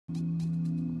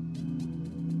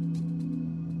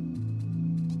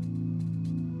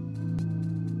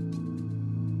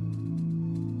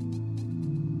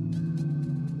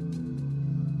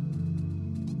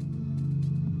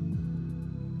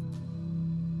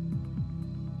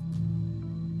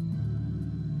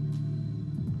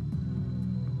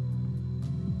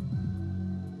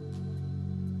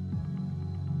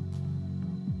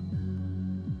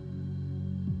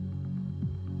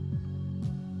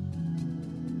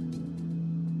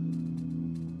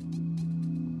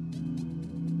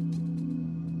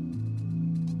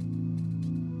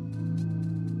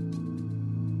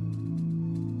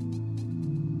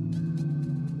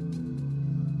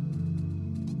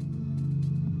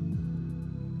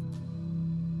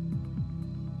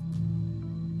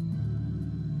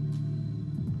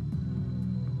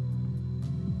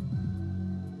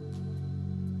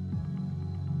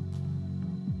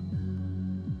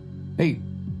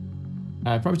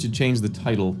I probably should change the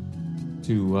title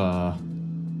to,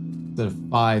 instead of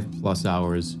 5+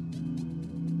 hours,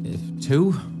 if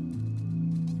 2?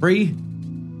 3?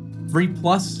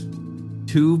 3+?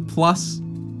 2+?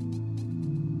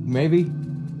 Maybe?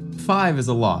 5 is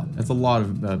a lot. That's a lot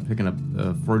of picking up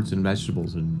fruits and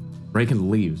vegetables and breaking the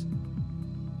leaves.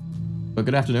 But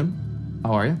good afternoon.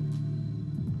 How are you?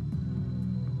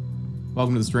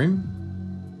 Welcome to the stream.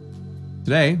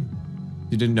 Today,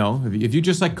 if you didn't know, if you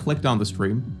just like clicked on the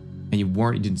stream and you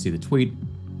didn't see the tweet,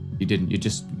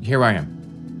 here I am.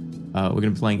 We're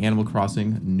gonna be playing Animal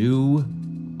Crossing New,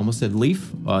 almost said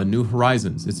Leaf, New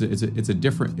Horizons.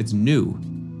 It's new.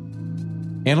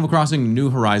 Animal Crossing New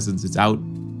Horizons, it's out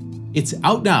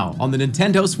now on the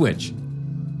Nintendo Switch.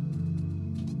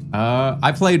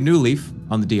 I played New Leaf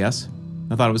on the DS.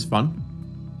 I thought it was fun.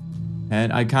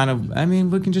 And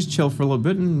we can just chill for a little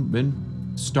bit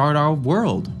and start our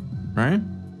world, right?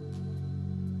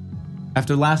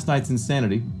 After last night's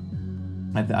insanity,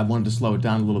 I wanted to slow it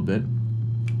down a little bit.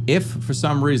 If, for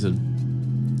some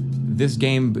reason, this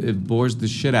game bores the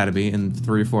shit out of me in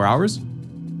 3 or 4 hours,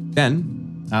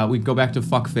 then we go back to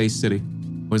Fuckface City.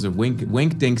 What is it?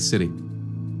 Wink Dink City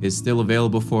is still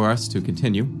available for us to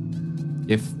continue.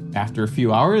 If after a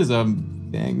few hours,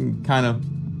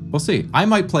 we'll see. I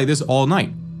might play this all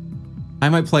night. I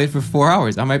might play it for 4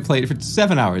 hours. I might play it for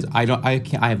 7 hours. I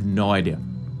have no idea.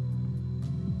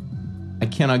 I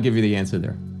cannot give you the answer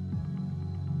there.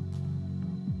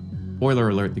 Spoiler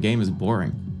alert, the game is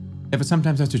boring. Yeah, but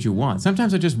sometimes that's what you want.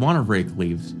 Sometimes I just want to rake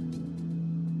leaves.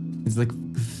 It's like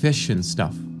fish and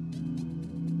stuff.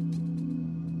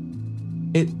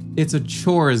 It's a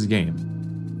chores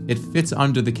game. It fits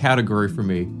under the category for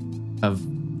me of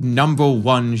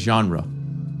 #1 genre.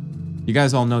 You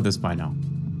guys all know this by now.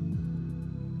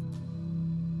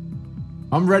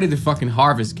 I'm ready to fucking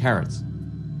harvest carrots.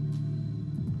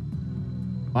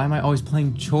 Why am I always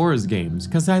playing chores games?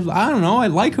 Because I don't know, I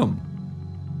like them.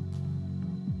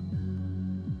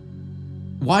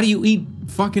 Why do you eat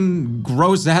fucking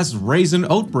gross-ass raisin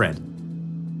oat bread?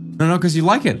 No, because you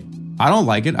like it. I don't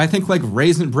like it. I think like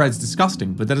raisin bread's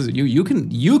disgusting, but that is you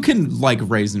can like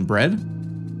raisin bread.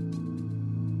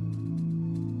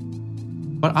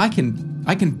 But I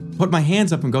can put my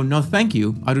hands up and go, no thank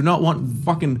you. I do not want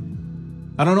fucking,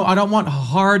 I don't want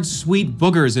hard sweet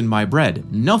boogers in my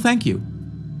bread. No thank you.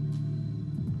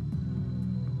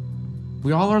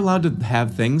 We all are allowed to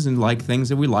have things and like things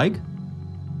that we like.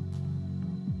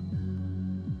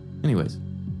 Anyways,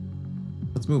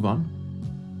 let's move on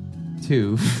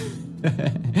to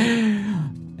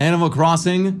Animal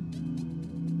Crossing.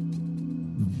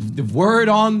 The word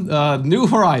on New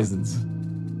Horizons.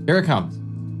 Here it comes.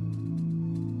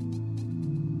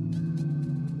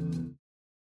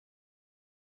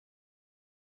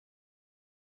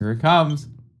 Here it comes.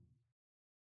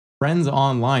 Friends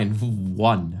online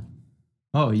 1.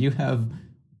 Oh, you have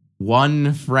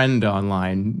 1 friend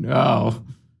online. Oh,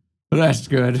 that's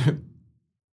good.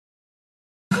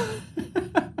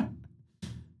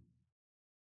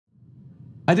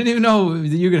 I didn't even know that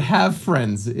you could have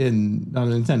friends on a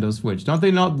Nintendo Switch. Don't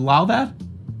they not allow that?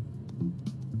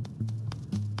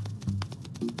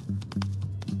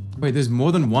 Wait, there's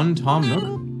more than 1 Tom Nook?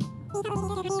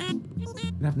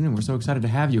 Good afternoon, we're so excited to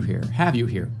have you here.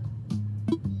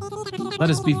 Let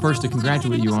us be first to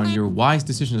congratulate you on your wise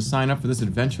decision to sign up for this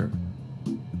adventure.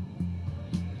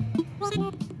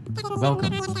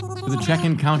 Welcome to the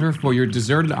check-in counter for your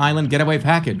deserted island getaway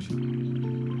package.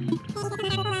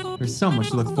 There's so much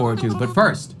to look forward to, but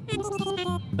first,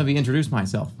 let me introduce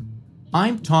myself.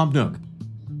 I'm Tom Nook.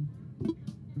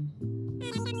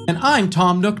 And I'm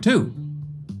Tom Nook too.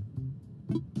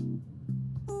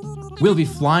 We'll be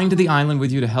flying to the island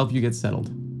with you to help you get settled.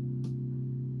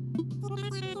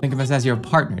 Think of us as your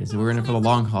partners. We're in it for the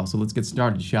long haul, so let's get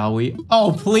started, shall we?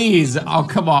 Oh, please! Oh,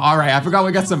 come on. All right, I forgot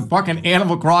we got some fucking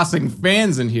Animal Crossing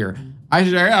fans in here. I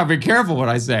gotta be careful what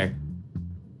I say.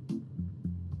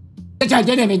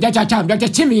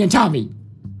 That's Timmy and Tommy.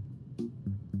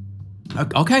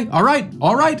 Okay, all right.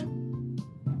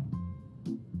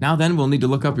 Now then, we'll need to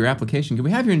look up your application. Can we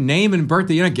have your name and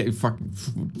birthday? You're not getting fucking...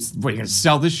 What, are you gonna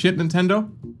sell this shit, Nintendo?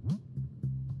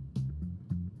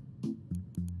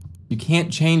 You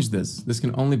can't change this. This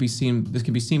can only be seen... This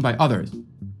can be seen by others.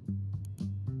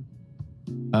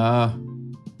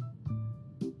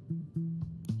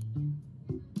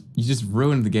 You just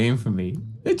ruined the game for me.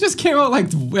 It just came out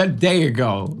like a day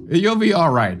ago. You'll be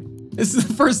alright. This is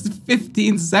the first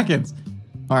 15 seconds.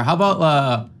 Alright, how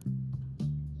about,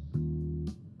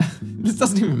 this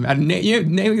doesn't even matter.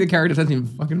 Naming the character doesn't even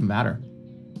fucking matter.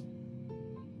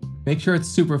 Make sure it's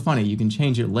super funny. You can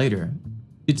change it later.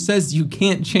 It says you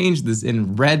can't change this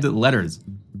in red letters.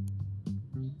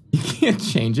 You can't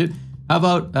change it. How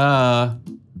about,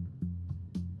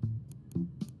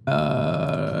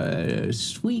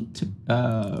 sweet,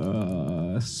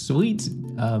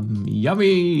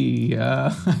 yummy,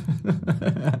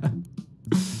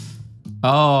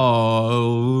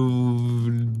 oh,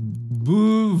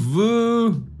 boo,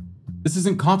 boo. This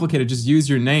isn't complicated, just use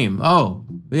your name. Oh,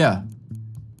 yeah.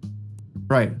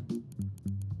 Right.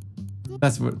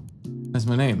 That's my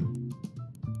name.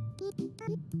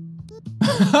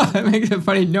 It makes a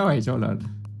funny noise, hold on.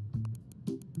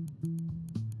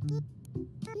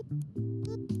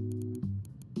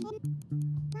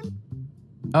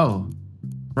 Oh,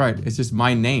 right, it's just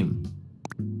my name.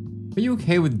 Are you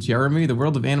okay with Jeremy? The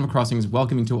world of Animal Crossing is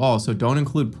welcoming to all, so don't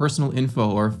include personal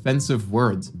info or offensive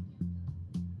words.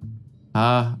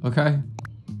 Okay.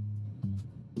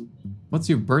 What's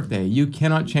your birthday? You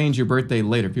cannot change your birthday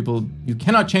later. You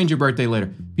cannot change your birthday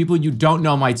later. People you don't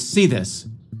know might see this.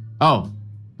 Oh.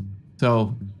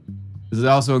 So, does it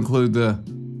also include the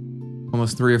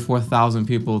almost 3,000 or 4,000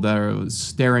 people that are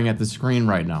staring at the screen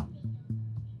right now?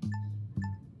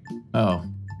 Oh.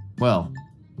 Well.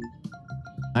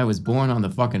 I was born on the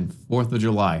fucking 4th of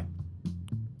July.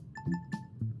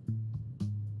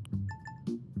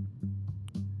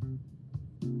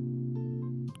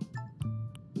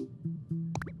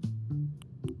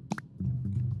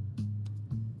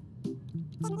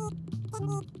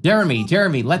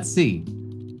 Jeremy, let's see.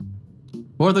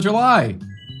 4th of July.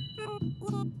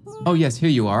 Oh yes, here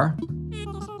you are.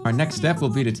 Our next step will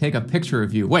be to take a picture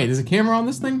of you. Wait, there's a camera on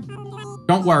this thing?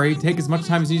 Don't worry, take as much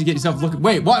time as you need to get yourself looking.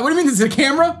 Wait, what do you mean there's a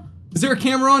camera? Is there a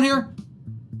camera on here?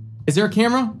 Is there a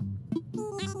camera?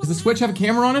 Does the Switch have a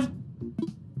camera on it?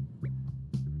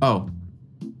 Oh.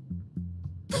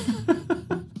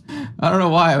 I don't know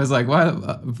why, I was like, why,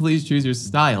 please choose your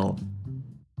style.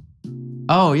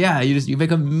 Oh yeah, you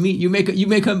make a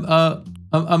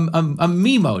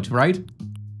memote, right?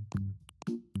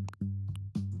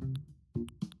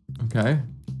 Okay.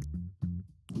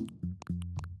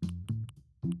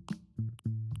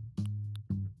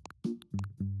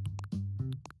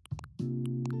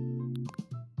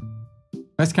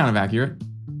 That's kind of accurate.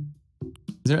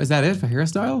 Is that it for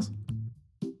hairstyles?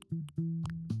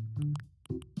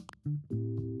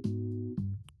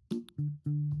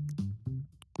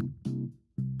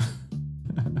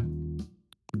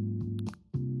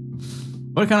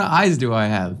 What kind of eyes do I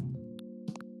have?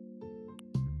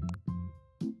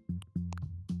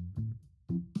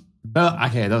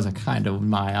 Okay, those are kind of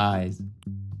my eyes.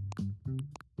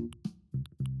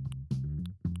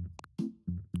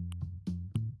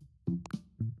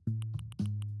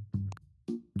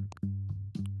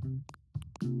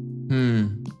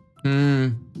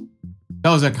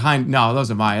 Those are kind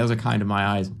of my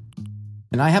eyes.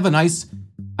 And I have a nice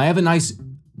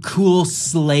cool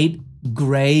slate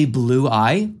gray blue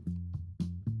eye.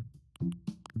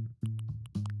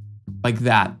 Like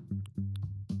that.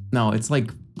 No, it's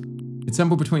like, it's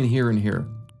somewhere between here and here.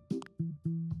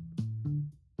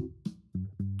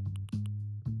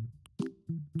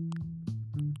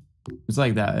 It's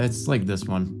like that. It's like this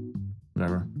one.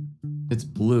 Whatever. It's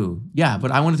blue. Yeah,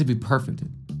 but I want it to be perfect.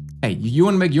 Hey, you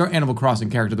want to make your Animal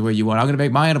Crossing character the way you want. I'm going to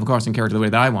make my Animal Crossing character the way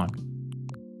that I want.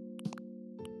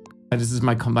 And this is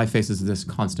my face is this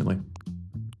constantly.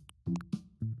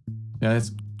 Yeah,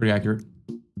 that's pretty accurate.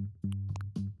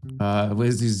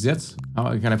 Where's these zits?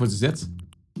 Oh, can I put zits?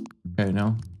 Okay,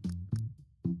 no.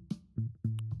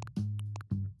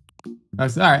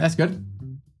 Alright, that's good.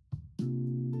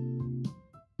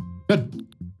 Good.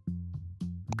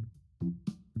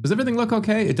 Does everything look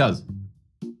okay? It does.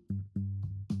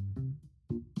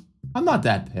 I'm not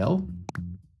that pale.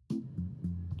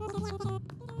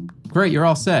 Great, you're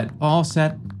all set. All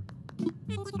set.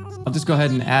 I'll just go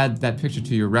ahead and add that picture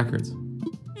to your records.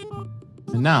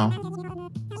 And now,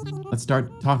 let's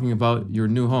start talking about your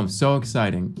new home. So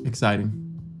exciting. Exciting.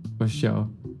 For show.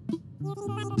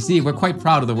 You see, we're quite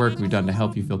proud of the work we've done to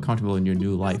help you feel comfortable in your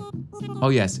new life. Oh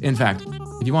yes, in fact,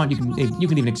 if you want, you can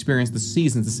even experience the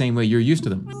seasons the same way you're used to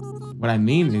them. What I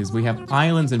mean is we have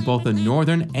islands in both the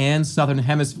northern and southern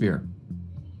hemisphere.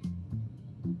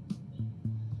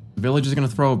 The village is going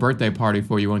to throw a birthday party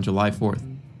for you on July 4th.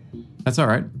 That's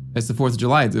alright. It's the 4th of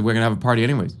July. We're going to have a party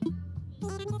anyways.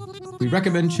 We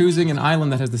recommend choosing an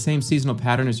island that has the same seasonal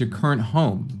pattern as your current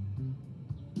home.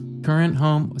 Current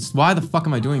home? Why the fuck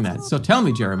am I doing that? So tell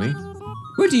me, Jeremy,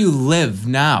 where do you live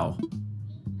now?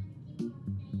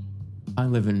 I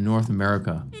live in North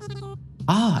America.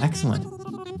 Ah, excellent.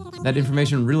 That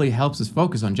information really helps us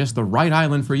focus on just the right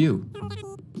island for you.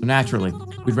 So naturally,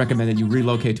 we'd recommend that you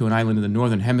relocate to an island in the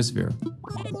northern hemisphere.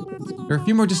 There are a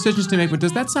few more decisions to make, but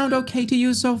does that sound okay to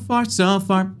you so far? So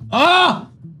far? Ah!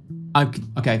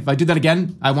 Okay, if I do that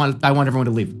again, I want everyone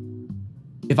to leave.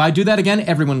 If I do that again,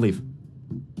 everyone leave.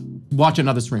 Watch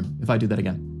another stream if I do that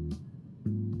again.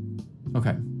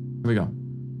 Okay, here we go.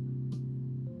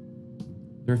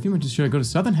 There are a few more. Should I go to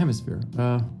southern hemisphere?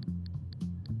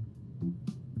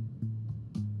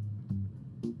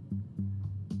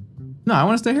 No, I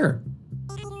want to stay here.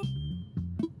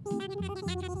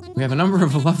 We have a number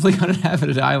of lovely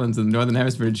uninhabited islands in the northern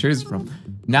hemisphere to choose from.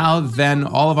 Now then,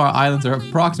 all of our islands are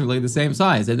approximately the same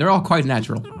size, and they're all quite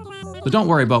natural. So don't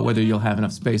worry about whether you'll have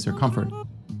enough space or comfort.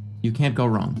 You can't go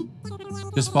wrong.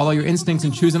 Just follow your instincts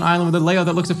and choose an island with a layout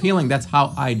that looks appealing. That's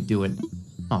how I do it.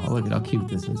 Oh, look at how cute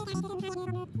this is.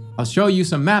 I'll show you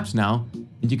some maps now,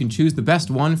 and you can choose the best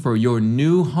one for your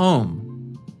new home.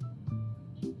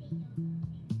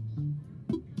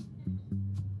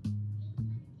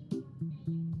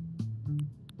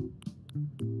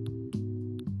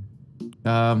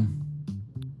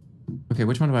 Okay,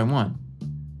 which one do I want?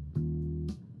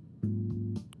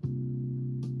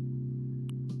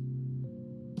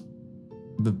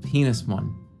 The penis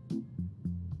one.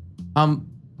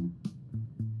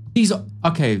 These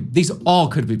all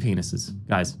could be penises,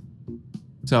 guys.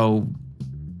 So,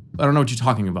 I don't know what you're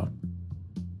talking about.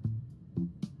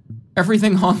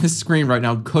 Everything on this screen right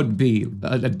now could be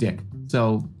a dick.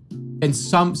 So,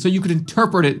 so you could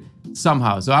interpret it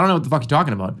somehow. So I don't know what the fuck you're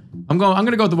talking about. I'm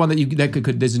gonna go with the one that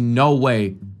could there's no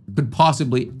way could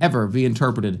possibly ever be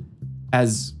interpreted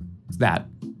as that,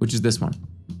 which is this one.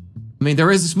 I mean,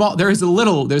 there's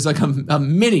like a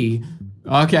mini.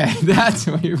 Okay, that's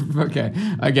what you're, okay,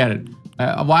 I get it.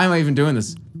 Why am I even doing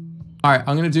this? All right,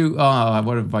 I'm gonna do,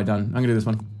 what have I done? I'm gonna do this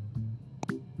one.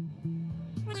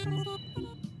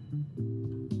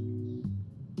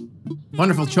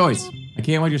 Wonderful choice. I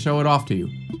can't wait to show it off to you.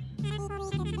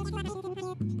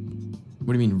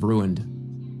 What do you mean, ruined?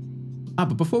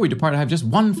 But before we depart, I have just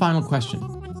one final question.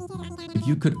 If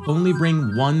you could only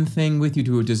bring one thing with you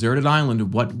to a deserted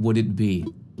island, what would it be?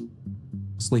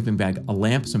 A sleeping bag, a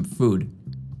lamp, some food.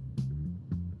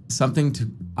 Something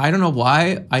to... I don't know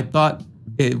why I thought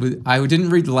it was... I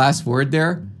didn't read the last word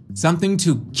there. Something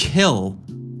to kill.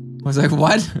 I was like,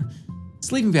 what?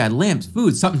 Sleeping bag, lamps,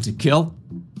 food, something to kill.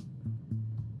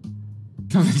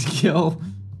 Something to kill.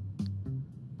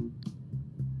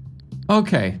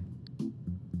 Okay.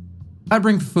 I'd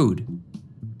bring food.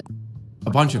 A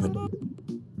bunch of it.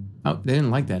 Oh, they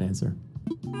didn't like that answer.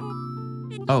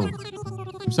 Oh.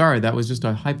 I'm sorry, that was just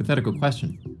a hypothetical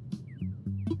question.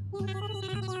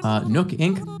 Nook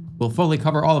Inc. will fully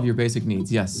cover all of your basic needs,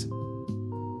 yes.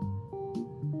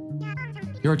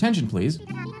 Your attention, please.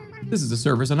 This is a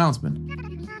service announcement.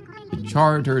 The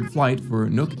chartered flight for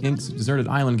Nook Inc.'s deserted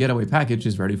island getaway package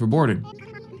is ready for boarding.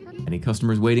 Any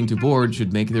customers waiting to board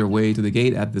should make their way to the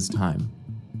gate at this time.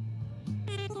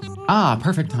 Ah,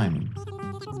 perfect timing.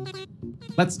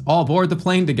 Let's all board the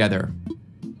plane together.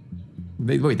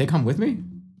 Wait, they come with me?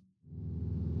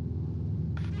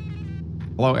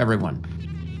 Hello, everyone.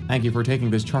 Thank you for taking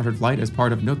this chartered flight as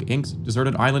part of Nook Inc.'s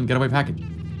deserted island getaway package.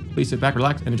 Please sit back,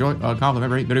 relax, and enjoy a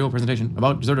complimentary video presentation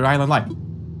about deserted island life.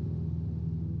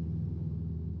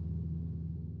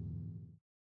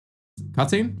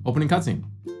 Cutscene? Opening cutscene.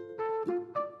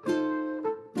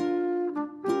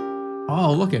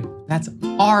 Oh, look it. That's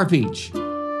our beach.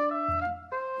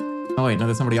 Oh, wait, no,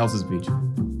 that's somebody else's beach.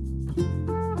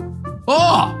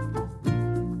 Oh!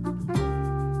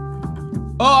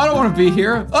 Oh, I don't want to be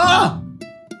here. Ah!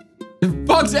 There's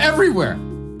bugs everywhere.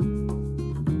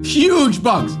 Huge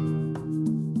bugs.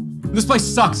 This place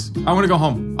sucks. I want to go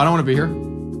home. I don't want to be here.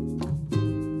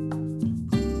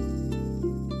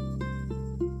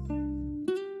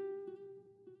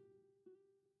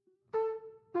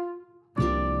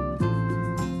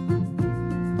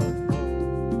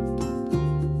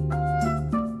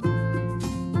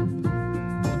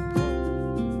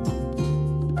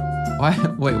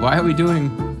 Why are we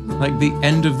doing, like, the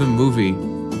end of the movie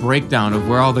breakdown of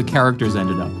where all the characters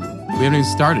ended up? We haven't even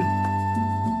started.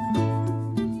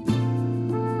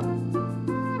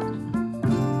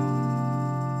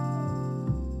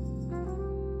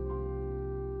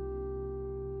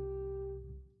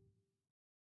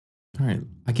 All right,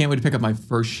 I can't wait to pick up my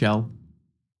first shell.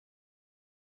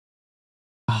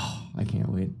 Oh, I can't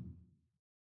wait.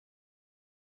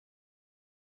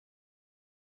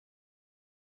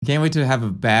 Can't wait to have a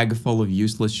bag full of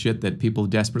useless shit that people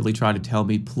desperately try to tell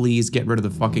me, please get rid of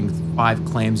the fucking 5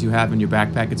 clams you have in your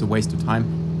backpack, it's a waste of time.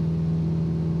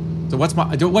 So what's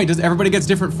my, wait, everybody gets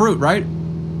different fruit, right?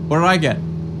 What did I get?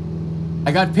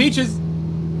 I got peaches.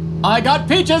 I got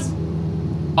peaches!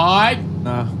 I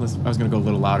was gonna go a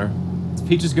little louder. Is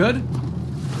peaches good?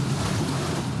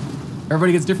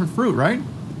 Everybody gets different fruit, right?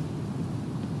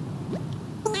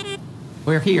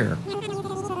 We're here.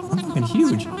 I'm fucking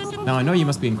huge. Now, I know you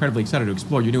must be incredibly excited to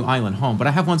explore your new island home, but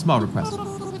I have one small request.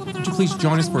 Would you please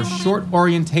join us for a short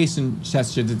orientation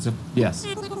session? Yes.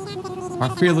 Our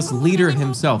fearless leader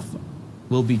himself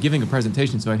will be giving a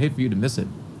presentation, so I'd hate for you to miss it.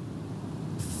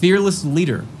 Fearless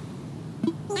leader.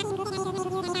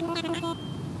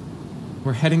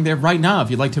 We're heading there right now.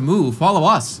 If you'd like to move, follow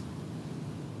us. All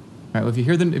right. Well, if you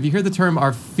hear the term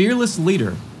 "our fearless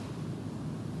leader,"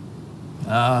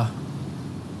 I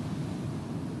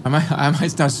might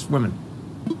start swimming.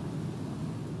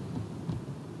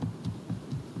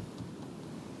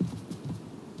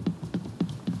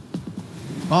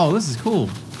 Oh, this is cool.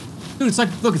 Dude, it's like,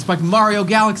 look, it's like Mario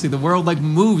Galaxy. The world, like,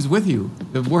 moves with you.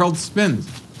 The world spins.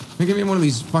 Give me one of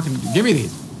these fucking, give me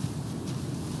these.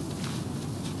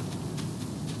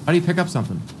 How do you pick up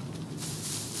something?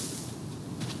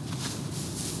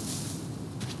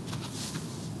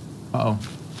 Uh-oh.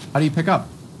 How do you pick up?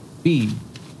 B.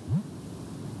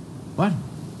 What?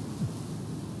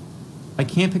 I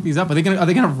can't pick these up. Are they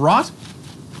gonna rot?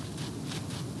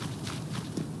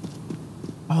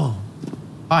 Oh.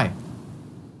 Hi.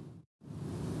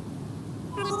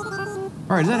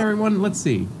 Alright, is that everyone? Let's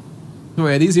see. So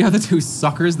wait, are these the other two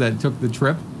suckers that took the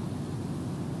trip?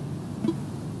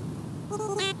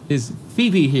 Is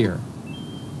Phoebe here?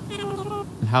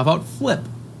 And how about Flip?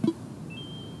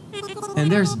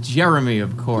 And there's Jeremy,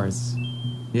 of course.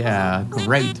 Yeah,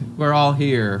 great. We're all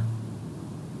here.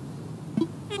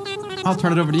 I'll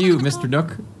turn it over to you, Mr.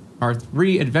 Nook. Our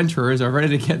 3 adventurers are ready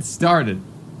to get started.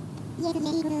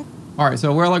 Alright,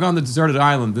 so we're like on the deserted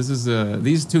island. This is,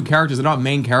 these 2 characters are not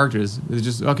main characters. It's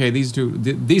just, okay, these are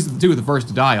the first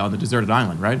to die on the deserted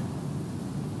island, right?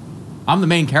 I'm the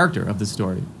main character of this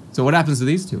story. So what happens to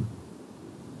these 2?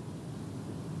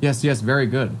 Yes, yes, very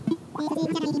good.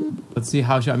 Let's see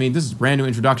how, I mean, this is brand new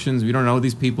introductions. We don't know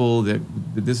these people.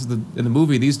 This is in the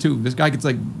movie, these 2, this guy gets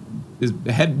like, his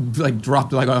head like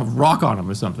dropped like a rock on him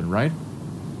or something, right?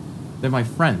 They're my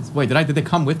friends. Wait, did they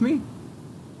come with me?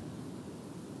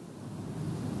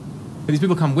 Did these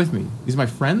people come with me? These are my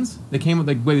friends? They came,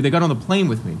 like, wait, they got on the plane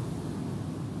with me.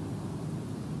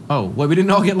 Oh, wait, we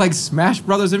didn't all get like Smash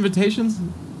Brothers invitations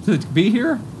to be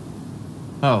here?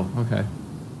 Oh, okay.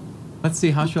 Let's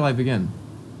see, how shall I begin?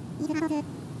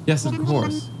 Yes, of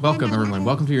course. Welcome, everyone.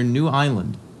 Welcome to your new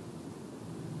island.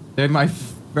 They're my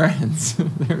friends.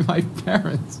 They're my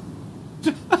parents.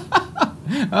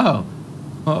 Oh.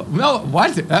 Oh, no,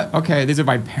 what? Okay, these are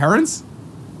my parents?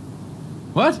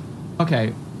 What?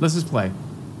 Okay, let's just play.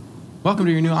 Welcome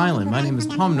to your new island. My name is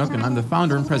Tom Nook, and I'm the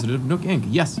founder and president of Nook Inc.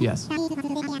 Yes, yes.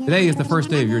 Today is the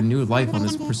first day of your new life on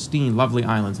this pristine, lovely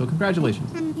island, so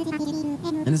congratulations.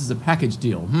 And this is a package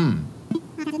deal.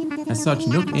 As such,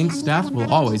 Nook Inc. staff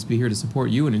will always be here to support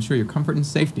you and ensure your comfort and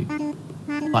safety.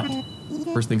 But,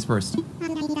 first things first,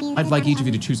 I'd like each of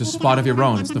you to choose a spot of your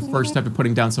own. It's the first step to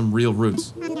putting down some real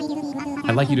roots.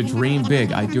 I'd like you to dream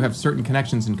big. I do have certain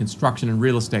connections in construction and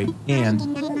real estate, and...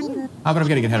 How about I'm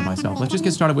getting ahead of myself? Let's just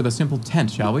get started with a simple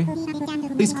tent, shall we?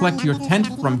 Please collect your tent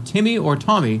from Timmy or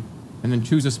Tommy, and then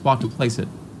choose a spot to place it.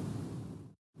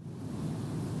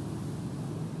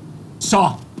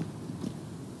 Saw!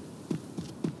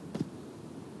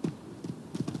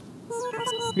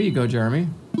 Here you go, Jeremy.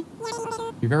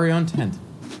 Your very own tent.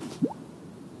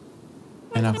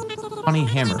 And a funny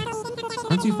hammer.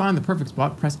 Once you find the perfect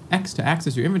spot, press X to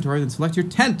access your inventory, then select your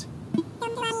tent.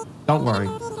 Don't worry.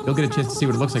 You'll get a chance to see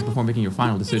what it looks like before making your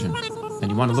final decision.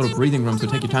 And you want a little breathing room, so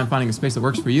take your time finding a space that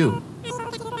works for you.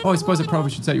 Oh, I suppose I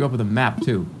probably should set you up with a map,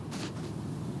 too.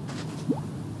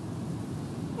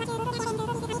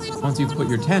 Once you've put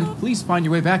your tent, please find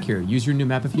your way back here. Use your new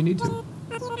map if you need to.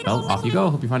 Well, off you go.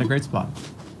 Hope you find a great spot.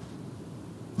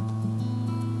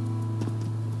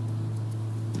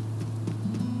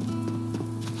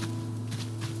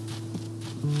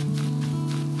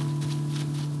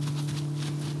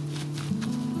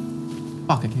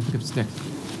 Fuck, I can't pick up sticks.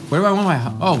 Where do I want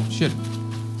my... Oh, shit.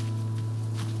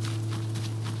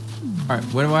 Alright,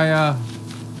 where do I,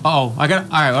 Uh-oh, I got...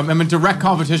 Alright, I'm in direct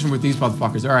competition with these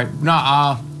motherfuckers. Alright,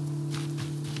 nah,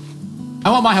 I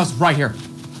want my house right here.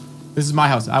 This is my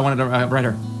house. I want it right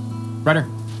here. Right here.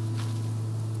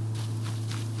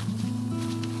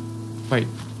 Wait.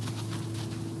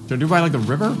 Should I do by, like, the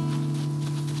river?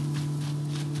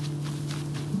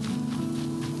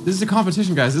 This is a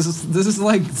competition, guys. This is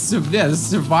like, yeah, this is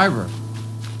Survivor.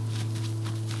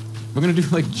 We're gonna do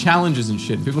like challenges and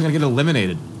shit. People are gonna get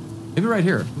eliminated. Maybe right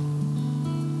here.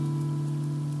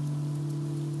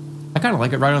 kind of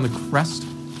like it right on the crest.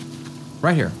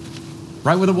 Right here.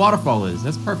 Right where the waterfall is.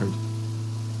 That's perfect.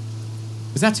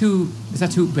 Is that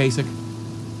too basic?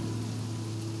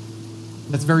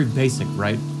 That's very basic,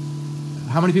 right?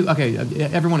 How many people? Okay,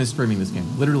 everyone is streaming this game.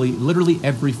 Literally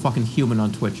every fucking human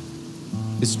on Twitch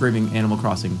is streaming Animal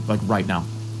Crossing, like right now.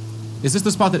 Is this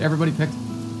the spot that everybody picked?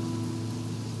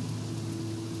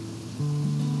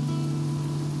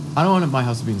 I don't want my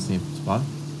house to be in the same spot.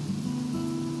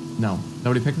 No,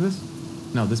 nobody picked this.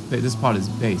 No, this spot is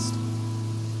based.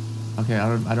 Okay,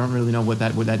 I don't really know what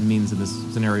that means in this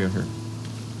scenario here.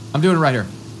 I'm doing it right here.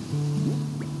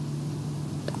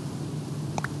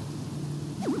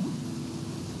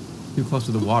 Too close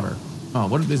to the water. Oh,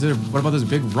 what about this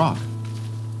big rock?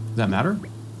 Does that matter?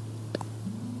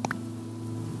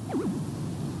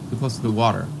 Too close to the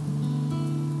water.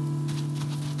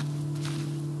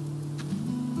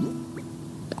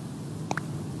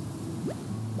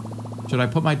 Should I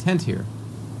put my tent here?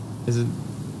 Is it...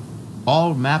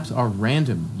 All maps are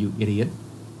random, you idiot.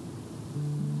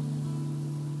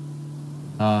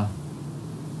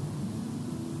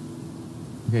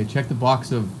 Okay, check the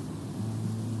box of...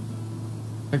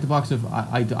 I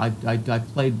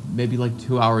played maybe like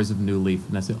 2 hours of New Leaf,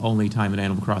 and that's the only time in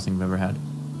Animal Crossing I've ever had.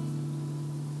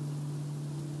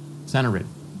 Center it.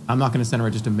 I'm not gonna center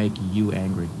it just to make you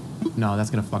angry. No, that's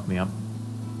gonna fuck me up.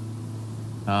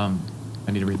 I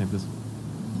need to rethink this.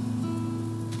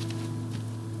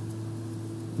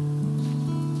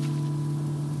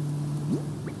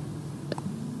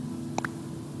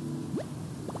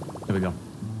 There we go.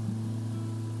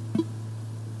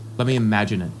 Let me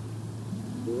imagine it.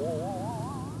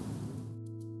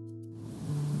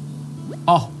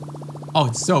 Oh,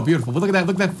 it's so beautiful. Look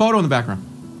at that photo in the background.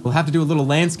 We'll have to do a little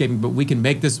landscaping, but we can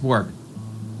make this work.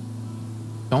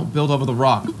 Don't build over the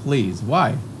rock, please.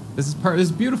 Why? This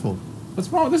is beautiful. What's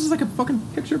wrong? This is like a fucking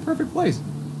picture perfect place.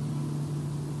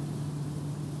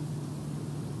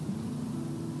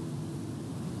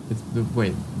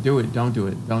 Wait, do it. Don't do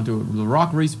it. Don't do it. The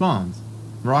rock respawns.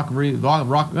 Rock. Alright,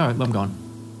 I'm gone.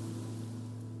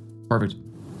 Perfect.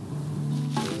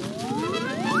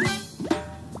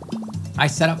 I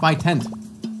set up my tent.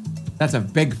 That's a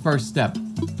big first step.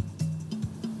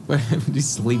 Do you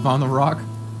sleep on the rock?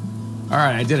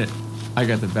 Alright, I did it. I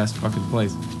got the best fucking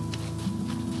place.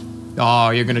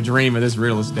 Oh, you're gonna dream of this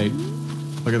real estate.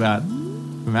 Look at that.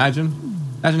 Imagine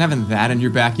having that in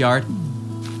your backyard.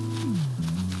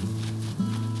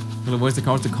 What's the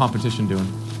competition doing?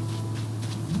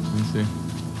 Let me see.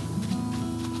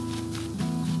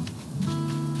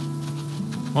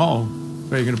 Oh,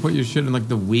 so you're gonna put your shit in like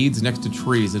the weeds next to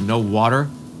trees and no water?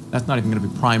 That's not even gonna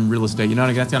be prime real estate. You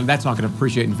know, that's not gonna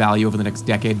appreciate in value over the next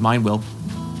decade. Mine will.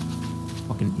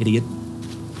 Fucking idiot.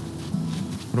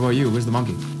 What about you? Where's the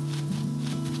monkey?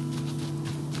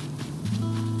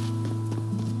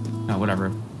 Oh,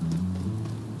 whatever.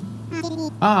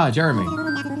 Ah, Jeremy.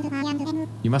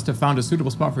 You must have found a suitable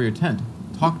spot for your tent.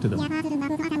 Talk to them.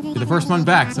 You're the first one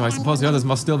back, so I suppose the others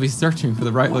must still be searching for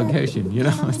the right location. You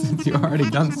know, since you've already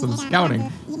done some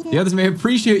scouting, the others may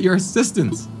appreciate your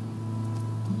assistance.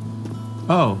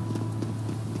 Oh.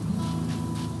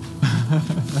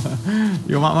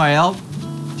 You want my help?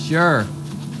 Sure.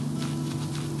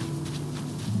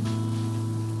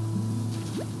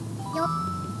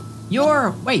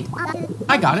 Wait,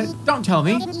 I got it. Don't tell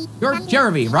me. You're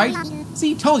Jeremy, right?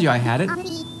 See, told you I had it.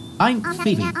 I'm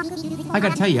Phoebe. I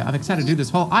gotta tell you, I'm excited to do this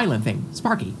whole island thing.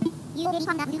 Sparky. You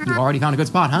already found a good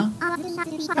spot, huh?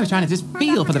 I was trying to just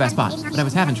feel for the best spot, but I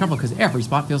was having trouble because every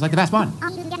spot feels like the best one.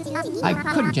 I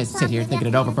couldn't just sit here thinking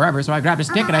it over forever, so I grabbed a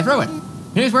stick and I threw it.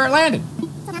 Here's where it landed.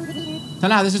 So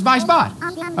now this is my spot.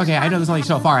 Okay, I know there's only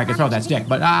so far I can throw that stick,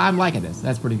 but I'm liking this.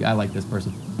 That's pretty good. I like this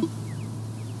person.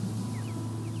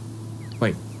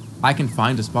 Wait, I can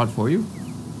find a spot for you?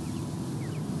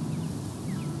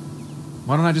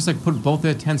 Why don't I just like put both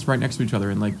their tents right next to each other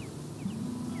and like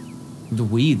the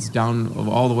weeds down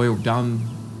all the way down.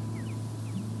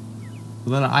 So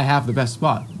then I have the best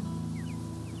spot.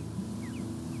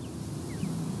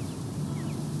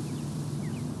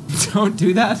 Don't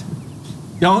do that.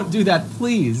 Don't do that,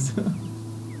 please.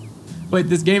 Wait,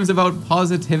 this game's about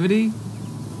positivity?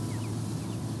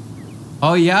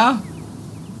 Oh yeah?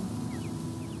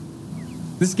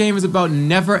 This game is about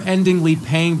never-endingly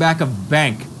paying back a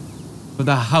bank for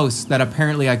the house that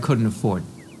apparently I couldn't afford.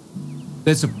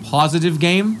 It's a positive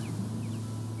game?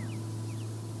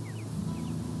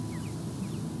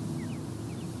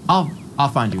 I'll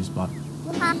find you a spot.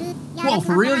 Whoa,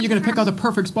 for real? You're gonna pick out the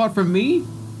perfect spot for me?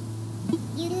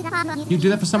 You do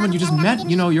that for someone you just met?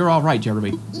 You know, you're all right,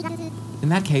 Jeremy. In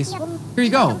that case, here you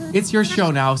go. It's your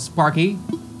show now, Sparky.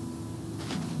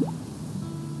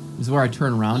 This is where I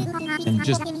turn around and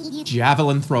just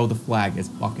javelin throw the flag as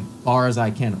fucking far as I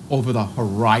can over the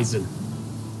horizon.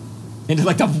 Into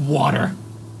like the water.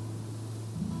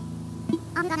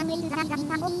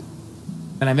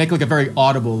 And I make like a very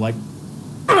audible like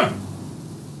so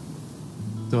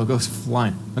it goes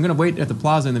flying. I'm gonna wait at the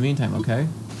plaza in the meantime, okay?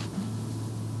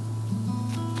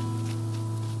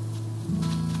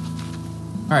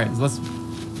 Alright, so let's...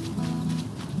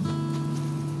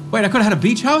 Wait, I could've had a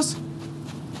beach house?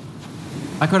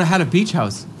 I could've had a beach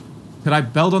house. Could I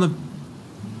build on the...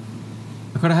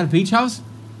 I could've had a beach house?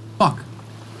 Fuck.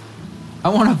 I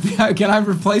wanna be... Can I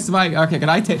replace my... Okay, can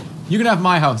I take... You can have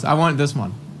my house. I want this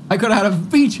one. I could've had a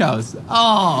beach house.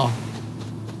 Oh.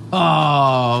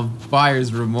 Oh,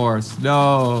 buyer's remorse.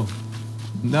 No.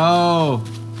 No.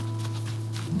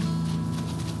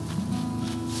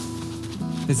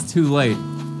 It's too late.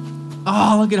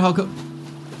 Oh, look at how go.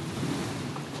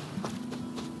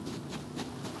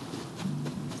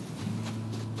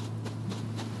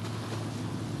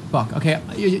 Fuck. Okay,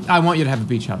 I want you to have a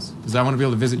beach house because I want to be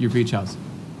able to visit your beach house.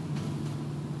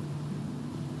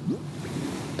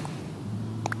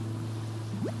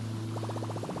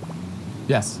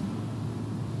 Yes.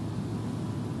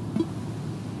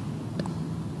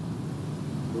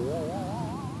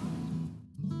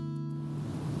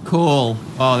 Cool.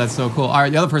 Oh, that's so cool. All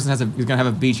right, the other person is gonna have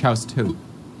a beach house too.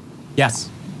 Yes.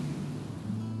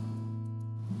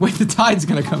 Wait, the tide's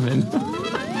gonna come in.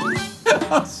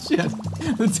 Oh shit!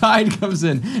 The tide comes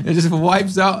in. It just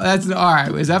wipes out. That's all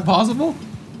right. Is that possible?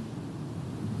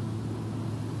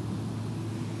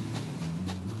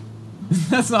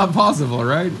 That's not possible,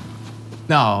 right?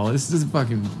 No, this is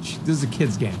fucking. This is a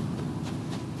kid's game.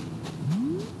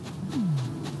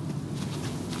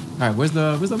 All right, where's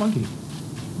the monkey?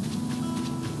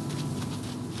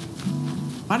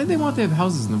 Why did they want to have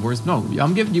houses in the worst? No,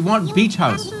 I'm giving you want beach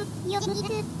house.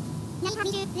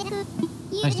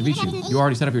 Nice to meet you. You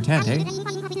already set up your tent, eh?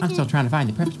 I'm still trying to find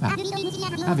the perfect spot.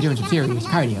 I'll be doing some serious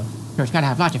cardio. Of course, gotta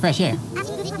have lots of fresh air.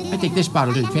 I think this spot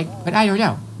will do the trick, but I don't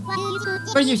know.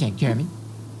 What do you think, Jeremy?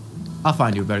 I'll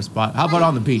find you a better spot. How about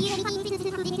on the beach?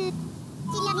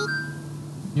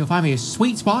 You'll find me a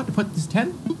sweet spot to put this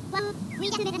tent?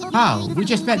 Wow, we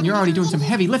just met and you're already doing some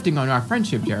heavy lifting on our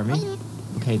friendship, Jeremy.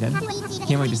 Okay then.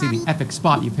 Can't wait to see the epic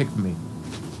spot you picked for me.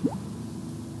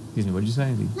 Excuse me, what did you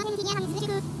say?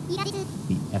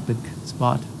 The epic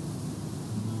spot?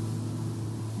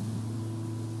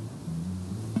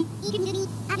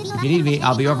 If you need me,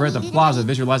 I'll be over at the plaza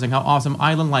visualizing how awesome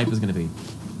island life is going to be.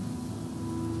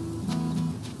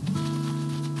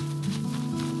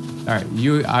 Alright,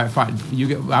 you are fine. You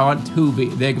get, I want two,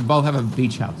 they can both have a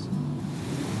beach house.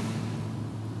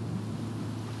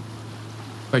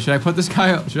 Wait, should I put this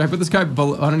guy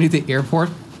underneath the airport?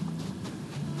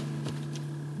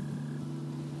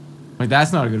 Like,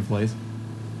 that's not a good place.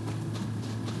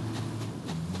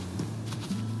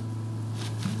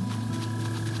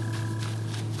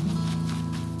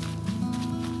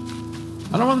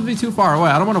 I don't want to be too far away.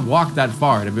 I don't want to walk that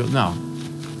far to be, no.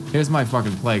 Here's my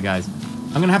fucking play, guys.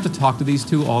 I'm gonna have to talk to these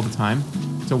two all the time.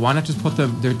 So why not just put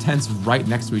their tents right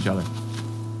next to each other?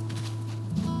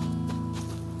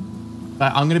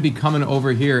 I'm gonna be coming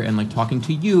over here and like talking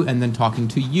to you and then talking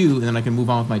to you and then I can move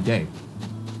on with my day.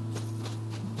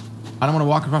 I don't want to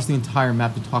walk across the entire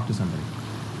map to talk to somebody.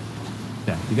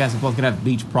 Yeah, you guys are both gonna have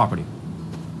beach property.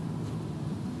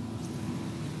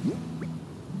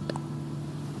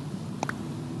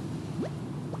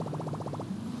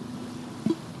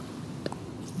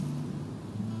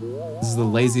 This is the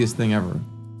laziest thing ever.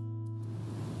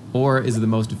 Or is it the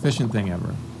most efficient thing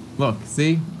ever? Look,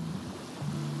 see?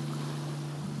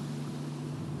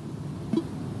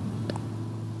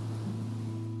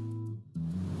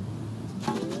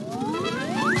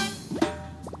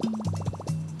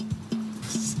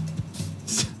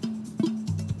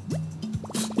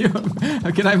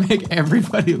 Can I make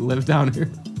everybody live down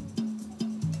here?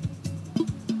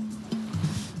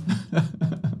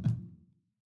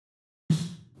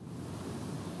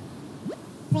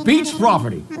 Beach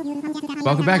property!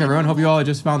 Welcome back, everyone. Hope you all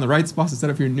just found the right spots to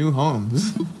set up your new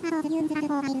homes.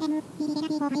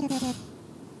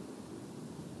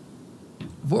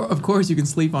 Of course, you can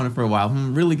sleep on it for a while.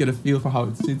 Really get a feel for how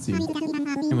it suits you.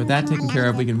 And with that taken care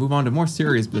of, we can move on to more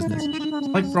serious business.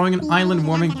 Like throwing an island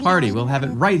warming party. We'll have it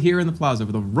right here in the plaza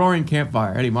with a roaring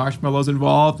campfire. Any marshmallows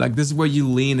involved? Like, this is where you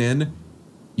lean in.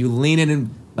 You lean in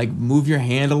and, like, move your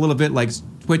hand a little bit. Like,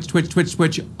 twitch, twitch, twitch,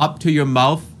 twitch up to your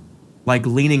mouth. Like,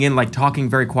 leaning in, like, talking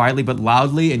very quietly but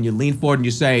loudly. And you lean forward and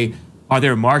you say, are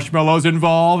there marshmallows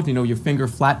involved? You know, your finger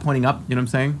flat pointing up. You know what I'm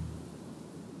saying?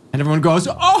 And everyone goes,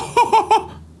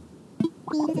 oh!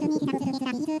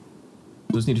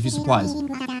 We'll just need a few supplies.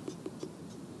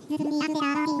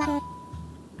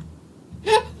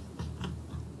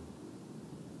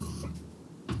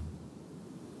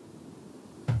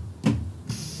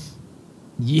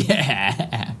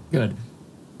 Yeah, good.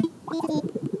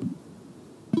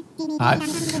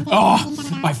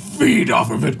 I feed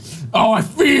off of it. Oh, I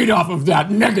feed off of that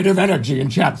negative energy in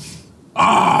chat.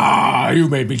 Ah, you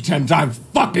made me 10 times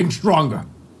fucking stronger.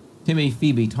 Timmy,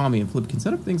 Phoebe, Tommy, and Flip can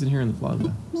set up things in here in the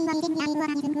plaza.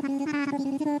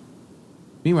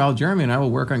 Meanwhile, Jeremy and I will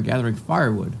work on gathering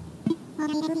firewood.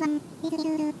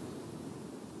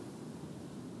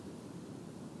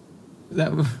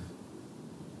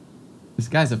 This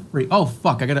guy's a freak. Oh,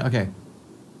 fuck. Okay.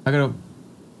 No,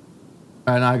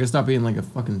 I gotta stop being like a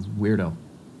fucking weirdo.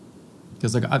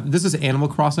 Because, like, this is Animal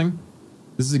Crossing.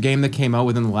 This is a game that came out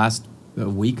within the last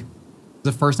week. It's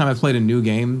the first time I've played a new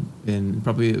game in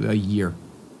probably a year.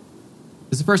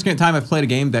 This is the first time I've played a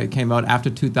game that came out after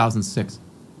 2006.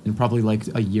 In probably, like,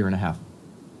 a year and a half.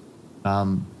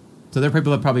 So there are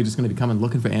people that are probably just going to be coming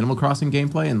looking for Animal Crossing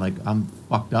gameplay, and, like, I'm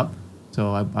fucked up.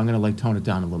 So I'm going to, like, tone it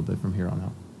down a little bit from here on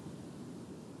out.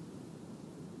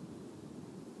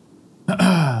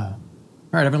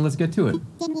 Alright, everyone, let's get to it.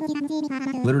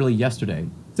 Literally yesterday.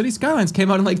 City Skylines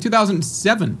came out in, like,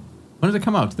 2007. When did it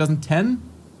come out? 2010?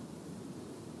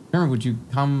 Jeremy, would you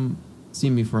come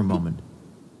see me for a moment?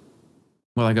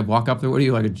 Well, I could walk up there. What are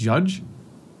you, like a judge?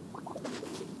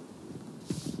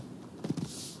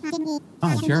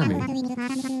 Oh, Jeremy.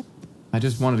 I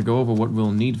just wanted to go over what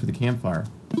we'll need for the campfire.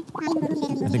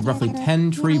 I think roughly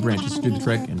 10 tree branches to do the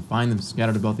trick and find them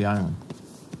scattered about the island.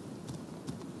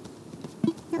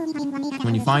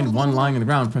 When you find one lying on the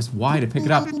ground, press Y to pick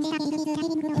it up.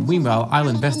 And meanwhile, I'll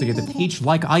investigate the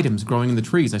peach-like items growing in the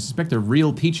trees. I suspect they're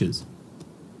real peaches.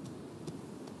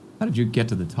 How did you get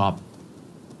to the top?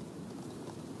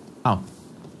 Oh.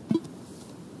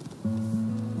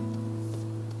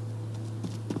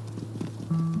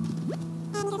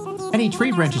 Any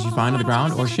tree branches you find on the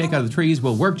ground or shake out of the trees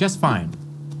will work just fine.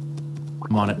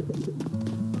 I'm on it.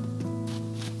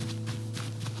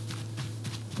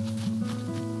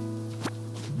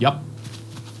 Yup.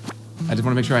 I just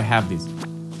want to make sure I have these.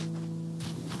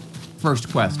 First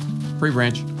quest. Tree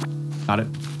branch. Got it.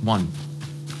 1.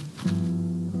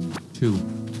 2.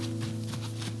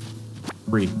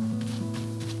 3.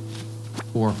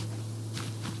 4.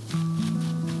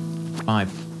 5.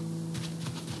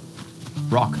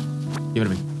 Rock. Give it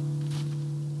to me.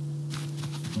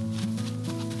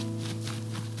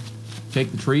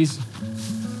 Shake the trees.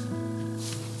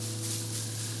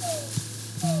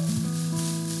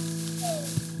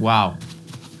 Wow.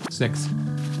 6,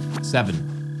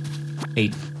 7,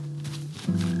 8,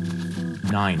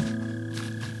 9,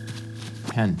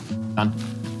 10. Done.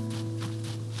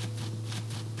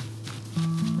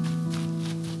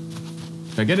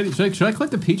 Should I get it? Should I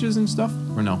collect the peaches and stuff?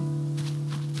 Or no?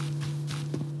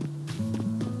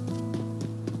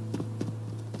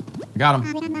 I got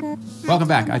them. Welcome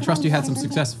back. I trust you had some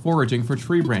success foraging for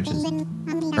tree branches.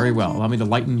 Very well. Allow me to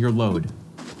lighten your load.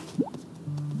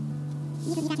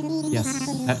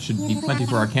 Yes, that should be plenty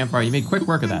for our campfire. You made quick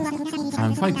work of that.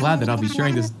 I'm quite glad that I'll be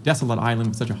sharing this desolate island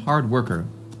with such a hard worker.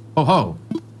 Ho ho!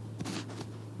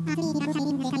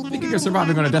 Thinking of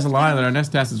surviving on a desolate island, our next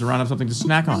task is to round up something to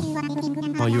snack on.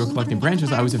 While you were collecting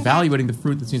branches, I was evaluating the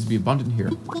fruit that seems to be abundant here.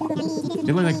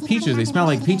 They look like peaches, they smell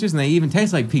like peaches, and they even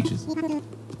taste like peaches. In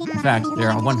fact, they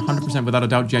are 100% without a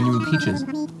doubt genuine peaches.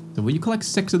 So will you collect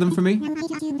 6 of them for me? If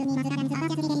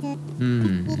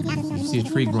you see a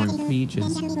tree growing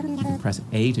peaches, you can press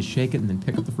A to shake it and then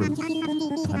pick up the fruit.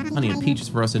 I'll have plenty of peaches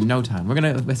for us in no time. We're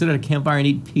gonna sit at a campfire and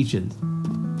eat peaches.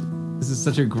 This is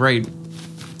such a great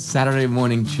Saturday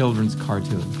morning children's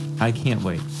cartoon. I can't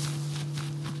wait.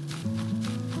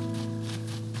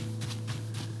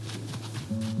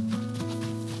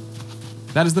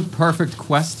 That is the perfect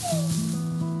quest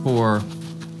for...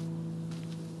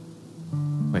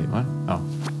 Wait, what? Oh.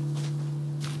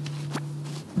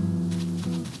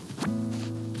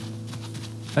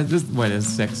 Wait, it's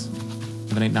 6,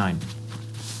 7, 8, 9.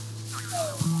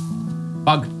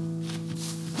 Bug.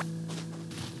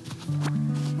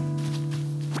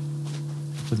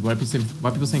 Why are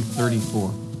people saying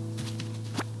 34?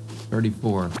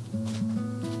 34.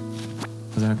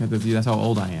 That's how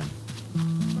old I am.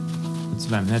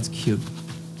 That's cute.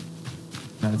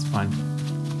 That's fine.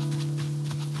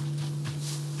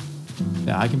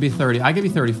 Yeah, I can be 30. I can be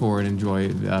 34 and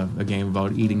enjoy a game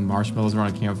about eating marshmallows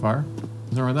around a campfire.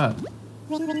 What's wrong with that?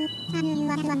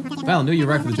 Well, knew you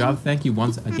were right for the job. Thank you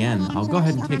once again. I'll go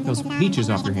ahead and take those peaches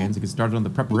off your hands and get started on the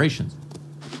preparations.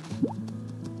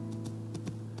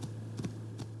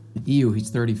 Ew, he's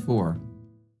 34.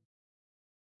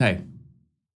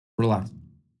 Relax.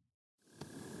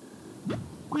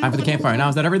 Time for the campfire. Now,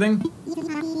 is that everything?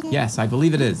 Yes, I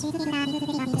believe it is.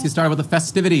 Let's get started with the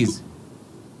festivities.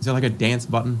 Is there like a dance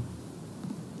button?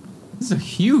 This is a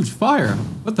huge fire.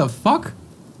 What the fuck?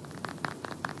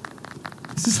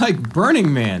 This is like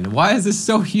Burning Man. Why is this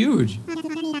so huge?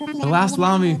 At last,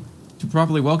 allow me to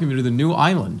properly welcome you to the new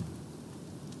island.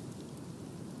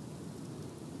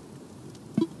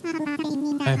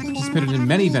 I have participated in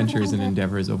many ventures and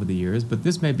endeavors over the years, but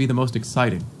this may be the most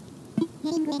exciting.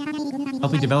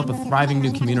 Helping develop a thriving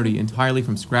new community entirely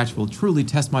from scratch will truly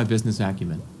test my business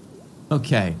acumen.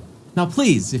 Okay. Now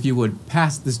please, if you would,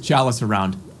 pass this chalice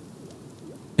around.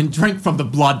 And drink from the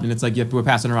blood. And it's like, yep, we're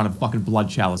passing around a fucking blood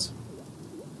chalice.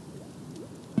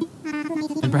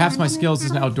 And perhaps my skills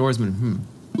as an outdoorsman,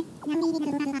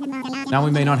 Now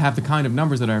we may not have the kind of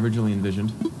numbers that I originally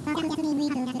envisioned.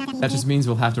 That just means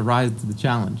we'll have to rise to the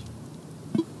challenge.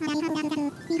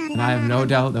 And I have no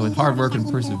doubt that with hard work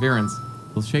and perseverance,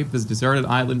 we'll shape this deserted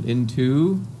island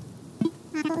into...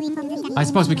 I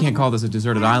suppose we can't call this a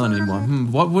deserted island anymore.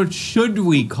 What should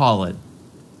we call it?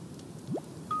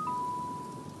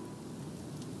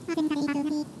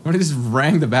 What, he just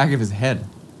rang the back of his head?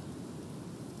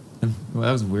 Well,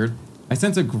 that was weird. I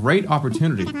sense a great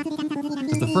opportunity.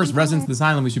 As the first residents of this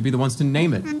island, we should be the ones to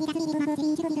name it.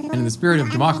 And in the spirit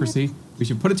of democracy, we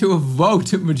should put it to a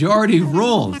vote. Majority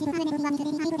rules.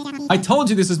 I told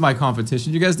you this is my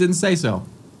competition. You guys didn't say so.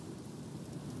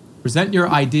 Present your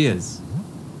ideas.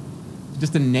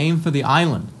 Just a name for the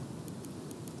island.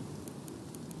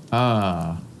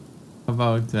 How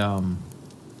about,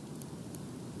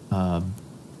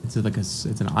 it's like it's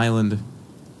an island,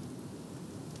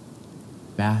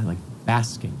 like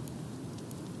basking.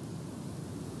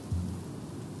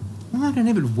 I'm not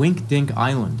gonna name it Wink Dink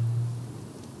Island.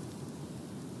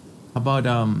 How about,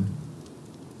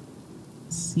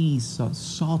 salty,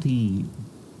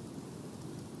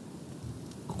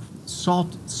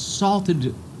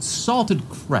 salted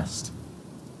crest.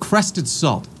 Crested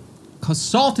salt.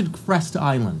 Salted Crest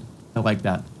Island. I like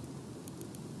that.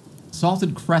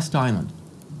 Salted Crest Island.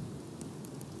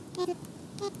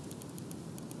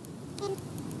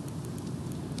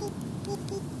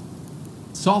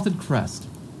 Salted Crest.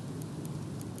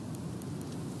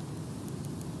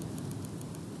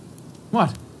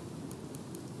 What?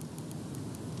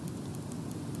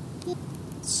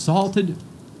 Salted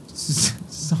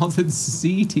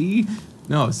CT?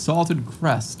 No, Salted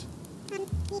Crest.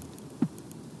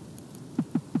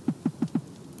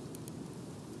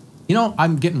 You know,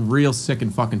 I'm getting real sick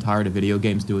and fucking tired of video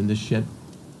games doing this shit.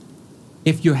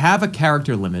 If you have a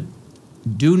character limit,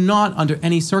 do not, under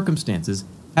any circumstances,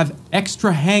 have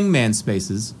extra hangman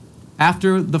spaces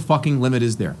after the fucking limit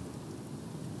is there.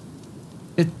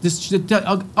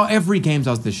 Every game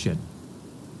does this shit.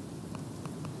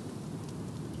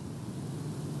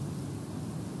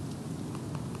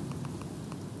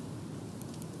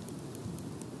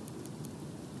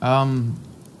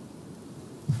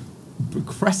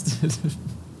 Crested.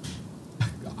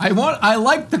 I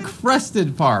like the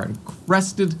crested part.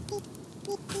 Crested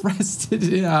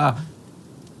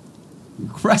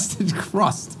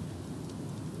crust.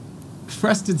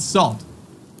 Crested salt.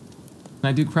 Can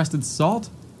I do crested salt?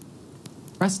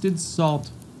 Crested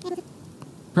salt.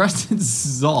 Crested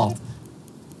salt.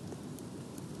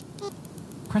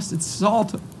 Crested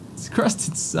salt. It's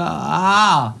crested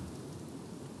salt.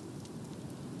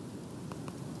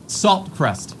 Salt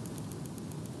crest.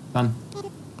 Done.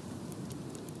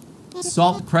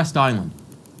 Salt Crest Island.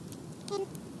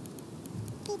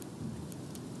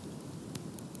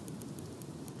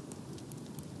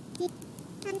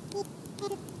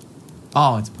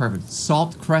 Oh, it's perfect.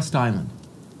 Salt Crest Island.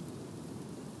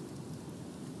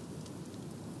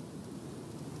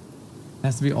 It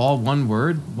has to be all one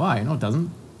word? Why? No, it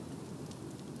doesn't.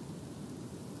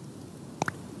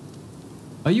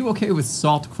 Are you okay with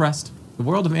Salt Crest? The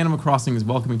world of Animal Crossing is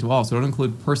welcoming to all, so don't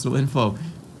include personal info.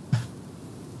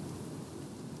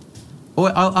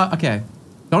 Oh, okay.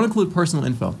 Don't include personal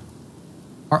info.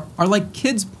 Are like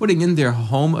kids putting in their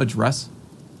home address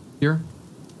here?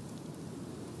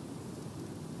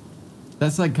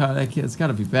 That's like, it's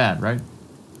gotta be bad, right?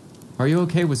 Are you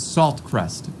okay with Salt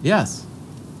Crest? Yes.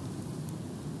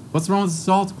 What's wrong with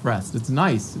Salt Crest? It's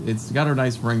nice. It's got a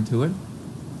nice ring to it.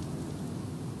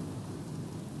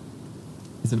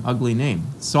 It's an ugly name.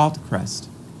 Salt Crest.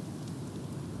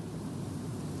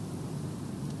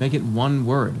 Make it one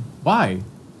word. Why?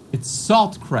 It's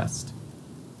Salt Crest.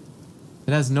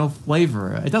 It has no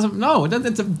flavor. It doesn't, no, it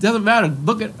doesn't matter.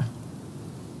 Look at...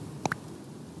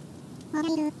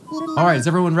 Alright, is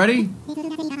everyone ready?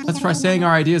 Let's try saying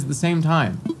our ideas at the same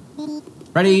time.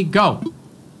 Ready, go.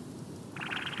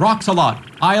 Rocks a lot.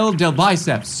 Isle del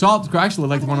Biceps. Salt. Actually, I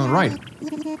like the one on the right.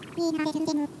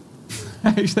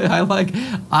 Actually, I like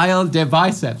Isle de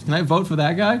Biceps. Can I vote for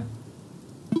that guy?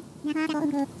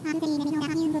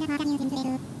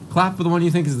 Clap for the one you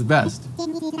think is the best.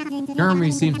 Jeremy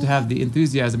seems to have the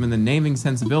enthusiasm and the naming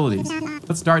sensibilities.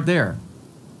 Let's start there.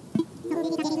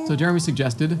 So Jeremy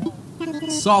suggested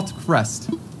Salt Crest.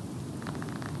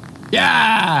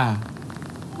 Yeah!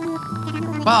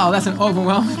 Wow, that's an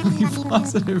overwhelmingly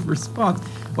positive response.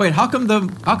 Wait, how come the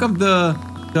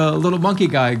little monkey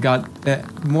guy got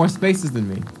more spaces than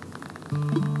me?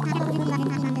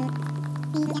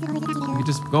 You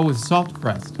just go with Salt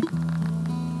Crest.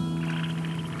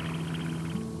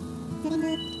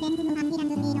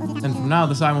 And from now,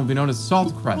 this island will be known as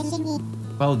Salt Crest.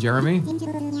 Well, Jeremy,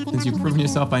 since you've proven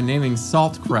yourself by naming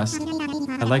Salt Crest,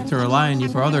 I'd like to rely on you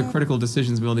for other critical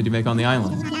decisions we'll need to make on the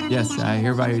island. Yes, I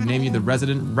hereby name you the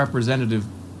resident representative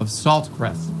of Salt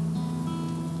Crest.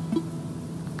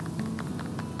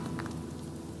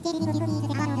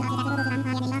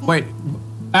 Wait,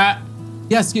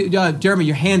 yes, Jeremy,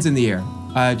 your hand's in the air.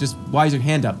 Just, why is your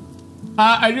hand up?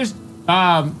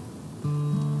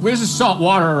 There's just salt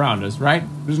water around us, right?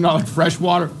 There's not like fresh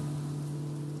water.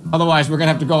 Otherwise, we're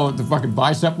gonna have to go with the fucking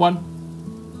bicep one.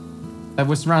 And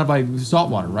we're surrounded by salt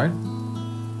water, right?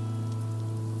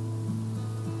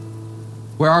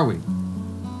 Where are we?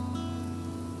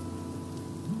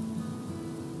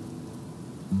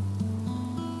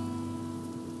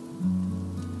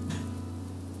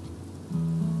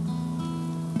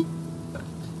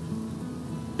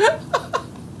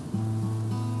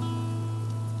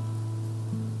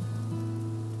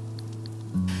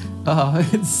 Oh,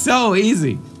 it's so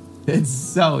easy. It's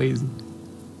so easy.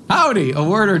 Howdy, a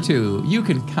word or two. You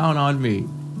can count on me.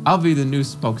 I'll be the new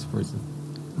spokesperson.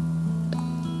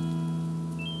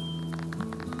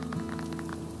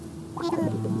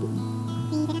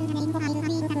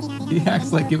 He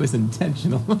acts like it was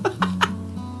intentional.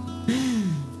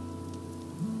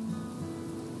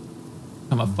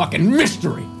 I'm a fucking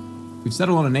mystery. We've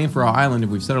settled on a name for our island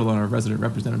and we've settled on our resident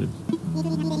representative.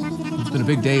 It's been a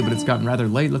big day, but it's gotten rather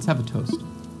late. Let's have a toast.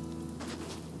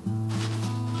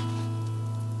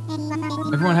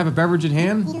 Everyone have a beverage in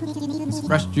hand? It's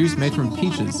fresh juice made from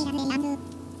peaches.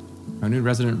 Our new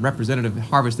resident representative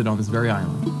harvested on this very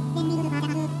island.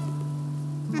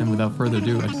 And without further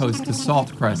ado, a toast to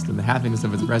Salt Crest and the happiness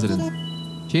of its residents.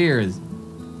 Cheers!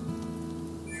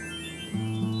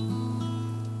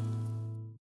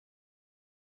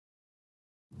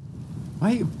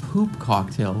 Why a poop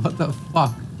cocktail? What the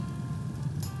fuck?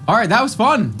 Alright, that was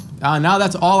fun. Now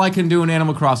that's all I can do in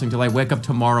Animal Crossing till I wake up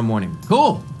tomorrow morning.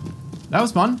 Cool! That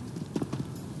was fun.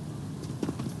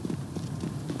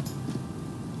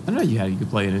 I didn't know you could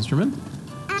play an instrument.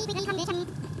 I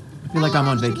feel like I'm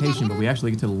on vacation, but we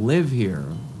actually get to live here.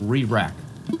 Re-rack.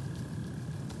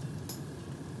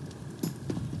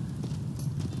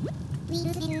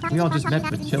 We all just met,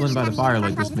 but chilling by the fire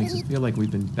like this makes us feel like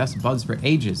we've been best buds for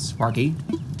ages, Sparky.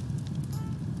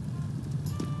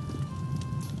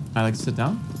 I like to sit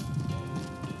down.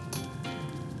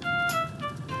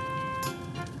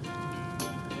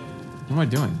 What am I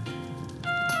doing?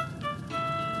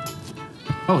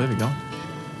 Oh, there we go.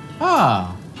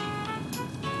 Ah!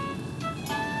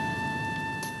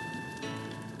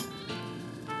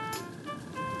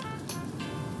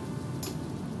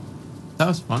 That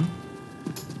was fun.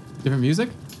 Different music?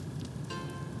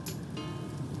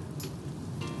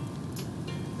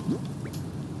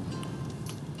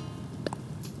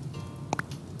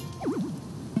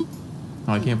 Oh,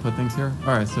 I can't put things here?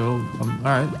 Alright, so,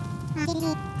 alright.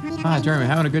 Ah, Jeremy,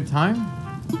 having a good time?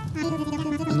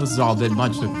 And this is all a bit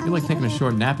much, so if you feel like taking a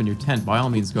short nap in your tent, by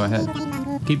all means, go ahead.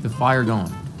 Keep the fire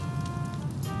going.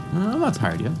 I'm not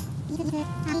tired yet.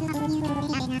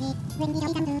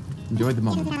 Enjoy the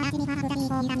moment.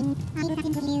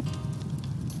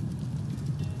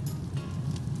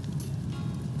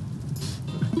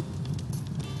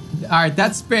 Alright,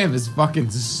 that spam is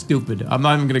fucking stupid. I'm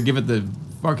not even gonna give it the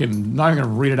fucking... not even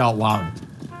gonna read it out loud.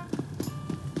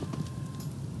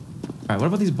 Alright, what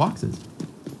about these boxes? Should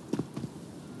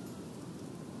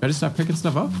I just start picking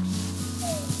stuff up?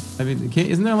 I mean,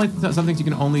 isn't there like some things you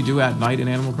can only do at night in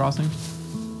Animal Crossing?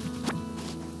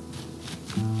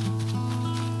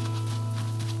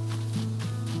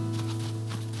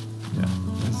 Yeah,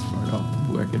 that's smart. Oh,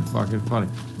 wicked fucking funny.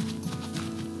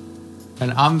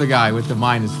 And I'm the guy with the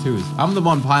 -2s. I'm the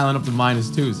one piling up the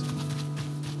 -2s.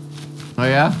 Oh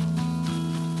yeah?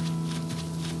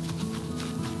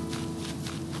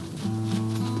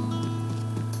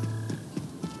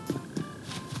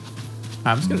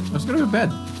 I'm just gonna go to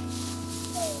bed.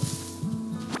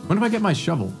 When do I get my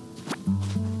shovel? Do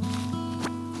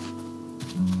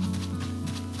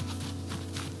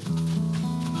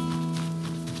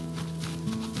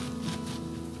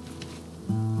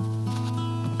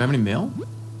I have any mail?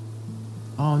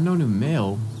 Oh, no new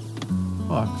mail.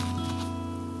 Fuck.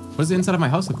 What does the inside of my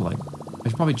house look like? I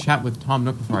should probably chat with Tom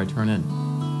Nook before I turn in.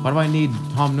 Why do I need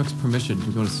Tom Nook's permission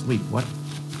to go to sleep? What?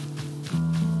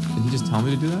 Did he just tell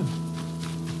me to do that?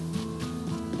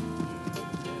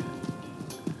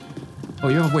 Oh,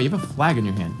 you have a flag in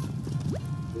your hand.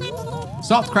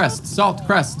 Salt Crest! Salt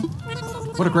Crest!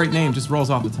 What a great name, just rolls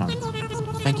off the tongue.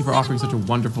 Thank you for offering such a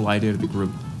wonderful idea to the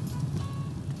group.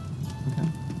 Okay.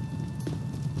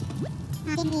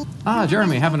 Ah,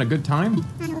 Jeremy, having a good time?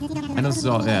 I know this is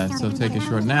all, yeah, so take a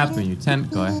short nap in your tent,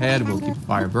 go ahead, we'll keep the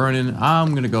fire burning.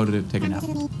 I'm gonna go to take a nap.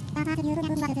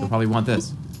 You'll probably want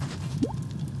this.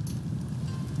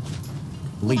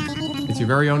 Leaf. It's your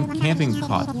very own camping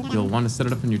cot. You'll want to set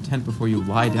it up in your tent before you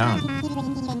lie down.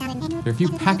 There are a few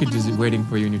packages waiting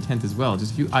for you in your tent as well.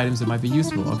 Just a few items that might be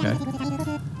useful, okay?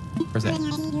 Press A.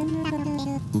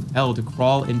 Move L to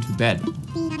crawl into bed.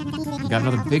 You got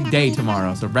another big day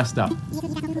tomorrow, so rest up.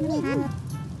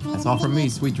 That's all from me,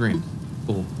 sweet dreams.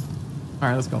 Cool.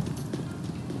 Alright, let's go.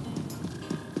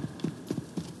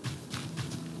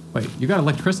 Wait, you got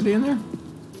electricity in there?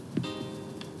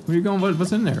 Where are you going?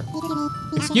 What's in there?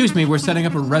 Excuse me, we're setting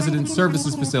up a resident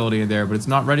services facility in there, but it's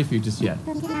not ready for you just yet.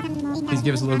 Please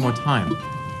give us a little more time.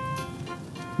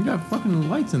 You got fucking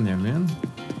lights in there, man.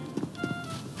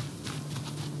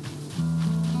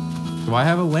 Do I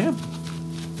have a lamp?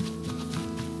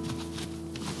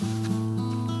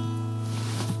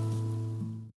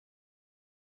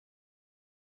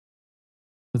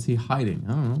 What's he hiding?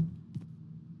 I don't know.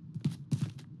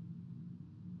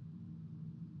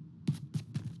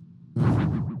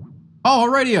 Oh,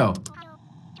 a radio!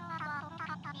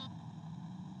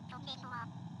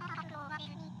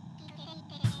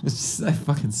 It's just that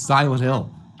fucking Silent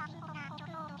Hill.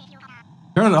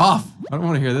 Turn it off! I don't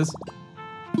want to hear this.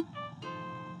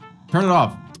 Turn it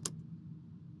off.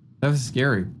 That was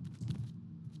scary.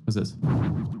 What's this?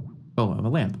 Oh, a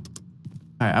lamp.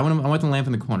 Alright, I want the lamp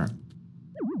in the corner.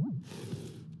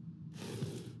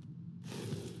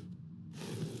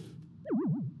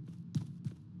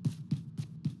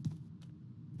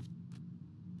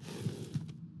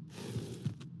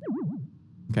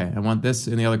 Okay, I want this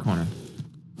in the other corner.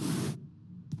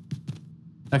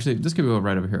 Actually, this could go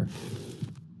right over here.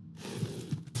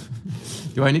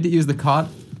 Do I need to use the cot?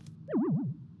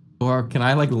 Or can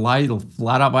I like lie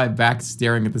flat on my back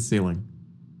staring at the ceiling?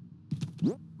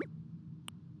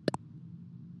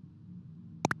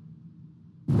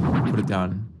 Put it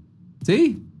down.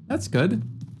 See? That's good.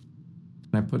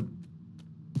 Can I put...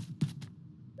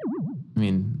 I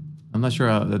mean, I'm not sure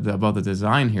about the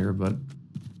design here, but...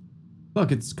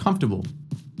 Look, it's comfortable.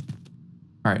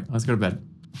 Alright, let's go to bed.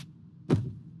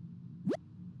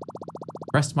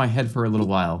 Rest my head for a little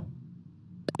while.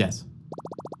 Yes.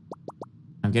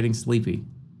 I'm getting sleepy.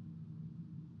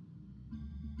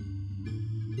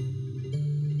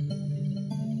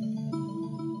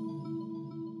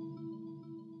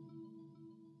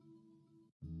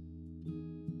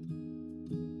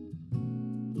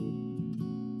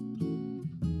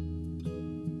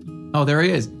 Oh, there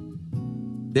he is.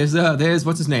 There's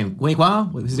what's his name? Quinqua?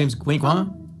 His name's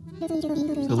Quinqua?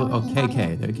 Oh,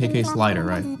 KK. The KK slider,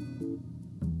 right.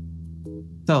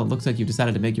 So, it looks like you've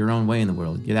decided to make your own way in the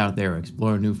world. Get out there,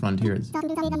 explore new frontiers.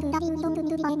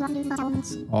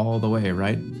 All the way,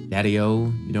 right?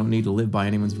 Daddy-o, you don't need to live by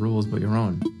anyone's rules but your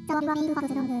own.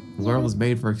 The world was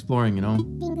made for exploring, you know?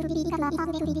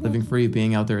 Living free,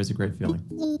 being out there is a great feeling.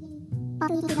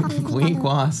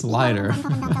 Quinqua slider.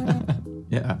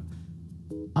 Yeah.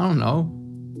 I don't know.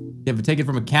 Yeah, but take it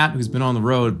from a cat who's been on the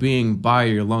road, being by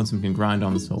your lonesome can grind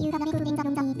on the soul.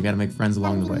 You gotta make friends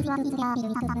along the way.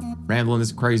 Rambling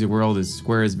this crazy world is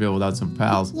Squaresville without some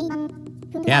pals.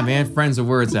 Yeah, man, friends are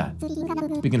where it's at.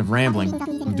 Speaking of rambling,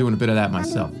 I'm doing a bit of that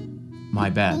myself.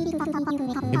 My bad.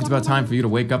 Maybe it's about time for you to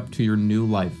wake up to your new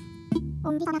life.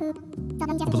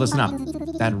 But listen up.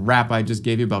 That rap I just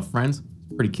gave you about friends is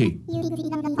pretty key.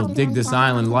 You'll dig this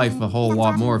island life a whole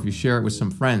lot more if you share it with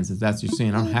some friends, if that's your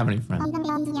scene. I don't have any friends.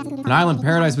 An island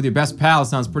paradise with your best pal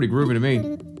sounds pretty groovy to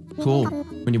me. Cool.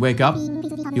 When you wake up,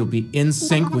 you'll be in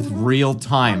sync with real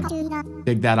time.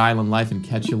 Dig that island life and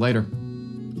catch you later.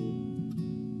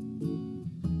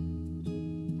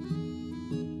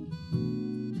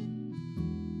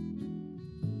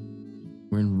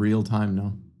 We're in real time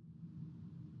now.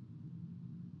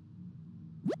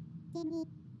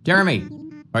 Jeremy,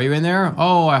 are you in there?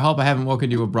 Oh, I hope I haven't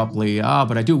woken you abruptly.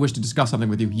 But I do wish to discuss something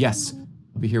with you. Yes,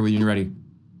 I'll be here when you're ready.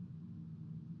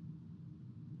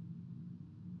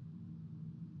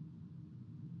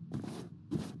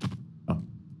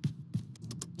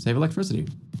 Save electricity.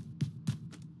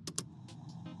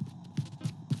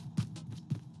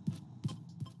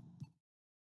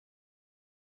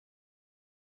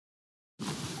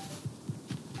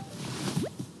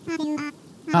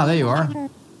 Ah, there you are.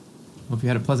 Hope you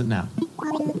had a pleasant nap.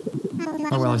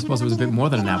 Oh, well, I suppose it was a bit more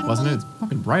than a nap, wasn't it? It's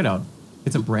fucking bright out.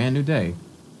 It's a brand new day.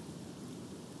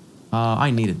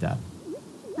 I needed that.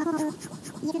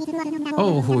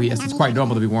 Oh, yes, it's quite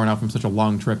normal to be worn out from such a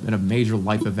long trip and a major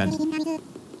life event.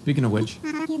 Speaking of which,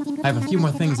 I have a few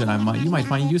more things that you might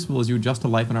find useful as you adjust to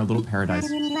life in our little paradise.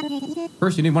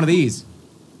 First, you need one of these.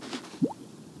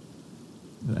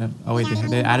 Oh, wait,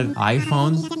 they added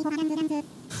iPhones?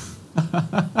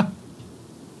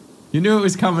 You knew it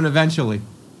was coming eventually.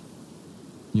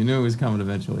 You knew it was coming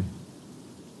eventually.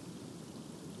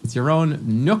 It's your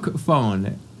own Nook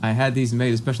phone. I had these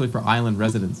made especially for island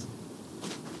residents.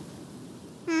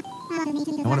 I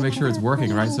want to make sure it's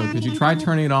working, right? So could you try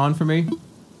turning it on for me?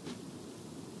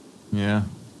 Yeah.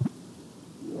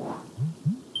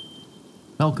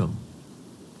 Welcome.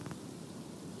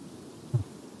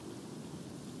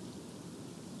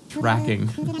 Tracking.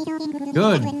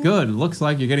 Good, good. Looks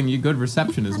like you're getting good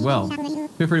reception as well.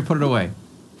 Feel free to put it away.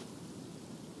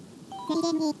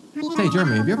 Hey,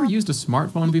 Jeremy, have you ever used a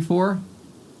smartphone before?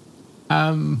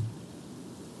 I've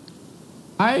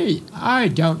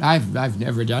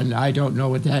never done. I don't know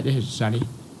what that is, Sonny.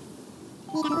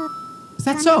 Is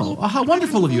that so? Oh, how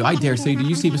wonderful of you. I dare say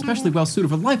you seem especially well suited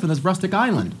for life on this rustic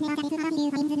island.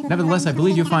 Nevertheless, I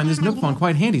believe you'll find this Nook phone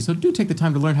quite handy, so do take the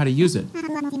time to learn how to use it.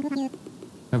 I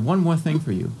have one more thing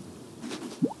for you.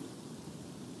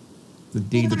 The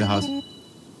deed to the house.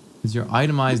 Is your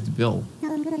itemized bill.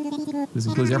 This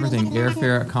includes everything: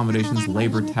 airfare, accommodations,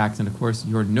 labor, tax, and of course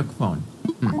your Nook phone.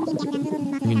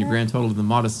 Bringing your grand total to the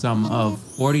modest sum of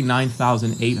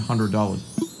 $49,800.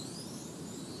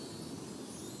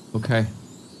 Okay.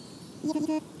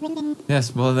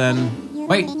 Yes, well then...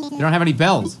 Wait! You don't have any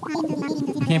bells!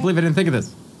 I can't believe I didn't think of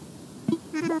this.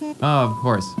 Oh, of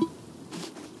course.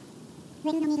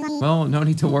 Well, no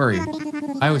need to worry.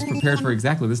 I was prepared for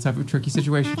exactly this type of tricky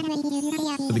situation.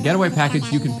 For the getaway package,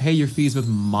 you can pay your fees with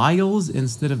miles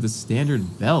instead of the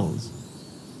standard bells.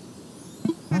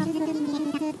 I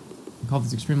call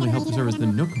this extremely helpful service the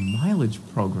Nook Mileage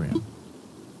Program.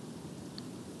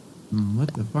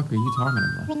 What the fuck are you talking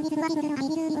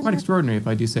about? Quite extraordinary if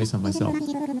I do say so myself.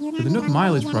 For the Nook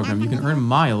Mileage Program, you can earn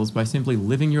miles by simply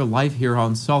living your life here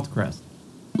on Saltcrest.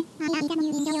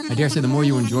 I dare say the more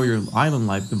you enjoy your island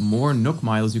life, the more Nook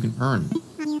miles you can earn.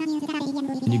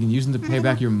 And you can use them to pay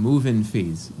back your move-in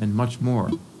fees, and much more.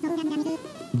 The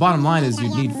bottom line is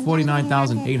you'd need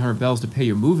 49,800 bells to pay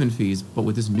your move-in fees, but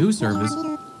with this new service,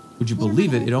 would you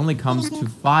believe it, it only comes to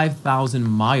 5,000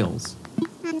 miles.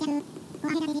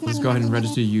 Let's go ahead and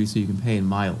register you so you can pay in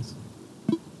miles.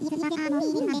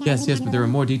 Yes, but there are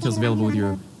more details available with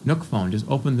your Nook phone. Just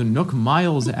open the Nook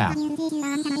Miles app, and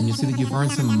you'll see that you've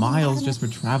earned some miles just for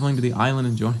traveling to the island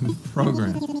and joining the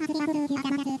program.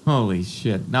 Holy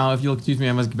shit. Now, if you'll excuse me,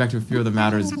 I must get back to a few other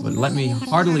matters, but let me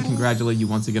heartily congratulate you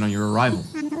once again on your arrival.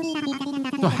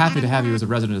 So happy to have you as a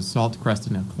resident of Saltcrest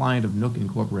and a client of Nook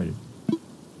Incorporated.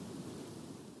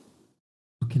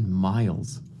 Fucking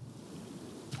miles.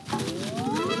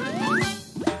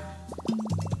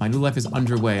 My new life is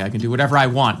underway. I can do whatever I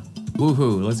want.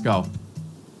 Woohoo, let's go.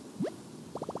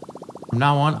 From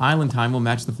now on, island time will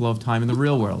match the flow of time in the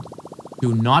real world.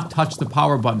 Do not touch the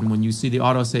power button when you see the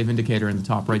autosave indicator in the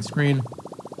top right screen.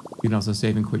 You can also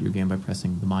save and quit your game by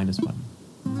pressing the minus button.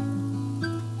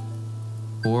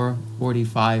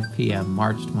 4:45 p.m.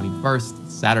 March 21st,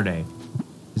 Saturday.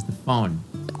 Is the phone.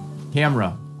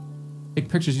 Camera. Take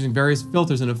pictures using various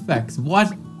filters and effects.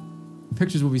 What? The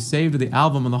pictures will be saved to the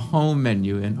album on the home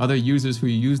menu, and other users who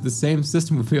use the same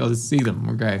system will be able to see them.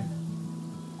 Okay.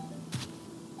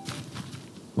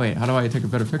 Wait, how do I take a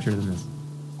better picture than this?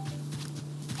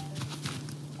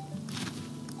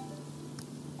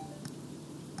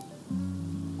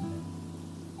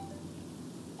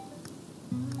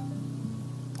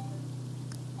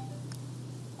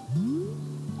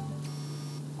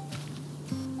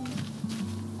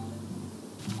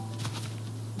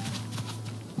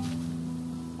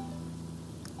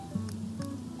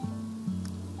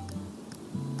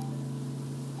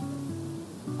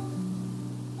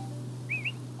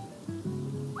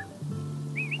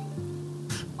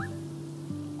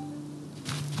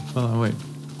 Hold on, wait.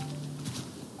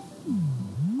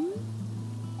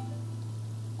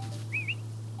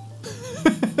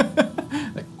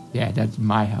 Yeah, that's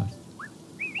my house.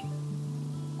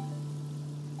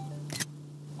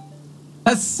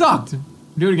 That sucked!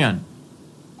 Do it again.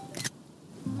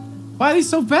 Why are these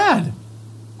so bad?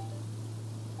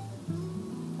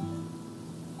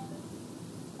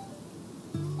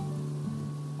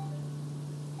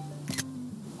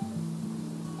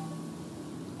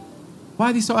 Why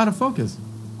are these so out of focus?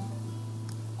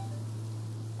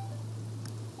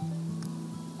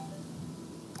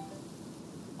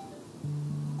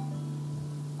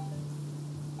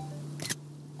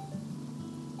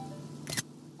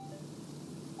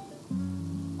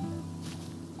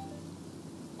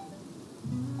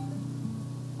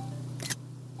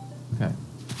 Okay.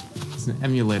 It's an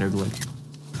emulator glitch.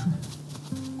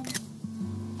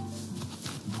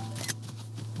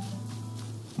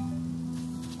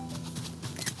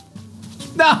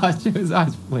 No, his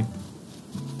eyes blinked.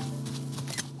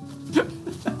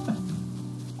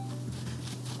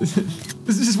 This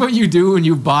is what you do when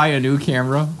you buy a new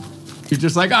camera. You're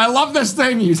just like, I love this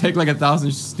thing. You take like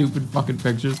 1,000 stupid fucking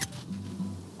pictures.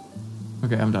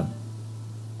 Okay, I'm done.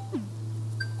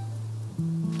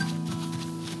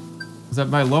 Is that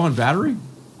my low on battery?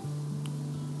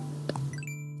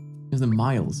 Here's the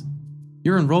miles.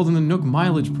 You're enrolled in the Nook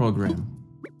mileage program.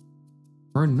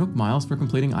 Earn Nook miles for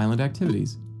completing island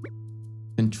activities.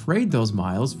 Then trade those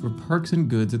miles for perks and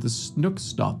goods at the Snook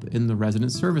stop in the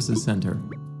Resident Services Center.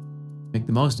 Make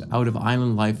the most out of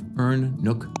island life. Earn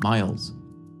Nook miles.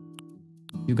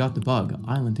 You got the bug.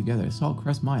 Island together. Salt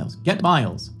Crest miles. Get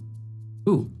miles.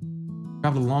 Ooh.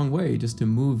 Traveled a long way just to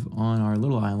move on our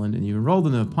little island, and you enrolled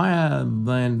in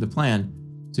the plan,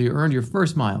 so you earned your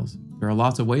first miles. There are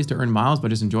lots of ways to earn miles by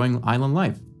just enjoying island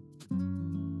life.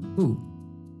 Ooh.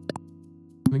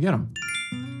 Let me get them.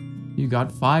 You got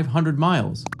 500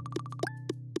 miles.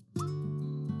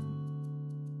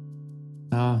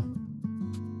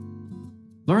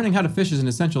 Learning how to fish is an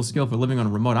essential skill for living on a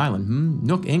remote island.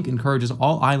 Nook Inc. encourages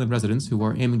all island residents who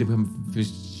are aiming to become fish.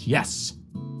 Yes!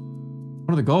 One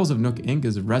of the goals of Nook Inc.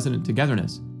 is resident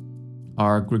togetherness.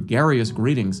 Our Gregarious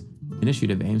Greetings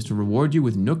initiative aims to reward you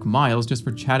with Nook miles just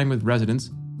for chatting with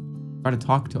residents. Try to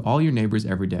talk to all your neighbors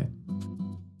every day.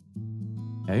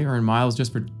 Okay, earn miles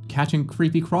just for catching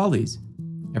creepy crawlies.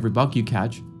 Every bug you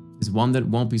catch is one that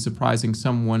won't be surprising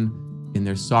someone in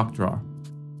their sock drawer.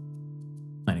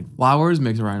 Planting flowers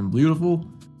makes our island beautiful.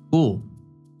 Cool.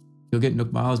 You'll get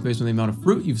Nook miles based on the amount of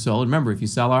fruit you've sold. Remember, if you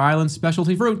sell our island's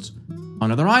specialty fruits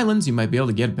on other islands, you might be able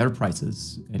to get better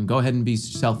prices. And go ahead and be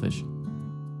selfish.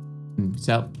 And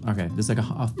sell. Okay, there's like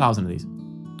 1,000 of these.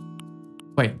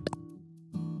 Wait.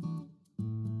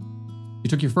 You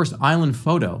took your first island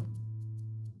photo.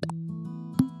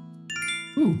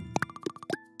 Ooh.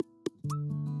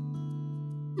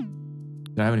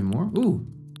 Did I have any more? Ooh.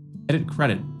 Edit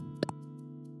credit.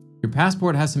 Your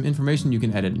passport has some information you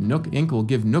can edit. Nook Inc. will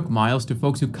give Nook miles to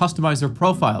folks who customize their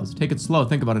profiles. Take it slow,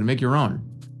 think about it, and make your own.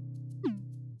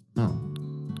 Oh.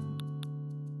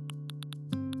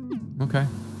 Okay.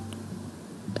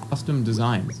 Custom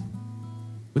designs.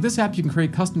 With this app, you can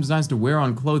create custom designs to wear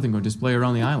on clothing or display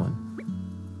around the island.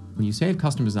 When you save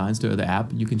custom designs to the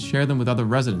app, you can share them with other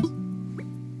residents.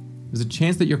 There's a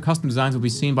chance that your custom designs will be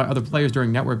seen by other players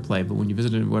during network play, but when you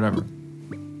visit it, whatever.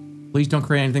 Please don't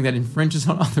create anything that infringes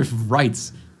on others'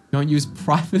 rights. Don't use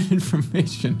private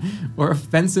information or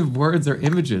offensive words or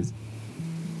images.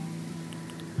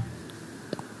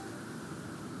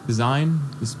 Design,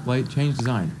 display, change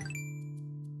design.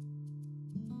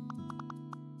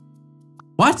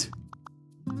 What?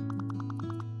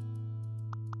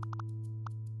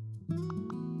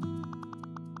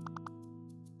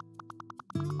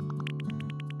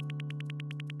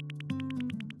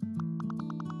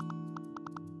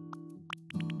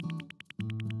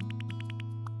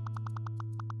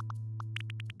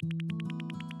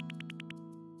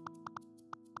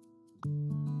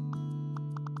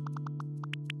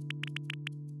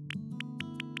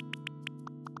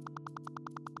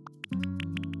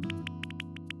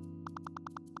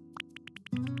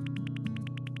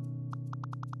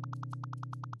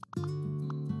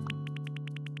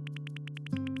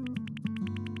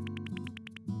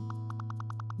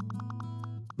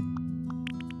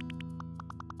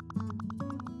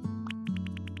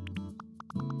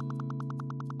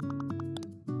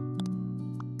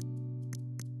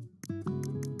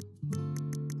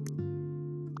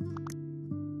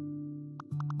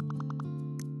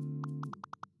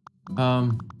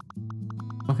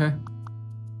 Okay.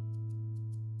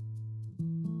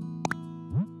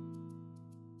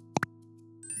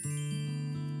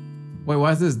 Wait,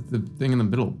 why is this the thing in the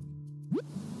middle?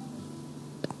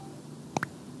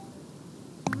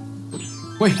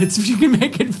 Wait, it's you can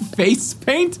make it face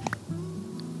paint?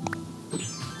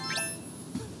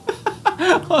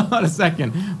 Hold on a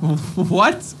second.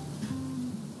 What?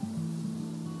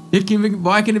 It can make,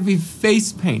 why can it be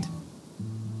face paint?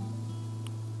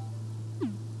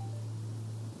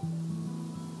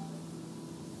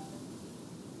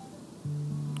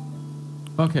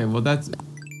 Okay, well that's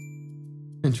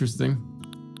interesting.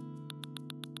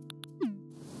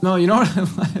 No, you know what?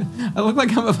 I look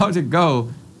like I'm about to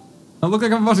go. I look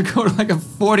like I'm about to go to like a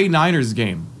 49ers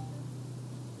game.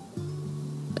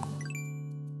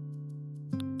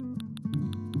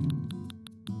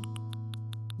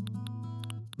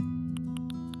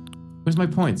 Where's my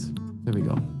points? There we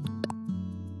go.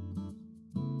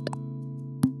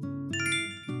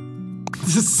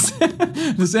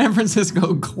 The San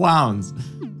Francisco Clowns.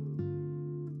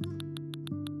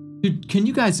 Dude, can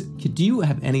you guys, do you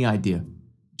have any idea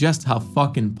just how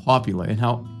fucking popular and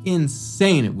how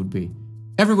insane it would be?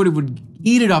 Everybody would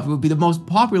eat it up. It would be the most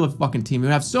popular fucking team. It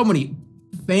would have so many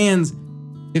fans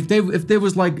if they were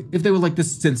like the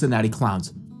Cincinnati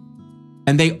Clowns.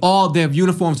 And their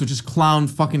uniforms were just clown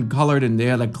fucking colored and they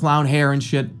had like clown hair and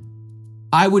shit.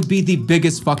 I would be the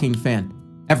biggest fucking fan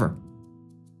ever.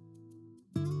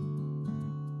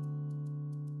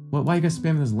 Why are you guys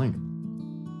spamming this link?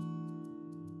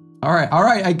 All right,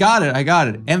 I got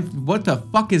it. And what the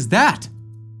fuck is that?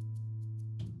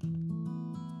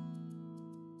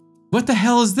 What the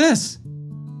hell is this?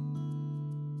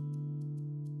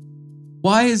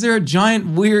 Why is there a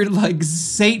giant weird like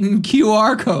Satan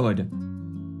QR code?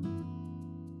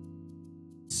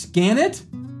 Scan it?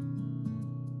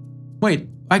 Wait,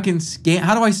 I can scan,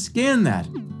 how do I scan that?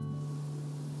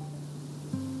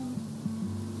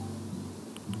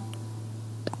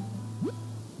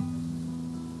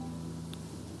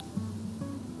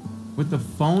 With the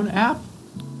phone app?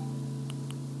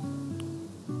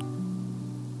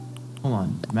 Hold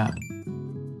on, map.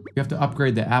 You have to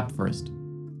upgrade the app first.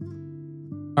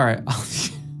 All right.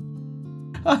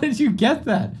 How did you get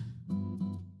that?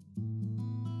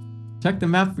 Check the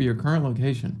map for your current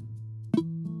location.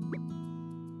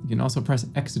 You can also press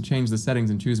X to change the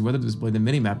settings and choose whether to display the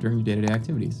mini-map during your day-to-day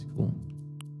activities. Cool.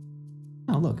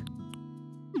 Oh, look.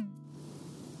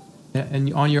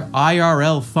 And on your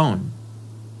IRL phone.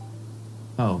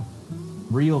 Oh,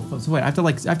 real phone. So wait, I have to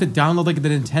download like the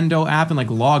Nintendo app and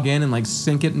like log in and like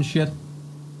sync it and shit.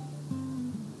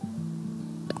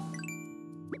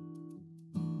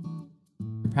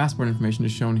 Your passport information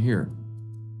is shown here.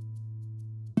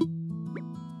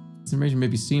 This information may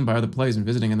be seen by other players when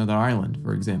visiting another island,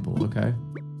 for example, okay?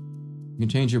 You can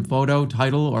change your photo,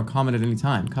 title, or comment at any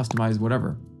time. Customize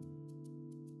whatever.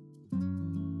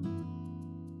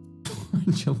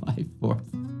 July 4th.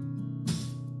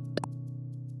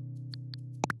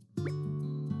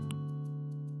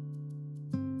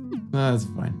 That's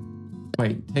fine.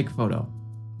 Wait, take photo.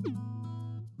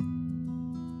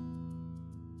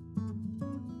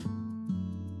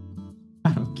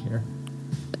 I don't care.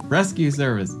 Rescue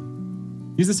service.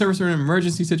 Use the service for an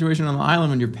emergency situation on the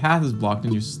island when your path is blocked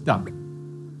and you're stuck.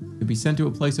 You'll be sent to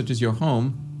a place such as your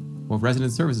home or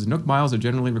resident services. Nook miles are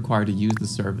generally required to use the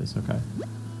service. Okay.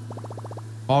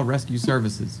 All rescue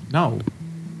services. No.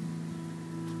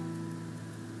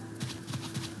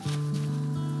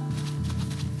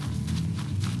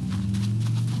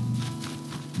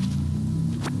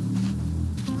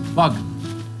 Bug.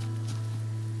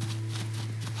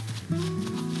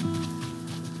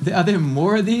 Are there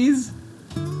more of these?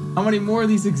 How many more of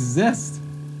these exist?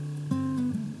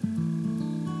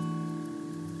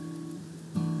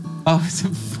 Oh, it's a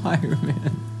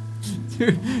fireman.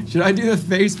 Dude, should I do the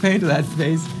face paint to that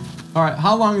face? All right,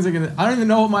 how long is it gonna? I don't even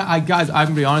know what my guys. I'm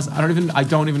gonna be honest. I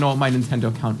don't even know what my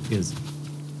Nintendo account is.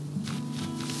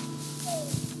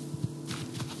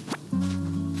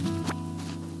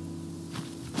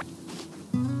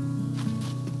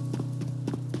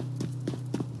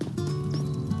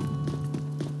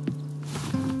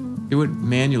 Do it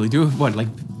manually. Do it what? Like,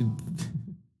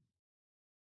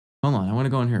 hold on. I want to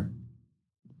go in here.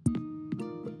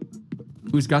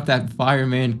 Who's got that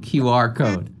fireman QR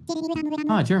code?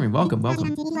 Ah, Jeremy, welcome. As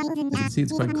you can see,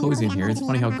 it's quite cozy in here. It's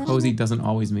funny how cozy doesn't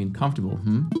always mean comfortable,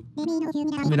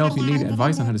 Let me know if you need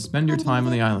advice on how to spend your time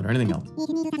on the island or anything else.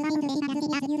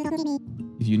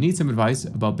 If you need some advice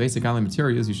about basic island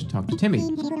materials, you should talk to Timmy.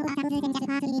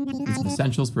 It's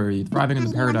essentials for thriving in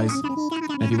the paradise.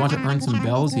 And if you want to earn some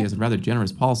bells, he has a rather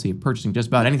generous policy of purchasing just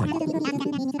about anything.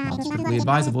 Not strictly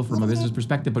advisable from a business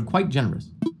perspective, but quite generous.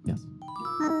 Yes.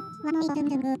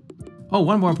 Oh,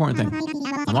 one more important thing.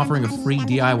 I'm offering a free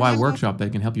DIY workshop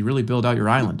that can help you really build out your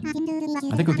island.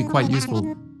 I think it would be quite useful,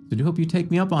 so I do hope you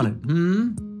take me up on it.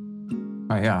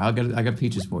 Alright, yeah, I got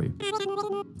peaches for you.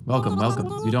 Welcome.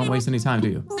 You don't waste any time, do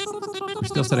you? We're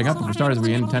still setting up, and for starters,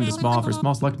 we intend to offer a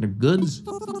small selection of goods.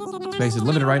 Space is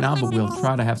limited right now, but we'll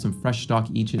try to have some fresh stock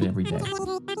each and every day.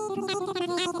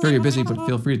 Sure, you're busy, but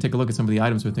feel free to take a look at some of the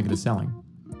items we're thinking of selling.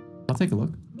 I'll take a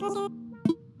look.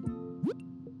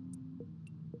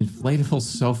 Inflatable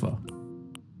sofa.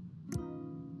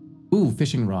 Ooh,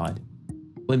 fishing rod.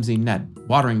 Flimsy net.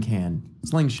 Watering can.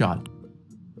 Slingshot.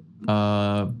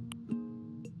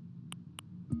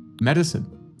 Medicine.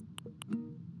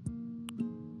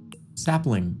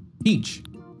 Sapling. Peach.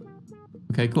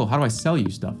 Okay, cool. How do I sell you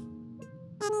stuff?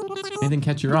 Anything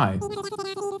catch your eye?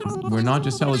 We're not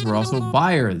just sellers, we're also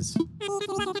buyers.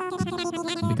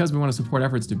 And because we want to support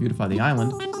efforts to beautify the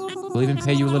island, we'll even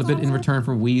pay you a little bit in return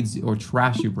for weeds or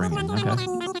trash you bring in. Okay.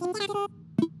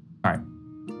 Alright.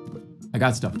 I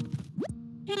got stuff.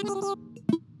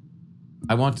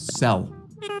 I want to sell.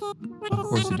 Of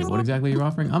course you do. What exactly are you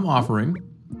offering? I'm offering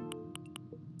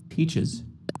peaches.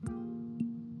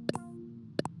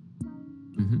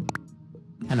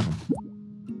 10 of them.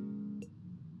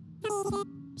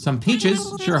 Some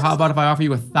peaches? Sure, how about if I offer you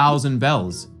 1,000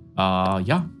 bells?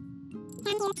 Yeah.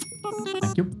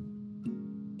 Thank you.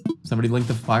 Somebody linked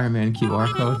the fireman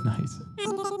QR code. Nice.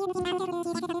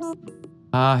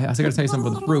 I gotta tell you something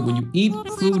about the fruit. When you eat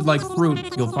food like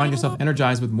fruit, you'll find yourself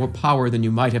energized with more power than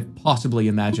you might have possibly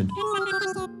imagined.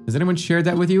 Has anyone shared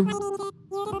that with you?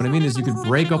 What I mean is you could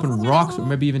break open rocks or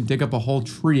maybe even dig up a whole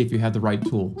tree if you had the right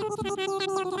tool.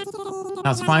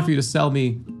 Now, it's fine for you to sell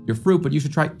me your fruit, but you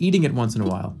should try eating it once in a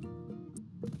while.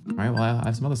 Alright, well, I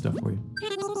have some other stuff for you.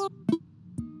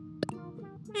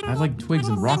 I have, like, twigs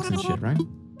and rocks and shit, right?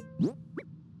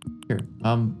 Here,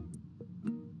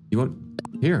 you want...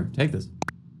 Here, take this.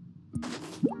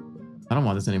 I don't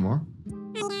want this anymore.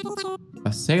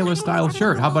 A sailor-style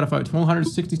shirt. How about if I...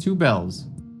 1,262 bells.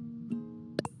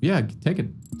 Yeah, take it.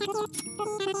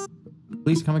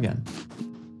 Please come again.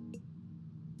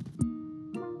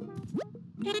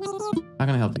 How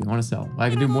can I help you? I want to sell. Well, I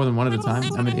can do more than one at a time.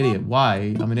 I'm an idiot.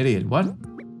 Why? I'm an idiot. What?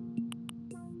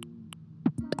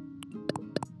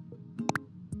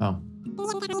 Oh.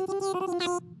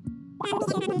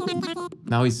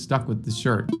 Now he's stuck with the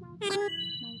shirt.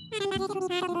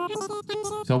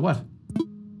 So what?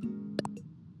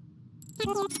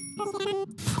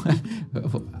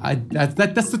 That's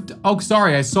the... Oh,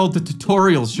 sorry. I sold the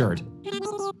tutorial shirt.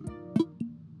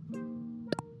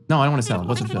 No, I don't want to sell it.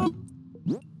 What's it for?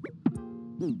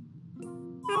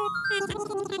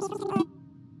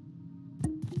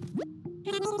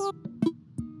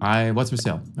 What's for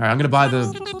sale? Alright, I'm gonna buy the...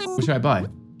 What should I buy?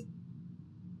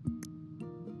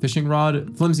 Fishing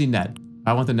rod, flimsy net.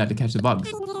 I want the net to catch the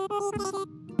bugs.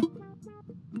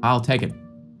 I'll take it.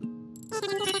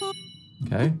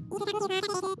 Okay.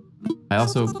 I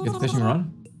also get the fishing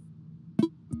rod.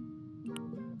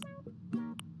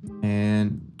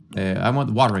 And I want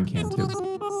the watering can too.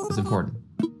 That's important.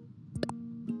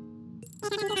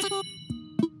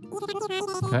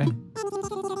 Okay.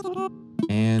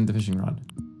 And the fishing rod.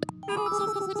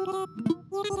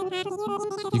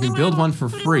 You can build one for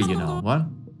free, you know. What?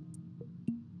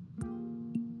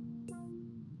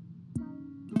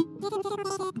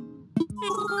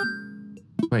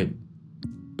 Wait.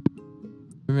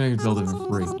 Maybe I can build it for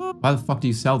free. Why the fuck do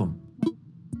you sell them?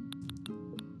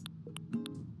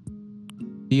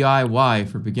 DIY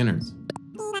for beginners.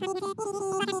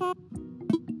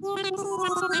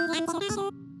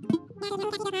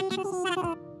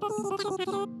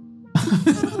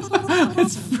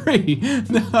 It's free.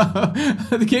 No,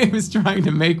 the game is trying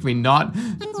to make me not.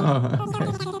 Oh, okay.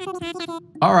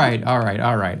 All right.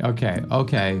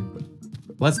 Okay.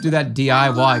 Let's do that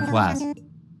DIY class.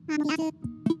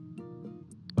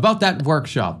 About that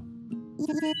workshop.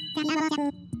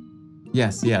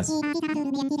 Yes.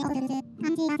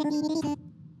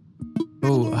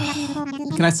 Oh,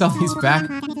 can I sell these back?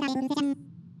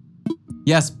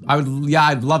 Yes, I would. Yeah,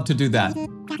 I'd love to do that.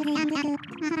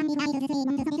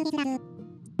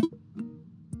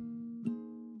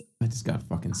 I just got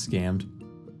fucking scammed.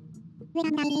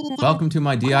 Welcome to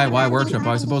my DIY workshop.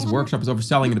 I suppose workshop is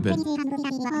overselling it a bit.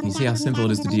 You see how simple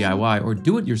it is to DIY, or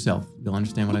do it yourself. You'll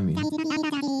understand what I mean.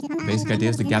 The basic idea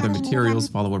is to gather materials,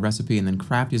 follow a recipe, and then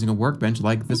craft using a workbench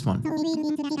like this one.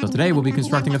 So today we'll be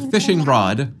constructing a fishing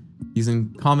rod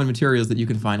using common materials that you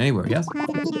can find anywhere, yes?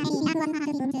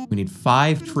 We need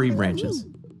 5 tree branches.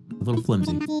 A little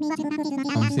flimsy.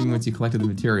 I'm assuming once you collected the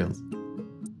materials.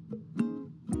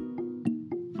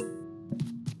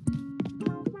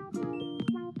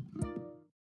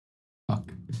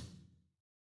 Fuck.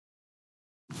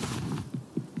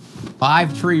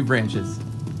 5 tree branches.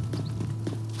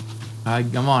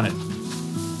 I'm on it.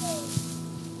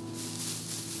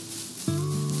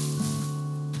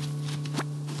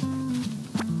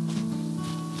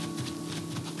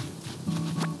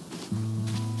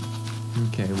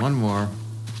 Okay, one more.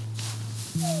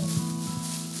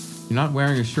 You're not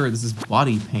wearing a shirt, this is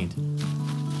body paint.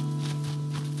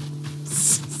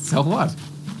 So what?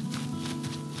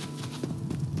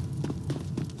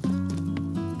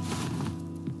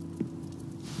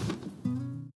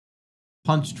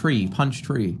 Punch tree, punch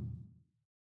tree.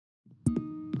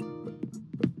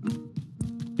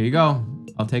 Here you go.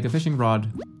 I'll take a fishing rod,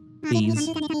 please.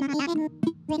 There's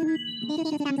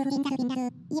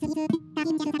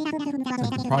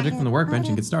a project from the workbench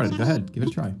and get started. Go ahead, give it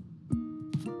a try.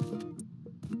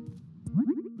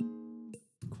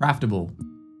 Craftable.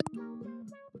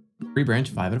 Tree branch,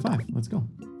 5 out of 5. Let's go.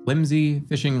 Flimsy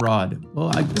fishing rod. Well,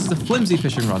 this is a flimsy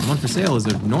fishing rod. The one for sale is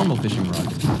a normal fishing rod.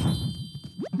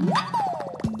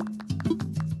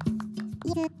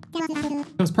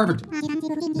 That was perfect. As you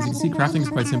can see, crafting is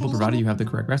quite simple provided you have the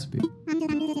correct recipe.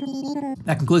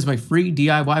 That concludes my free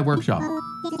DIY workshop.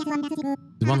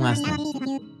 There's one last thing.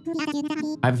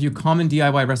 I have a few common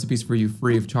DIY recipes for you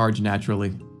free of charge,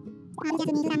 naturally.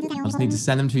 I'll just need to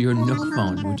send them to your Nook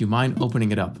phone. Would you mind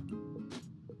opening it up?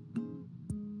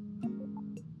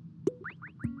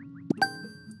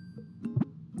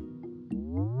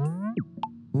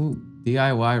 Ooh,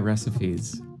 DIY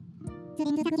recipes.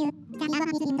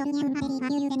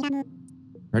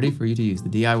 Ready for you to use the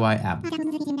DIY app.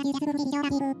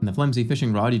 And the flimsy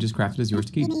fishing rod you just crafted is yours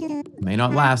to keep. It may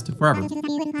not last forever, but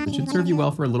it should serve you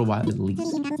well for a little while at least.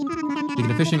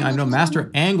 Speaking of fishing, I'm no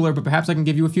master angler, but perhaps I can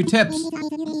give you a few tips.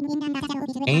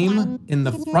 Aim in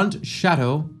the front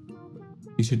shadow.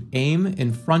 You should aim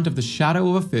in front of the shadow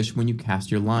of a fish when you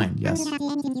cast your line. Yes.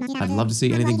 I'd love to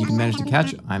see anything you can manage to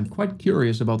catch. I'm quite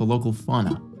curious about the local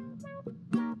fauna.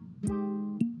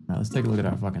 Alright, let's take a look at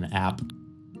our fucking app.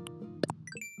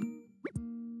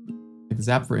 Check this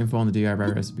app for info on the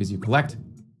DIY recipes you collect.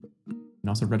 You can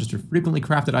also register frequently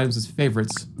crafted items as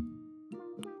favorites.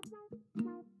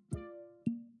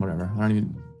 Whatever. I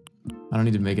don't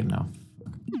need to make it now.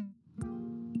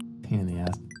 Pain in the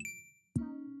ass.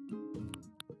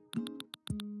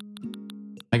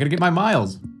 I gotta get my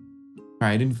miles.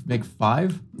 Alright, I didn't make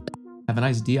 5. Have a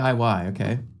nice DIY,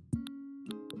 okay.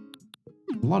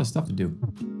 A lot of stuff to do.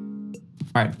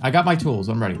 Alright, I got my tools.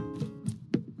 I'm ready.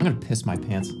 I'm gonna piss my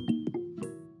pants.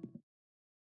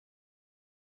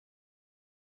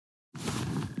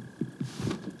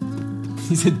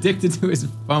 He's addicted to his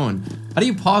phone. How do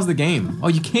you pause the game? Oh,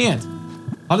 you can't.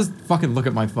 I'll just fucking look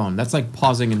at my phone. That's like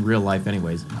pausing in real life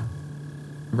anyways.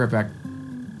 I'll be right back.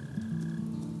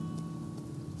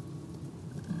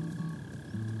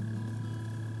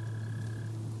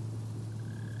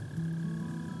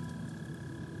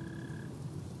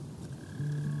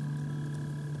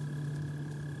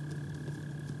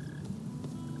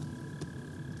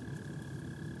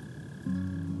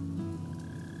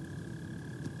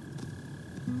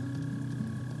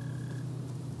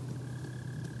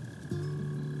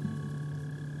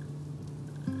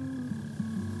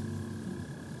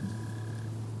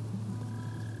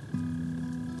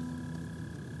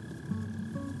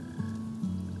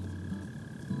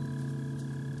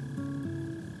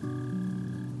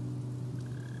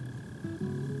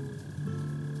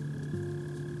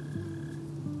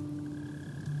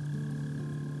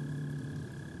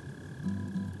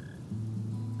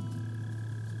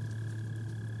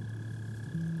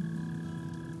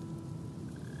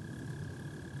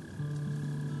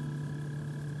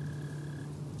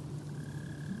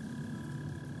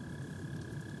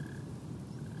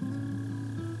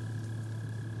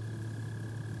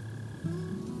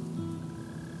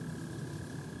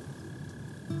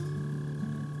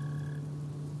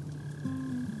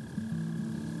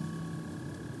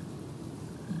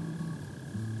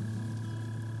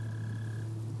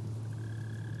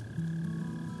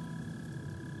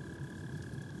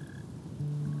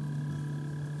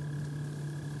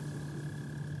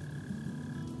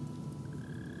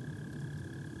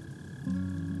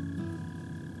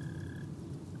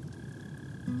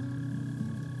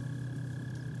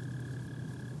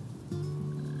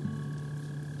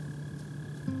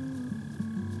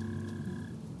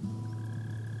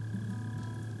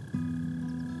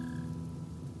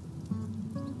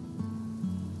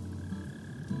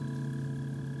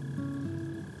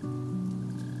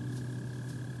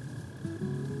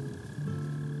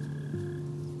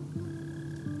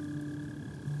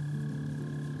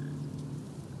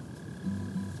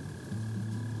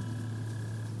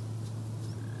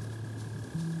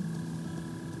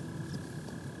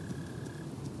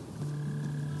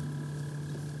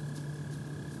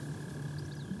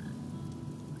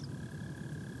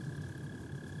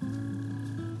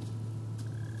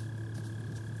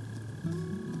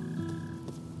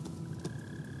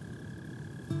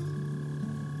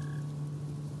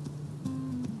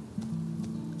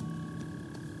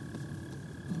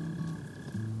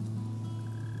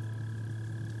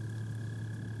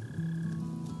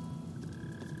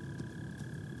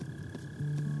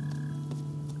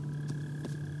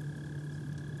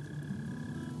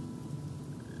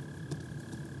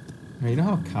 You know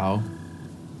how a cow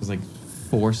has like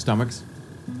 4 stomachs?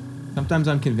 Sometimes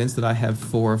I'm convinced that I have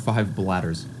 4 or 5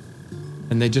 bladders.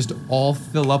 And they just all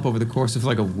fill up over the course of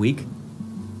like a week.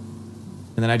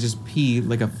 And then I just pee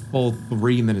like a full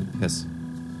 3-minute piss.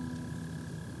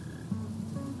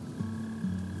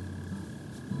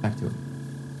 Back to it.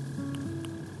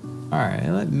 Alright,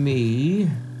 let me...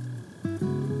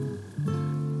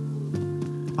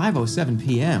 5:07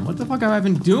 p.m. What the fuck have I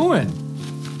been doing?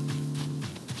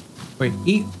 Wait,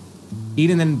 eat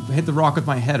and then hit the rock with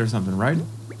my head or something, right?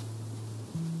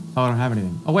 Oh, I don't have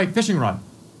anything. Oh wait, fishing rod.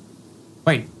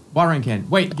 Wait, watering can.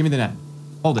 Wait, give me the net.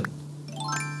 Hold it.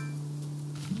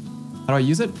 How do I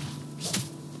use it?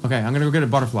 Okay, I'm gonna go get a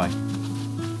butterfly.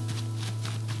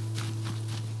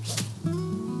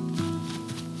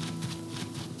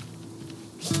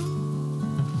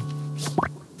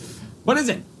 What is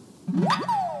it?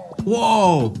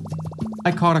 Whoa!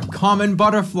 I caught a common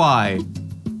butterfly.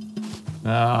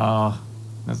 Oh,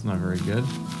 that's not very good.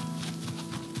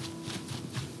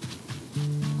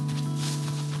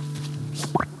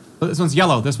 Oh, this one's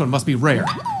yellow. This one must be rare.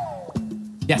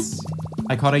 Yes,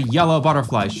 I caught a yellow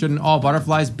butterfly. Shouldn't all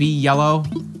butterflies be yellow?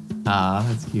 Ah,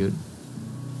 that's cute.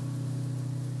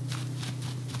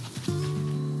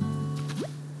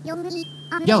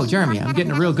 Yo, Jeremy, I'm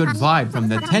getting a real good vibe from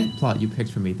the tent plot you picked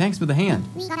for me. Thanks for the hand.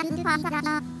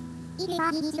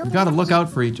 You gotta look out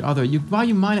for each other. Why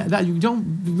you mind that? You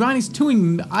don't. Ronnie's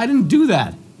twoing. I didn't do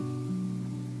that.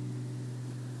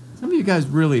 Some of you guys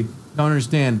really don't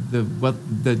understand the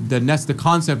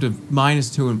concept of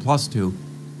 -2 and +2,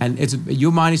 and it's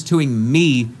you -2ing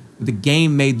me. The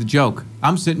game made the joke.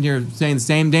 I'm sitting here saying the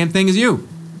same damn thing as you.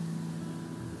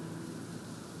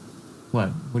 What?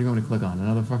 What do you want me to click on?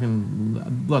 Another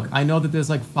fucking... Look, I know that there's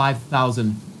like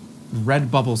 5,000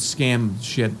 Redbubble scam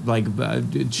shit, like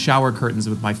shower curtains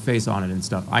with my face on it and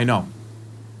stuff. I know.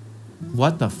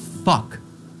 What the fuck?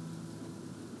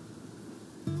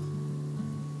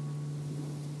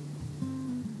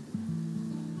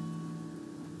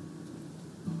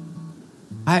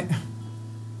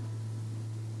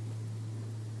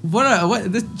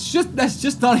 What? That's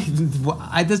just not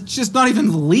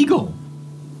even legal.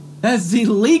 That's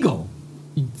illegal.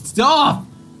 Stop.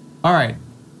 All right.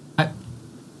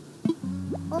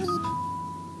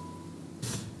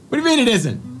 What do you mean it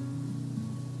isn't?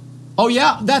 Oh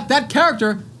yeah, that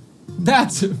character,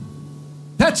 that's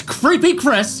Creepy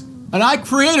Chris, and I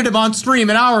created him on stream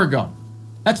an hour ago.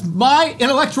 That's my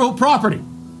intellectual property.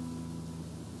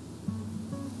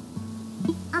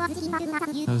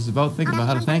 I was about thinking about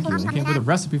how to thank you, and I came up with a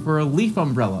recipe for a leaf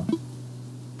umbrella.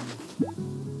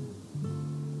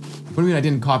 What do you mean I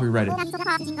didn't copyright it?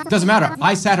 Doesn't matter.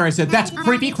 I sat here, I said, that's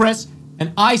Creepy Chris,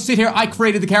 and I sit here, I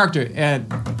created the character, and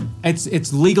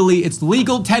it's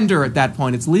legal tender at that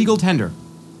point. It's legal tender.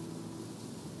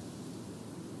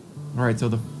 All right, so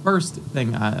the first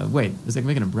thing, wait, it's like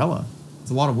making an umbrella.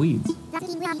 It's a lot of weeds.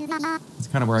 That's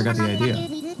kind of where I got the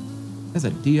idea. It's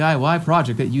a DIY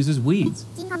project that uses weeds.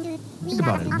 Think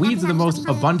about it. Weeds are the most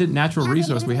abundant natural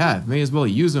resource we have. May as well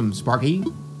use them, Sparky.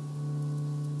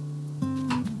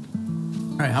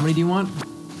 All right, how many do you want?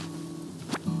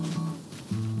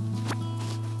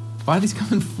 Why do these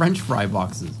come in French fry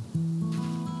boxes?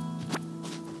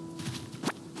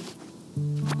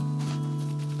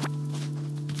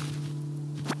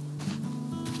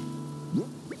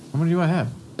 How many do I have?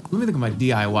 Let me look at my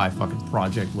DIY fucking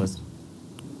project list.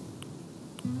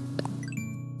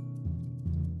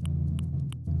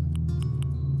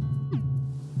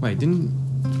 Wait,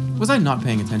 was I not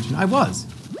paying attention? I was.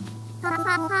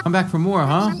 Come back for more,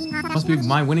 huh? Must be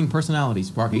my winning personality,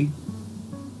 Sparky.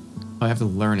 Oh, I have to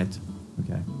learn it.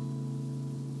 Okay.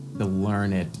 To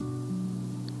learn it.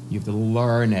 You have to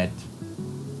learn it.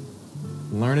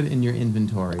 Learn it in your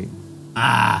inventory.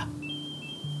 Ah!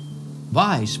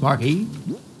 Bye, Sparky.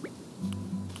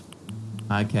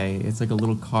 Okay, it's like a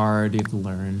little card you have to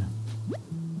learn.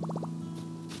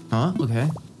 Huh? Okay.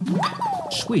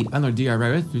 Sweet, I know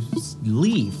DIY.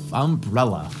 Leaf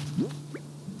umbrella.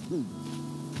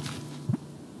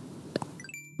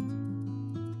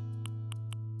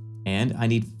 And I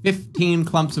need 15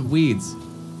 clumps of weeds.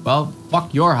 Well,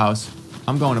 fuck your house.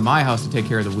 I'm going to my house to take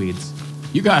care of the weeds.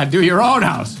 You gotta do your own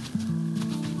house.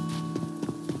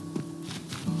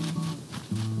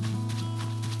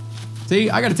 See,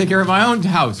 I gotta take care of my own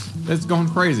house. That's going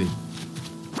crazy.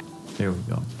 There we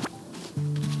go.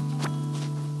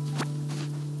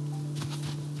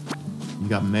 You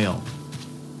got mail.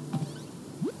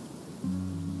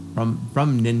 From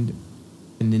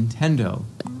Nintendo.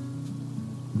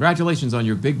 Congratulations on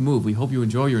your big move. We hope you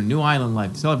enjoy your new island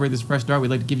life. To celebrate this fresh start, we'd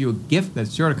like to give you a gift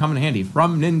that's sure to come in handy.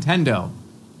 From Nintendo.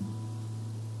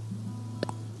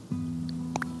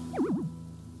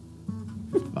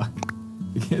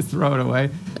 throw it away.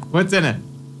 What's in it?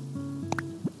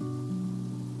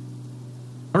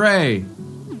 Hooray!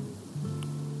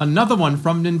 Another one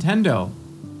from Nintendo.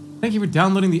 Thank you for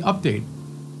downloading the update.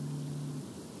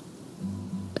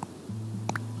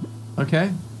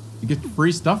 Okay. You get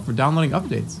free stuff for downloading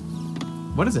updates.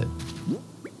 What is it?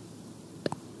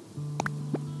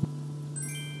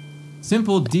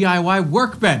 Simple DIY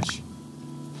workbench.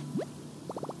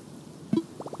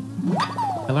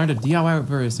 I learned a DIY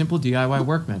for a simple DIY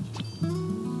workbench.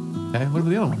 Okay, what about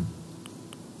the other one?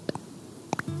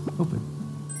 Open.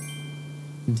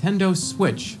 Nintendo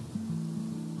Switch.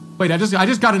 Wait, I just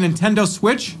got a Nintendo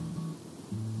Switch?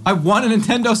 I won a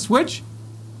Nintendo Switch?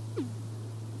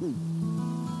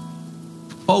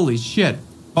 Holy shit.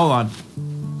 Hold on.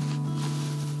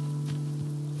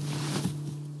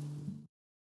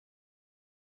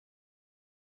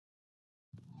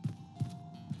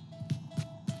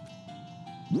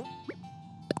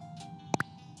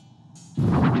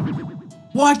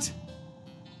 What?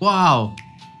 Wow.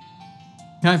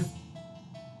 Can I...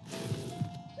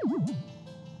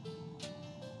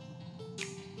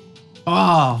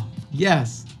 Oh,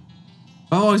 yes.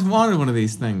 I've always wanted one of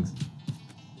these things.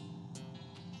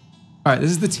 All right,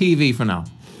 this is the TV for now.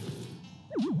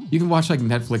 You can watch like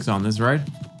Netflix on this, right?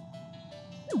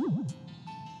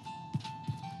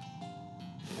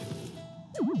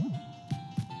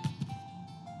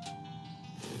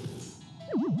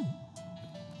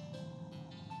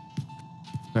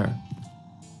 There.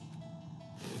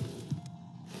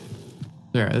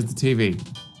 There, that's the TV.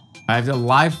 I have to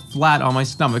lie flat on my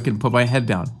stomach and put my head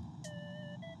down.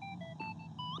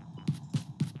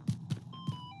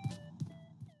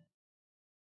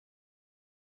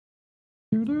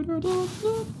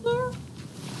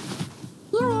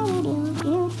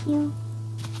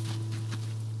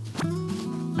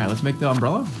 Alright, let's make the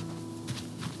umbrella.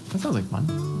 That sounds like fun.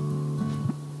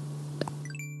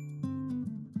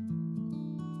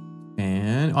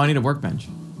 And, oh, I need a workbench.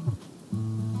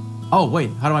 Oh,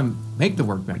 wait, how do I make the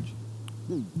workbench?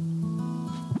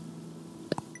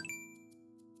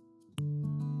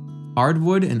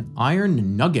 Hardwood and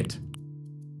iron nugget.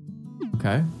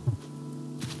 Okay.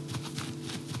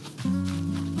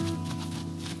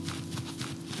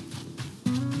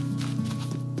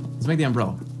 Let's make the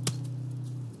umbrella.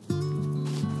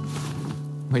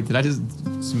 Wait, did I just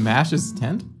smash his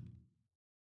tent?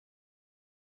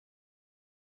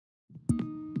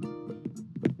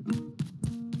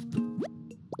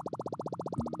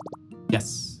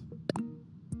 Yes.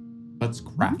 Let's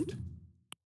craft.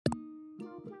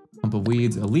 Clump of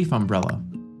weeds, a leaf umbrella.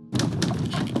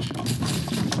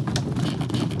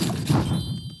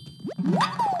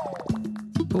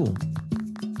 Cool.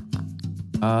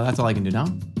 That's all I can do now.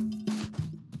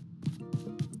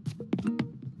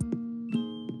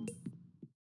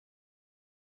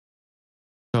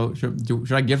 So,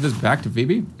 should I give this back to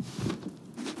Phoebe?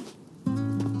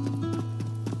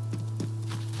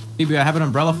 Phoebe, I have an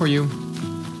umbrella for you.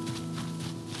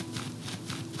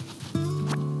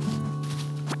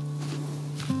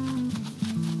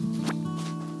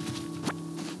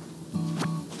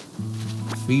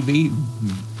 Phoebe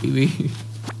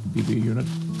unit.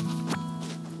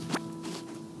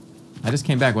 I just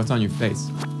came back. What's on your face?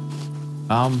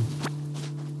 I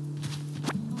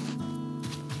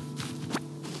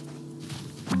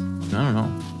don't know.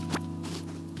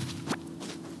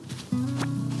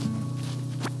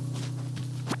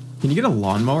 Can you get a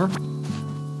lawnmower?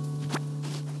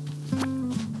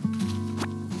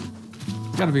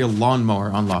 There's gotta be a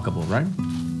lawnmower unlockable, right?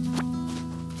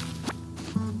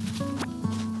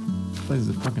 This place is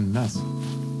a fucking mess.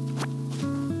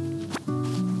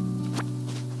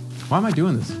 Why am I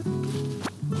doing this?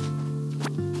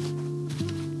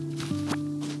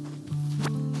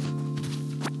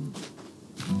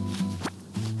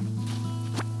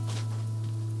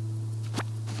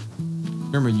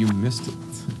 Remember, you missed it.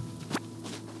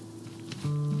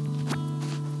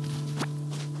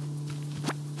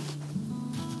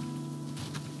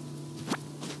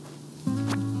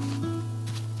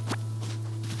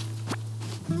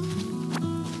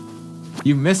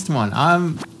 You missed one.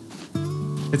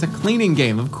 It's a cleaning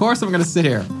game. Of course I'm gonna sit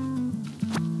here.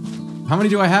 How many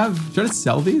do I have? Should I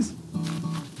sell these?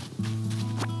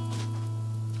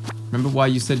 Remember why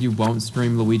you said you won't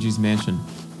stream Luigi's Mansion?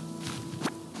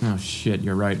 Oh shit,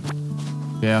 you're right.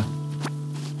 Yeah.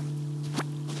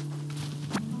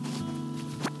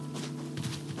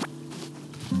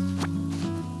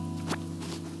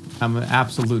 I'm an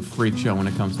absolute freak show when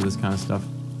it comes to this kind of stuff.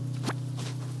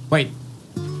 Wait.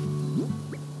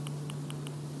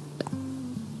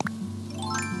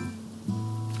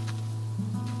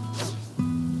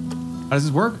 How does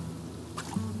this work?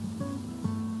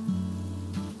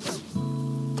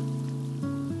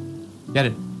 Get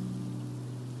it.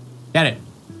 Get it.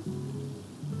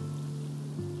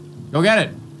 Go get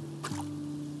it.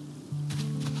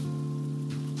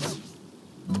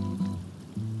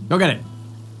 Go get it.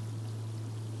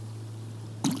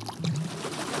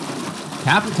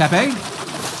 Tap A?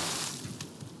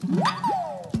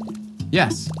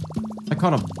 Yes. I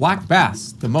caught a black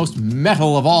bass, the most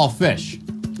metal of all fish.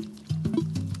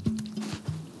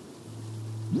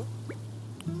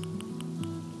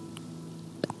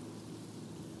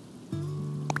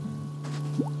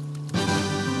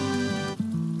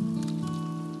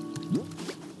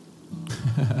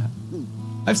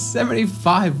 I have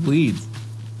 75 weeds.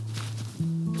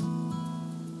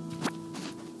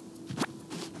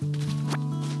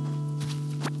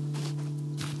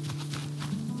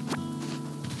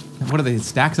 What are they,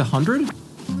 stacks 100?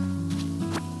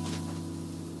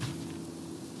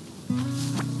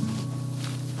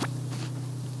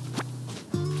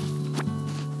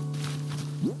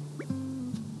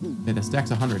 Yeah, the stack's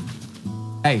 100.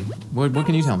 Hey, what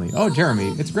can you tell me? Oh,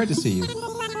 Jeremy, it's great to see you.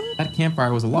 That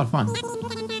campfire was a lot of fun.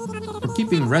 We're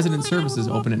keeping resident services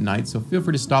open at night, so feel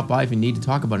free to stop by if you need to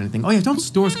talk about anything. Oh yeah, don't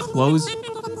stores close?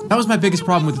 That was my biggest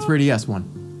problem with the 3DS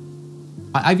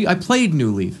one. I played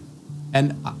New Leaf.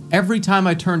 And every time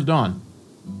I turned it on,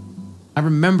 I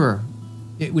remember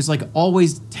it was like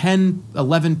always 10,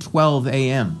 11, 12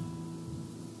 a.m.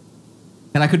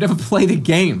 And I could never play the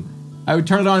game. I would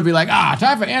turn it on and be like,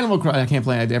 time for Animal Crossing. I can't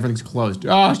play it, everything's closed.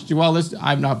 Oh, well,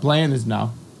 I'm not playing this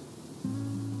now.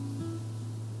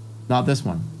 Not this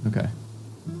one, okay.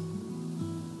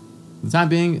 For the time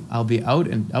being, I'll be out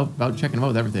checking out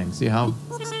with everything. See how,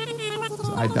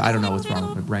 I don't know what's wrong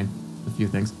with my brain, a few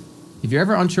things. If you're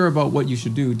ever unsure about what you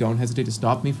should do, don't hesitate to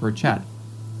stop me for a chat.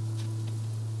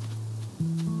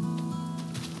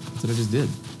 That's what I just did.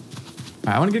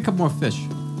 Alright, I want to get a couple more fish.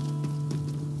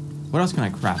 What else can I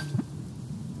craft?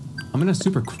 I'm in a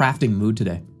super crafting mood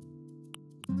today.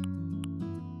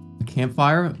 A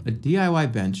campfire, a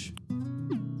DIY bench.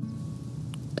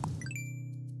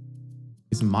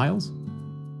 Some miles?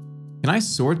 Can I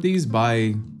sort these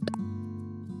by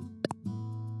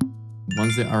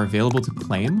ones that are available to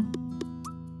claim?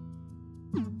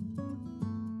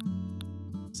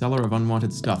 Seller of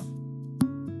unwanted stuff.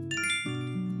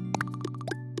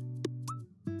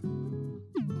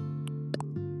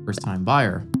 First time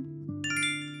buyer.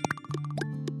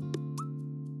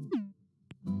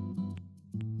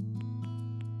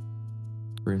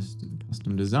 First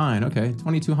custom design. Okay,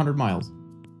 2,200 miles.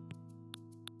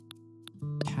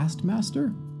 Cast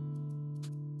master?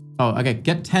 Oh, okay,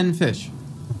 get 10 fish.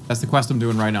 That's the quest I'm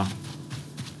doing right now.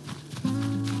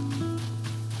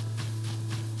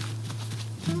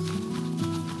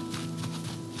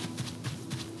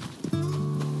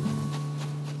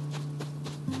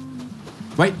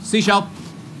 Wait, seashell.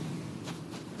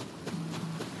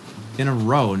 In a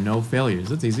row, no failures.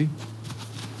 That's easy.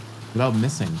 Without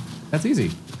missing. That's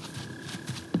easy.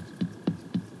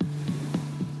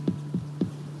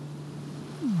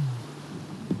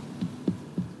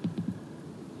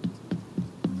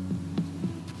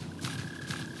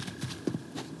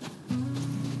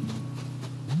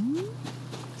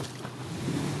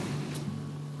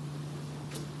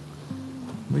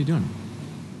 What are you doing?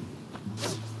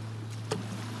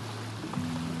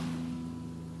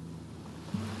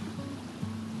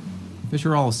 Fish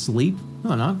are all asleep?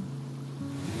 No, not.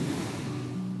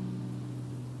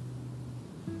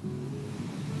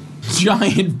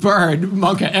 Giant bird,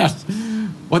 Monka S.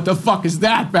 What the fuck is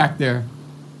that back there?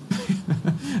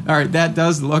 Alright, that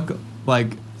does look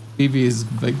like Phoebe is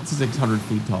like 600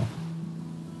 feet tall.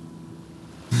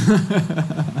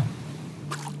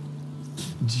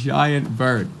 Giant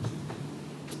bird.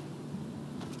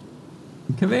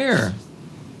 Come here.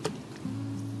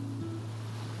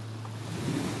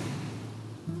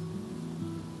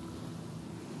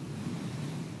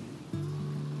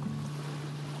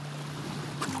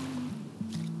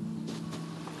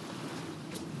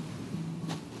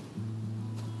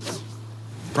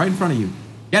 Right in front of you.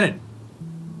 Get it.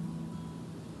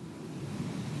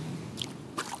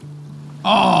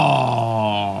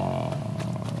 Oh.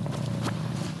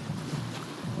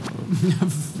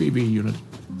 Phoebe unit.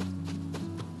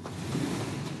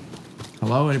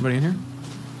 Hello? Anybody in here?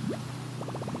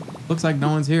 Looks like no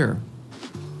one's here.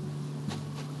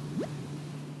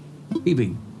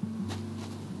 Phoebe.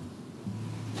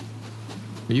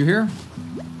 Are you here?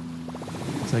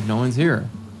 Looks like no one's here.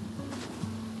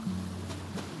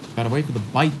 Gotta wait for the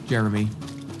bite, Jeremy.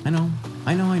 I know.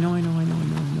 I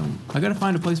gotta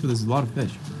find a place where there's a lot of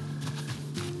fish.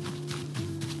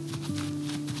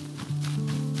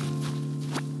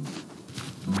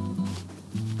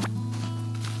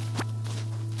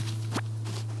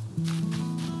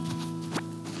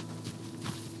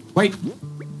 Wait! Come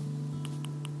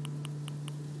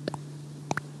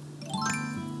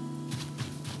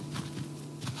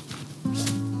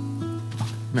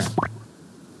here.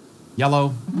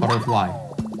 Yellow butterfly.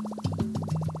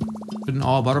 Shouldn't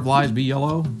all butterflies be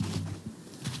yellow?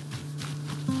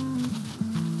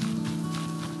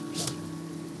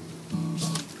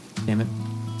 Damn it.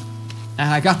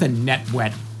 Ah, I got the net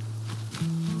wet.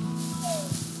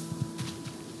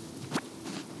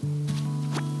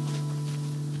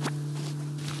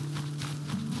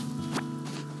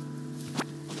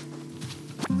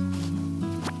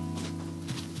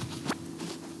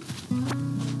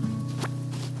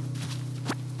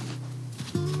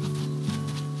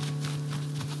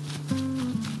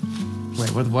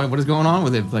 Wait, what is going on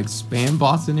with it? Like spam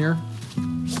bots in here?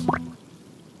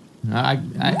 I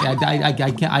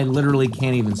literally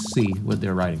can't even see what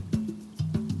they're writing.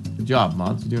 Good job,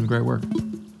 mods. You're doing great work.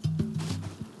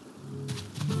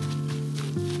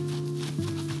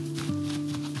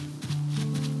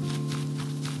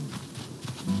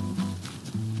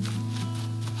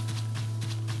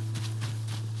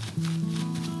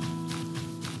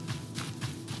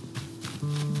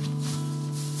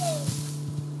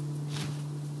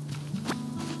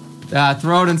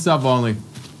 Throw it in sub only.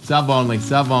 Sub only,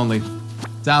 sub only.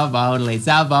 Sub only,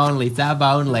 sub only, sub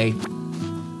only.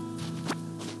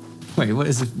 Wait, what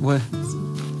is it? What?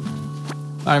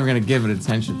 I'm not even gonna give it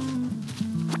attention.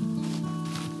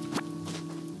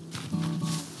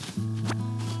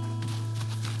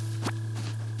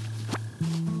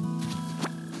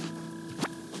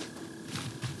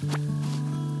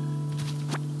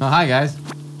 Oh, hi guys.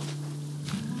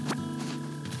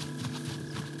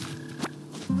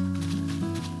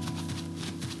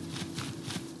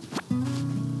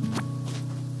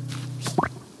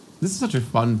 This is such a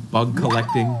fun bug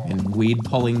collecting and weed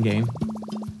pulling game.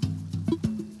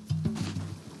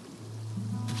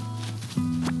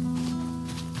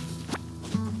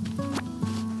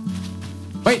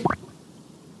 Wait!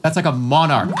 That's like a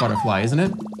monarch butterfly, isn't it?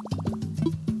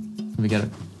 Let me get it.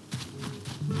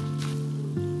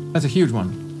 That's a huge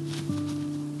one.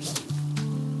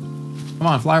 Come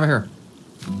on, fly over here.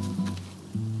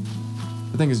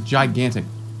 The thing is gigantic.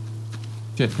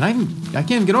 Shit, I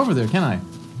can't even get over there, can I?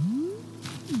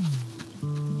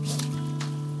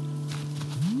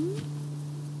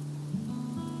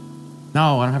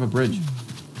 No, I don't have a bridge.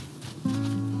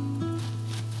 There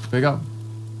we go.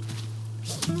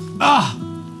 Ah!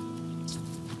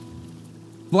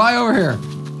 Fly over here.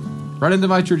 Right into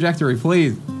my trajectory,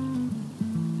 please.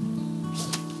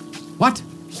 What?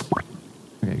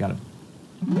 Okay, got it.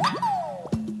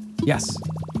 Yes.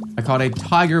 I caught a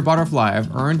tiger butterfly.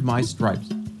 I've earned my stripes.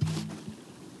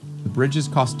 The bridges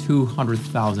cost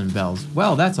 200,000 bells.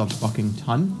 Well, that's a fucking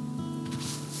ton.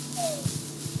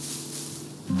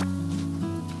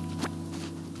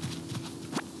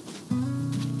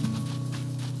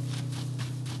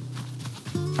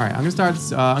 All right, I'm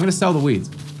gonna sell the weeds.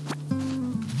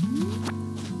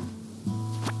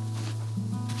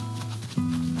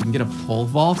 I can get a pole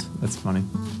vault? That's funny.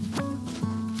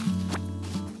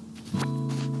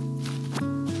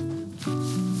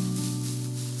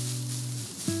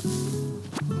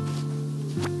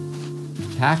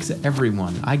 Tax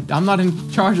everyone. I'm not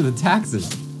in charge of the taxes.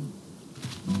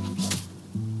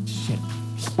 Shit.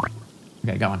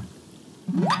 Okay, got one.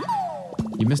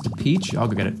 You missed a peach? I'll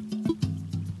go get it.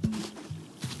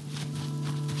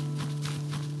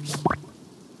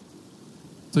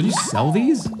 So do you sell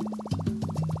these?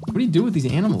 What do you do with these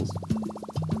animals?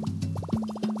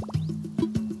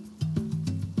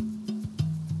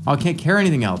 Oh, I can't carry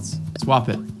anything else. Swap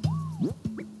it.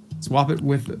 Swap it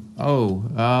with... Oh,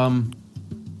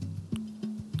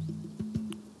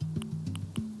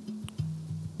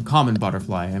 common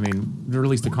butterfly. I mean,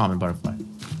 release the common butterfly. All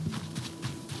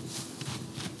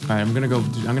right, I'm gonna go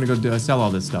sell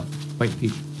all this stuff. Wait,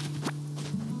 peach.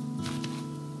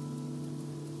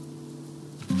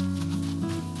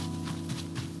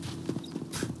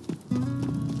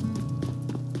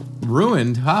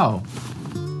 Ruined? How?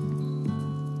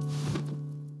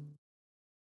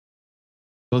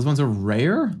 Those ones are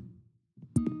rare?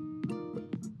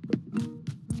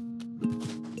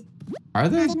 Are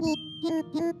they?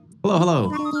 Hello,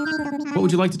 hello. What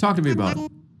would you like to talk to me about?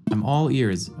 I'm all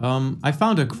ears. I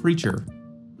found a creature.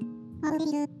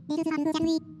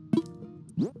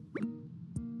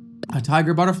 A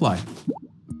tiger butterfly.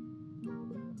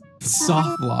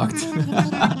 Soft locked.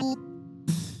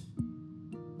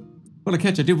 What a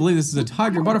catch, I do believe this is a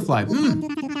tiger butterfly.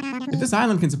 If this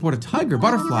island can support a tiger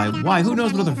butterfly, why, who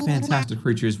knows what other fantastic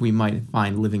creatures we might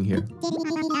find living here.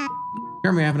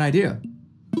 Jeremy, I have an idea.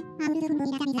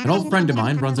 An old friend of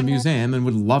mine runs a museum and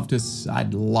would love to...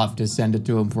 I'd love to send it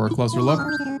to him for a closer look.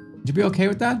 Would you be okay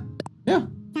with that? Yeah.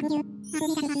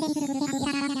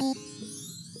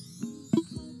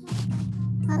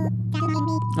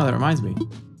 Oh, that reminds me.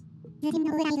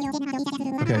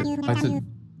 Okay,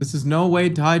 this is no way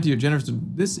tied to your generous...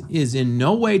 This is in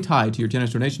no way tied to your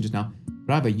generous donation just now,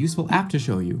 but I have a useful app to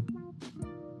show you.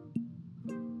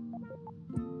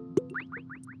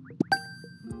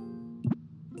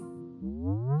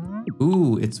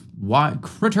 Ooh, it's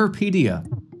Critterpedia.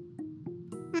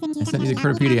 I sent you the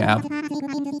Critterpedia app.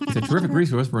 It's a terrific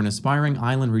resource for an aspiring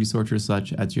island researcher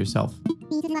such as yourself.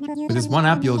 With this one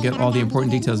app, you'll get all the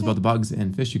important details about the bugs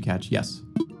and fish you catch, yes.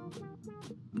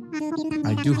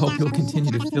 I do hope you'll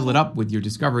continue to fill it up with your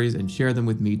discoveries and share them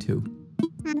with me too.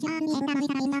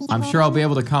 I'm sure I'll be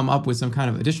able to come up with some kind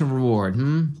of additional reward,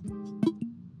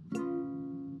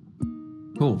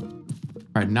 Cool.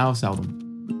 Alright, now sell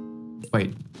them.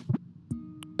 Wait.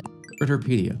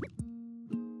 Critterpedia.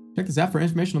 Check this out for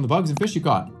information on the bugs and fish you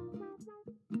caught.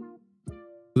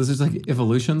 This is like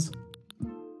evolutions.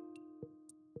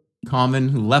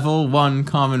 Common, level 1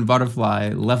 common butterfly,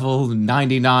 level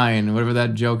 99, whatever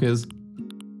that joke is.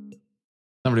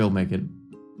 Somebody will make it.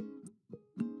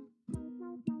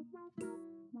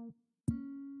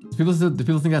 Do people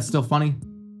think that's still funny?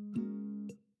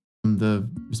 From the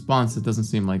response, it doesn't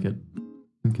seem like it.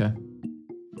 Okay.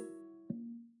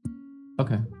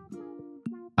 Okay.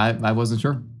 I wasn't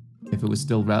sure if it was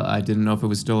still, I didn't know if it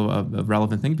was still a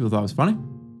relevant thing. People thought it was funny.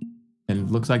 And it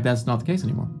looks like that's not the case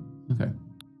anymore. Okay.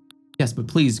 Yes, but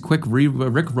please, quick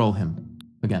rickroll him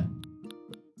again.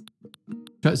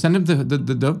 Send him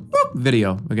the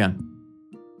video again.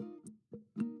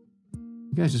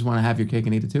 You guys just want to have your cake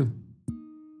and eat it too.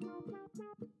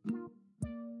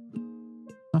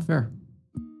 Not fair.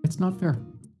 It's not fair.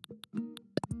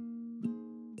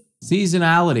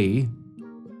 Seasonality.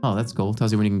 Oh, that's cool.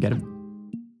 Tells you when you can get them.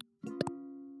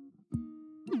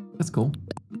 That's cool.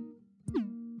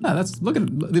 Yeah, that's... Look at...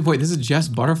 Wait, this is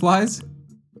just butterflies?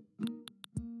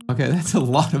 Okay, that's a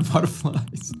lot of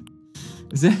butterflies.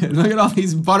 Is it? Look at all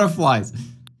these butterflies.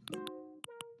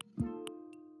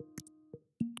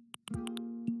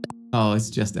 Oh, it's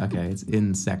just... Okay, it's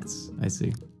insects. I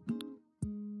see.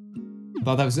 I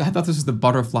thought this was the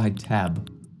butterfly tab.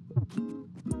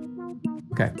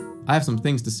 Okay, I have some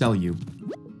things to sell you.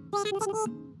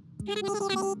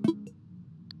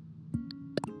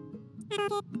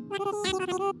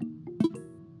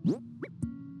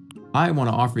 I want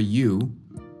to offer you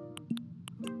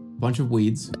a bunch of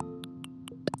weeds,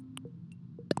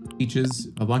 peaches,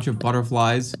 a bunch of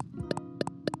butterflies,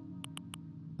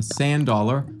 a sand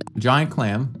dollar, a giant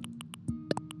clam,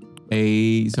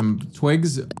 some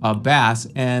twigs, a bass,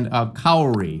 and a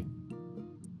cowrie.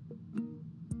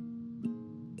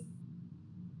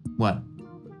 What?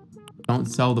 Don't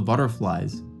sell the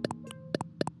butterflies.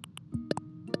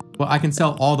 Well, I can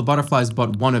sell all the butterflies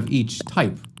but one of each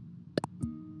type.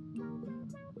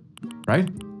 Right?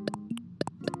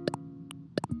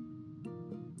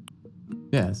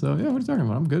 Yeah, so, yeah, what are you talking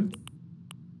about? I'm good.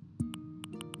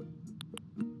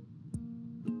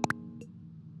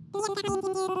 Look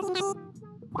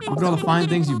at all the fine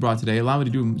things you brought today. Allow me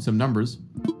to do some numbers.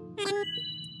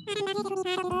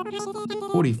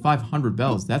 4,500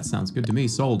 bells. That sounds good to me.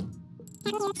 Sold.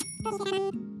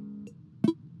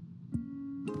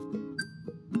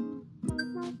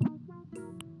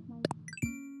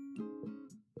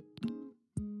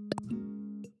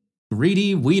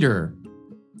 Greedy Weeder.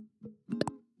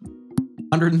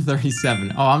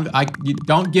 137. Oh, you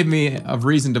don't give me a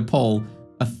reason to pull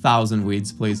 1,000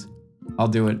 weeds, please. I'll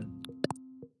do it.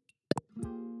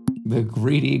 The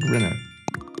Greedy Grinner.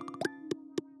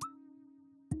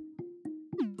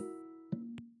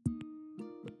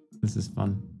 This is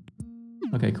fun.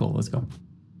 Okay, cool. Let's go.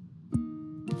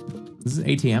 This is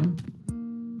ATM.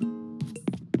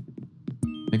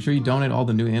 Make sure you donate all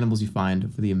the new animals you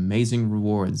find for the amazing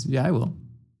rewards. Yeah, I will.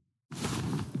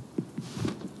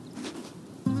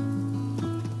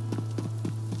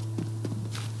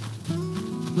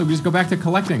 Look, we just go back to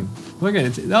collecting. Look at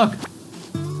it. Look.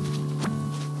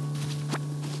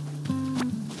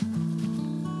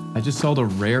 I just sold a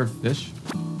rare fish.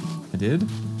 I did?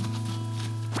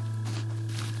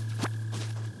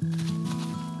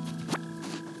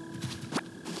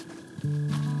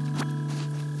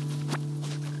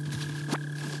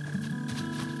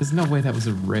 There's no way that was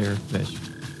a rare fish.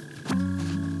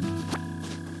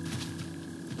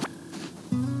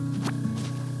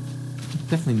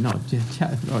 Definitely not.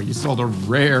 Oh, you sold a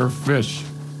rare fish.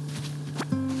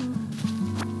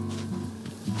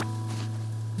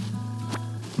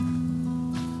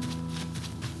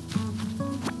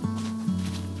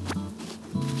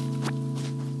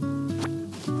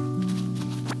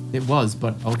 It was,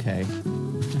 but okay.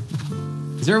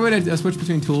 Is there a way to switch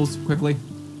between tools quickly?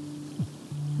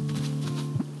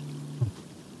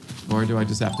 Or do I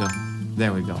just have to...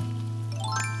 There we go.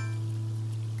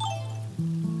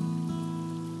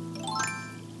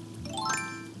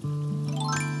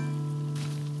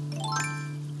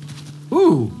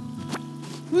 Ooh!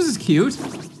 This is cute.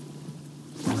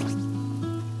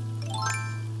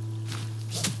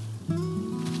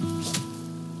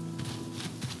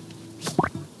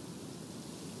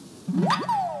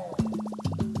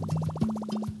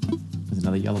 There's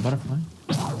another yellow butterfly.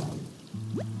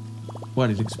 What,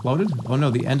 it exploded? Oh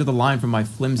no, the end of the line from my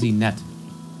flimsy net.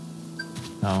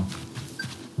 Oh.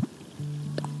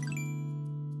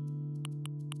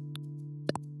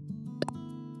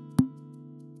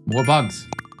 More bugs.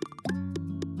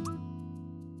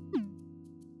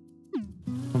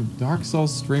 From Dark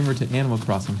Souls streamer to Animal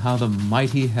Crossing, how the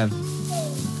mighty have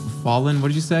fallen. What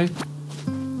did you say?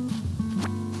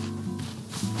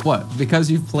 What?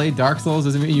 Because you've played Dark Souls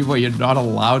doesn't mean you're not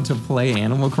allowed to play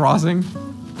Animal Crossing?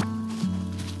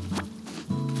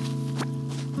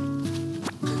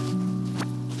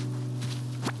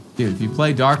 Dude, if you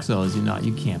play Dark Souls,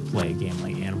 you can't play a game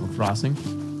like Animal Crossing.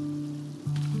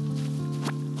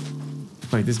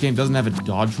 Wait, this game doesn't have a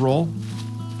dodge roll?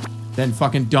 Then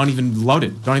fucking don't even load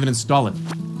it. Don't even install it.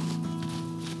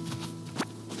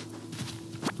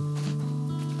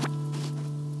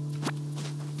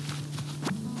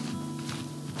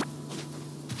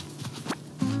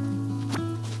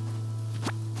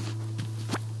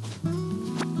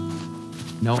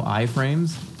 No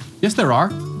iframes? Yes, there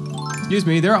are. Excuse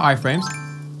me, there are iframes.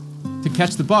 To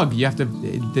catch the bug, you have to...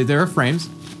 There are frames.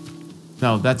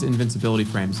 No, that's invincibility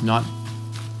frames, not...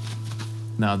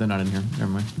 No, they're not in here.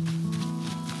 Never mind.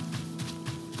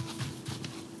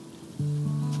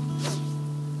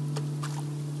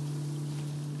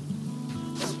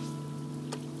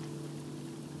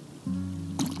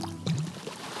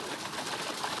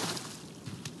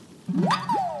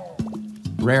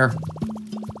 Rare.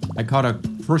 I caught a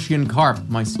Prussian carp.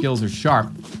 My skills are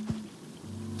sharp.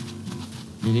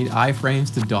 You need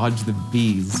iframes to dodge the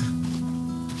bees.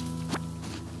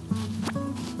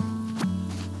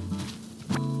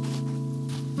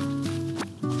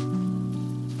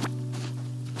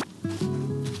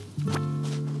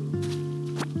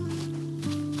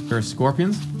 There are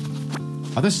scorpions?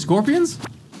 Are there scorpions?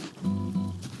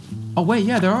 Oh wait,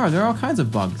 yeah, there are. There are all kinds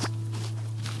of bugs.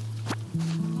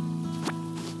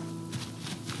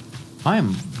 I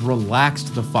am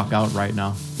relaxed the fuck out right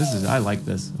now. I like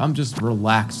this. I'm just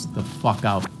relaxed the fuck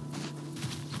out.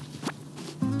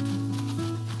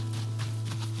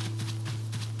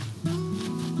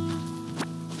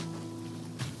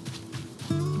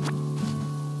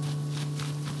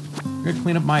 I'm gonna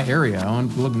clean up my area. I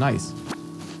want it to look nice.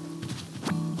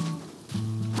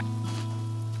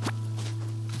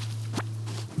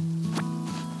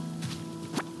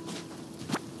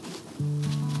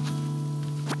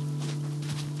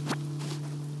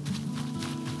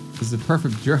 This is a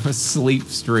perfect Jerma sleep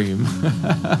stream.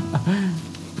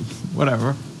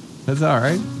 Whatever. That's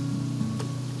alright.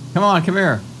 Come on, come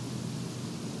here.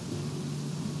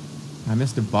 I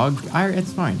missed a bug.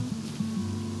 It's fine.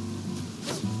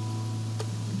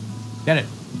 Get it.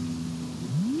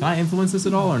 Can I influence this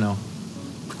at all or no?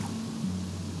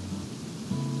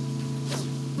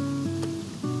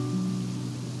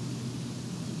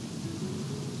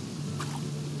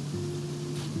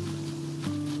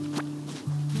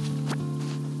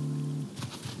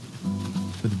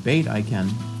 With bait, I can.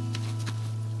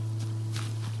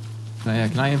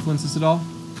 Can I influence this at all?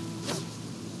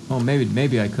 Oh,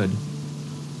 maybe I could.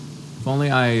 If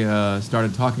only I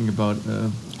started talking about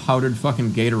powdered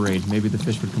fucking Gatorade, maybe the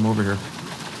fish would come over here.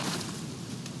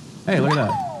 Hey, look at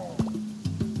that.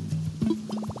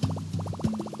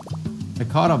 I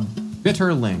caught a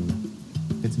bitterling.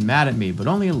 It's mad at me, but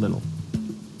only a little.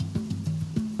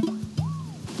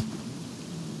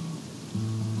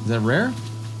 Is that rare?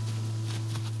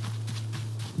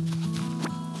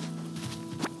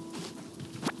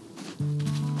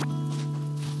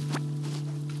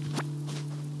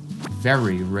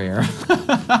 Very rare.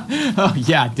 Oh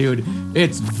yeah, dude.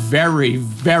 It's very,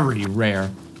 very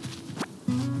rare.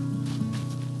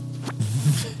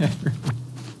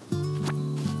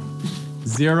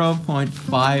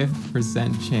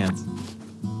 0.5% chance.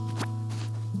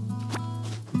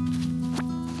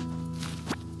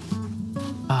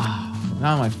 Ah,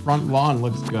 now my front lawn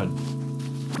looks good.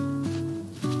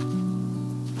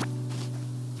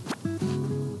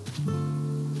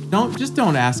 Just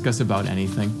don't ask us about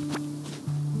anything.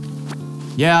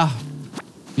 Yeah,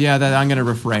 I'm gonna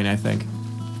refrain, I think.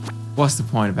 What's the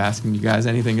point of asking you guys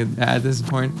anything at this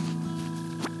point?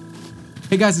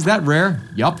 Hey guys, is that rare?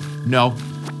 Yup. No.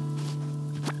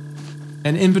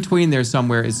 And in between there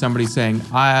somewhere is somebody saying,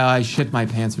 I shit my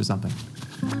pants or something.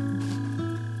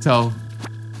 So,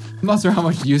 I'm not sure how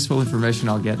much useful information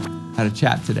I'll get out of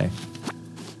chat today.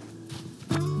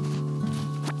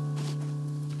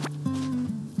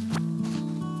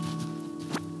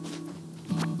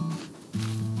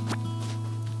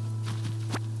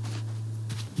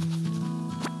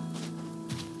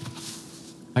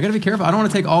 I gotta be careful. I don't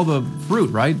want to take all the fruit,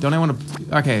 right? Don't I want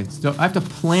to... Okay, so I have to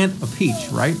plant a peach,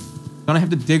 right? Don't I have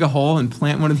to dig a hole and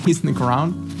plant one of these in the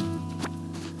ground?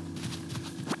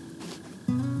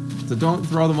 So don't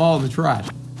throw them all in the trash.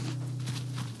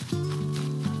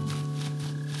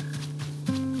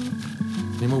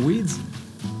 Any more weeds?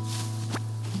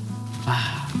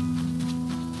 Ah.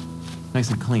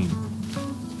 Nice and clean.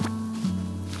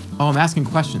 Oh, I'm asking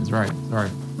questions, right.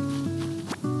 Sorry.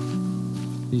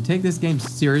 Can you take this game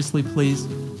seriously, please?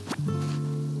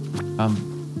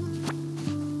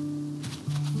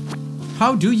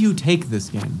 How do you take this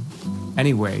game?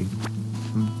 Anyway,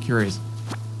 I'm curious.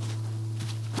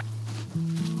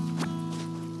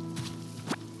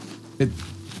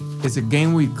 It's a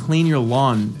game where you clean your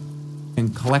lawn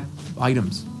and collect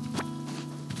items.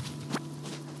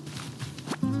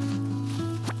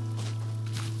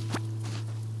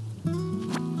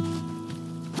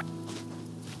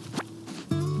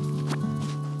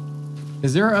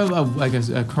 Is there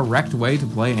a correct way to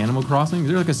play Animal Crossing? Is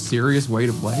there like a serious way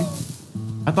to play?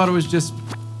 I thought it was just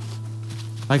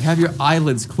like have your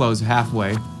eyelids closed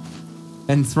halfway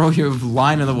and throw your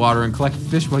line in the water and collect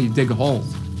fish while you dig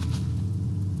holes.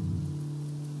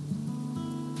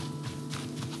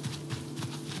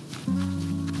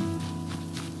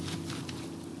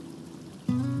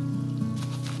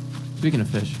 Speaking of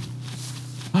fish.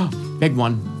 Big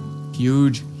one.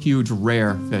 Huge, huge,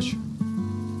 rare fish.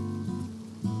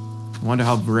 I wonder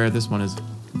how rare this one is.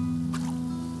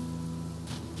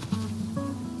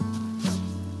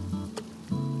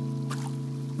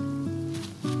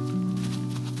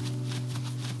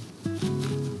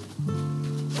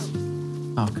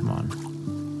 Oh, come on.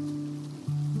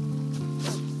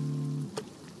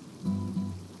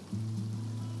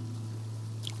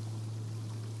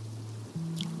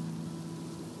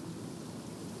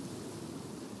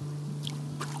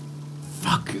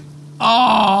 Fuck. Oh!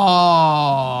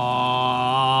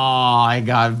 I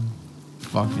got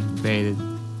fucking baited.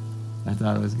 I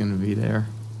thought it was gonna be there.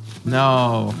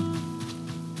 No.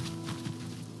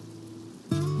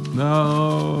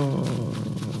 No.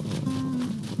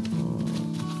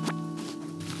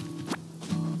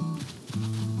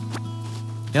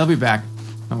 He'll be back.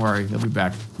 Don't worry, he'll be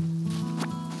back.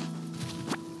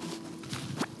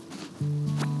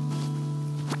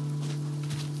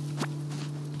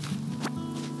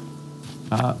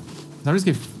 So I just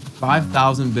gave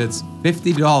 5,000 bits,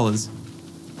 $50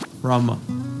 from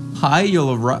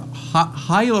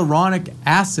hyaluronic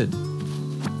acid.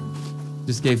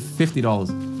 Just gave $50.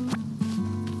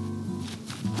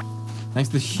 Thanks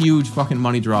to the huge fucking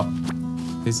money drop.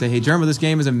 They say, hey, Jerma, this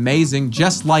game is amazing,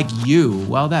 just like you.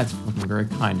 Well, that's fucking very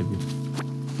kind of you.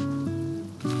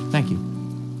 Thank you.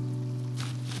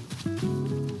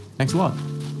 Thanks a lot.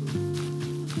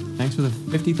 Thanks for the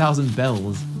 50,000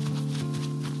 bells.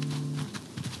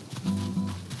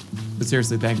 But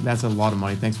seriously, that's a lot of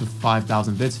money. Thanks for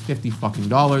 5,000 bits, $50 fucking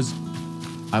dollars.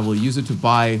 I will use it to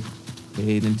buy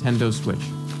a Nintendo Switch.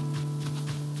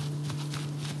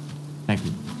 Thank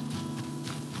you.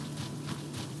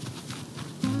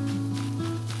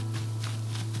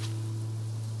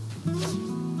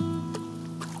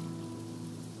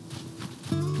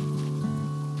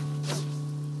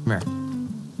 Come here.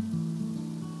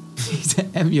 He's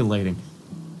emulating.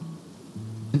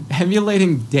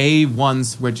 Emulating day one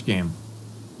Switch game.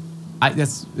 I don't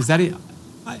even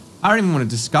want to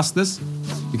discuss this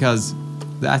because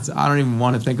I don't even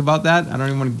want to think about that. I don't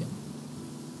even want to.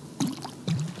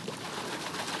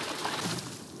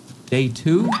 Day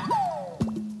two.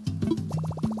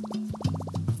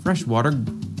 Freshwater.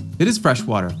 It is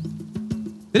freshwater.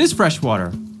 It is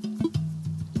freshwater.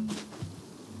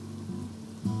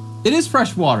 It is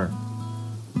freshwater.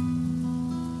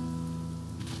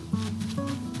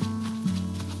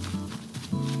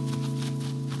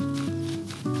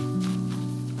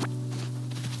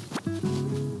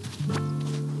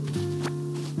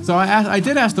 So I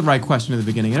did ask the right question in the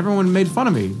beginning, and everyone made fun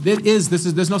of me.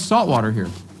 There's no salt water here.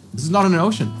 This is not an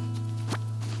ocean.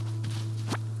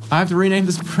 I have to rename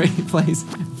this place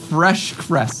Fresh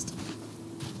Crest.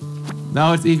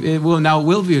 Now it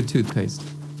will be a toothpaste.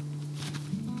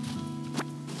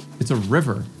 It's a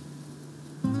river.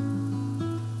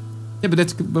 Yeah,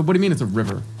 but what do you mean it's a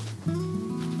river?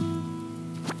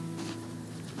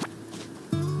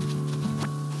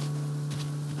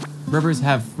 Rivers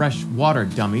have fresh water,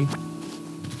 dummy.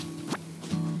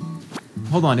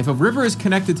 Hold on, if a river is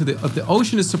connected to if the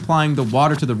ocean is supplying the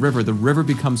water to the river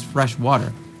becomes fresh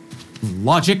water.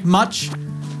 Logic much?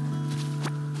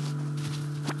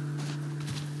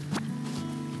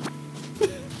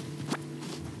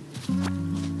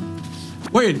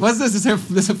 Wait, what's this? This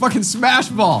is a fucking smash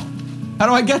ball. How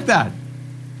do I get that?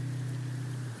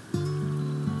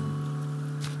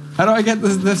 How do I get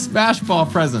this smash ball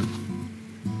present?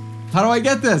 How do I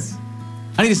get this?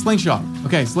 I need a slingshot.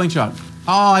 Okay, slingshot.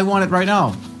 Oh, I want it right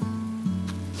now.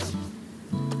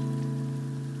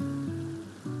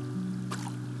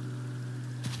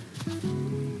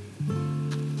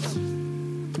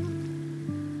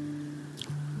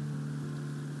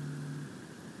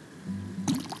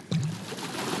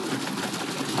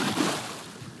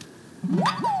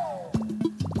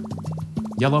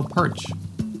 Yellow perch.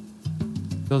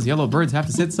 Those yellow birds have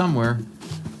to sit somewhere.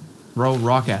 Throw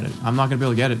rock at it. I'm not gonna be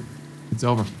able to get it. It's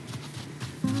over.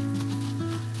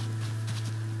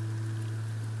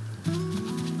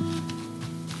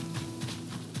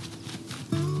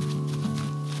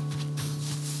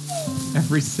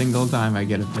 Every single time I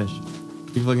get a fish,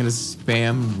 people are gonna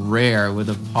spam rare with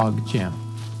a PogChamp.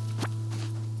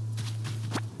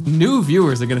 New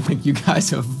viewers are gonna think you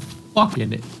guys are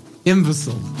fucking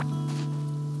imbeciles.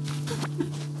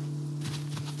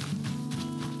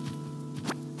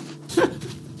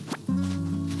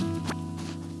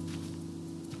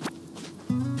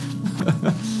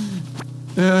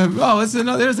 Oh,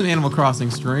 there's an Animal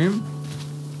Crossing stream.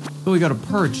 Oh, we got a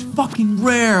perch. Fucking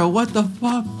rare. What the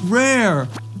fuck? Rare.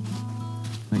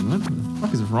 Like, what the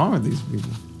fuck is wrong with these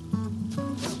people?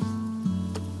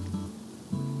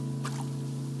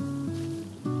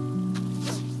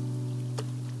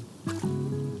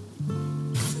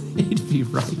 He'd be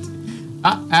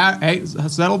right. Hey,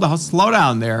 slow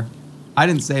down there. I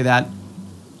didn't say that.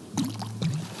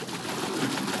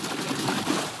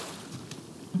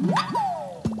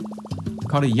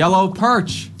 Caught a yellow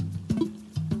perch.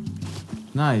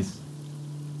 Nice.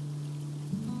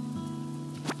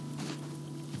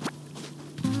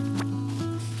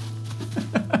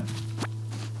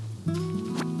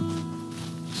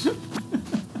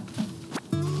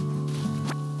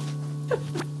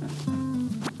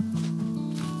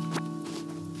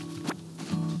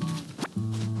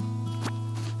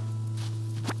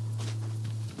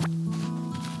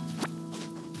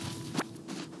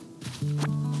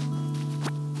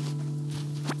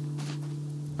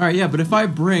 All right, yeah, but if I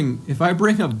bring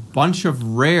a bunch of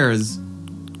rares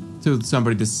to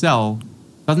somebody to sell,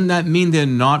 doesn't that mean they're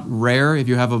not rare if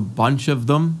you have a bunch of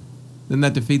them? Doesn't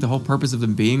that defeat the whole purpose of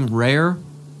them being rare?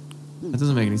 That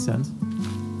doesn't make any sense.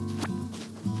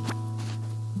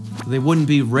 They wouldn't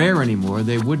be rare anymore.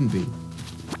 They wouldn't be.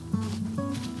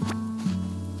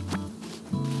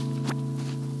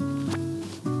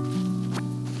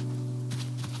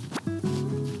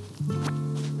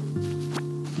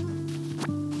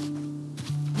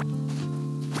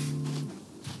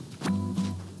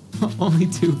 Only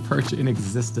 2 perch in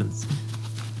existence.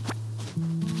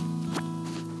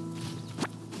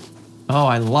 Oh,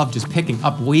 I love just picking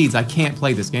up weeds. I can't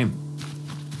play this game.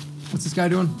 What's this guy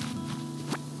doing?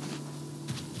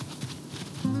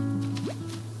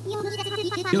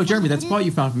 Yo, Jeremy, that spot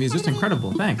you found for me is just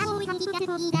incredible. Thanks. We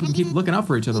can keep looking out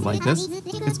for each other like this.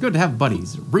 It's good to have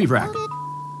buddies. Re-rack.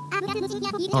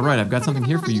 All right, I've got something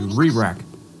here for you. Re-rack.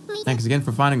 Thanks again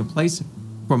for finding a place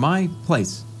for my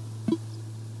place.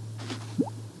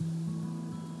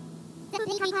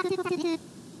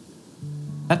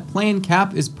 That plain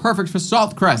cap is perfect for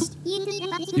Salt Crest. You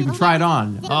can try it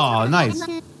on. Oh, nice.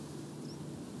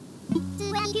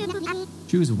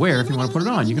 Choose where if you want to put it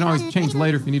on. You can always change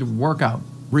later if you need to work out.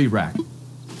 Re-rack.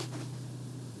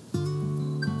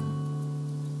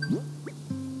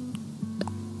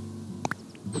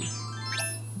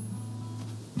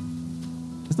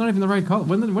 It's not even the right color.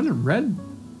 Wasn't it red?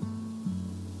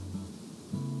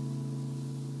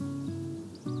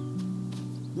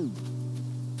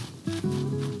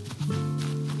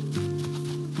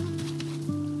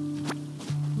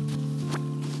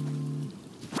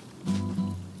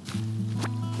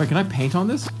 Wait, can I paint on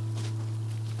this?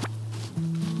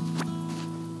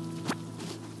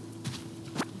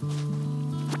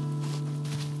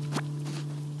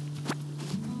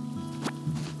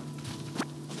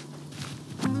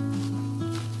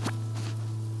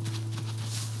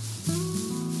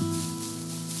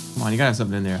 Come on, you gotta have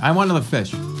something in there. I want another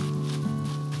fish.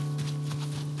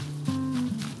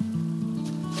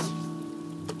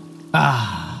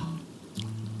 Ah.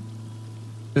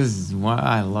 What?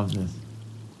 I love this.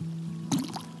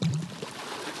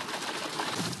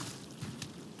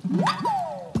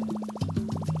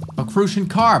 A crucian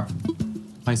carp.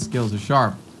 My skills are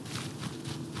sharp.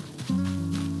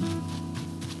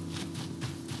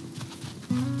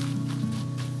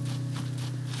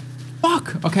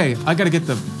 Fuck! Okay, I gotta get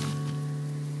the...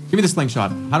 Give me the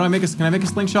slingshot. How do I make a... Can I make a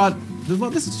slingshot?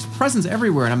 This is just presents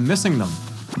everywhere and I'm missing them.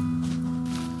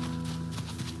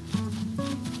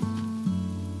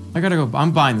 I gotta go...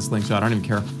 I'm buying the slingshot. I don't even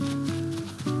care.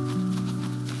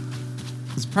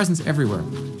 There's presents everywhere.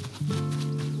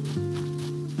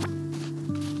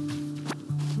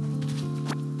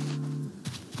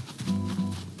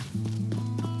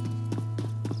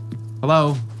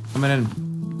 Hello? Coming in.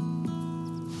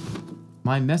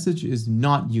 My message is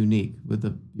not unique. With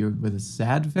a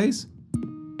sad face?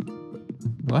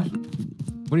 What?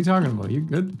 What are you talking about? You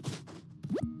good?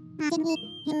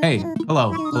 Hey,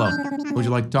 hello, hello. What would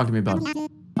you like to talk to me about?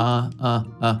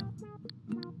 I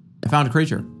found a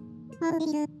creature.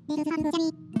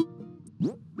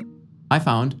 I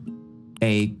found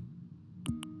a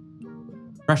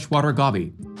freshwater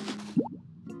gobby.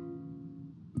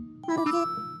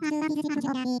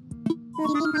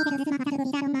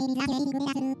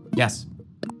 Yes.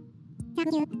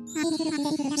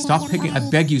 Stop picking. I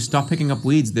beg you, stop picking up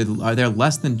weeds. They're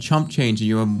less than chump change, and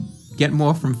you get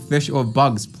more from fish or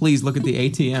bugs. Please look at the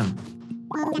ATM.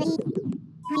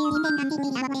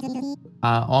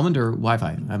 Almond or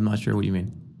Wi-Fi? I'm not sure what you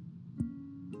mean.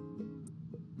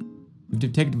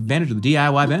 You've taken advantage of the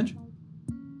DIY bench?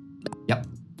 Yep.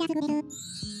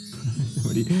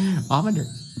 What do you... Almond or...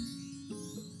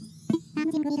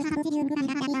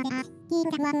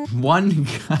 One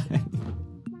guy.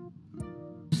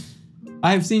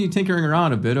 I have seen you tinkering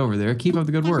around a bit over there. Keep up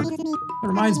the good work. That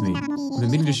reminds me, I've been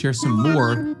meaning to share some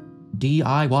more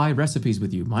DIY recipes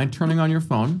with you. Mind turning on your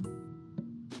phone?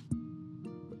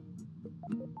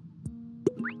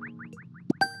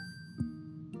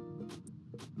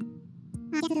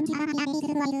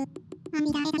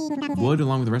 Wood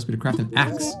along with the recipe to craft an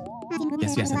axe.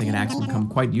 Yes, I think an axe will become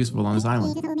quite useful on this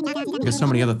island. Because so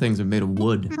many other things are made of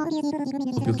wood.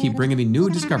 Hope you'll keep bringing me new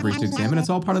discoveries to examine. It's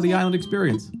all part of the island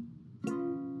experience.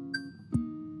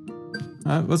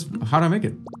 How do I make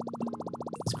it?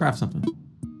 Let's craft something.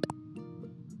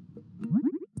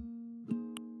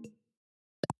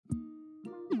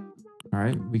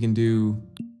 Alright, we can do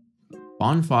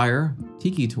bonfire,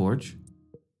 tiki torch.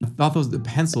 I thought those were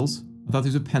pencils. I thought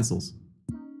these were pencils.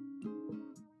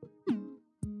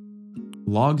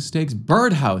 Log stakes,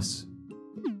 birdhouse.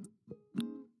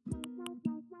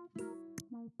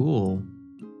 Cool.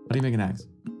 How do you make an axe?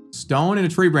 Stone and a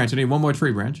tree branch. I need one more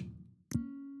tree branch.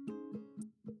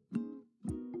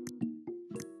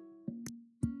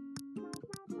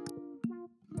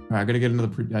 Alright, I gotta get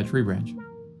another tree branch.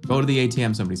 Go to the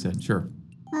ATM, somebody said. Sure.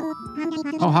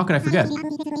 Oh, how could I forget?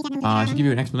 I should give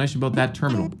you an explanation about that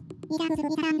terminal.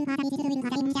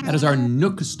 That is our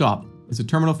Nook Stop. It's a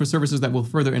terminal for services that will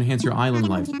further enhance your island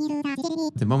life.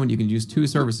 At the moment, you can use 2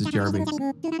 services, Jeremy.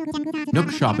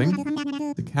 Nook Shopping,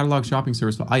 the catalog shopping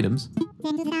service for items.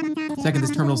 Second,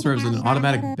 this terminal serves as an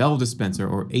automatic bell dispenser,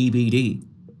 or ABD,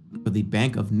 for the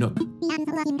Bank of Nook.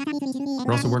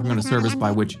 We're also working on a service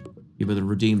by which you'll be able to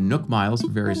redeem Nook miles for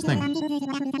various things.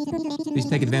 Please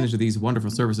take advantage of these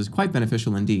wonderful services. Quite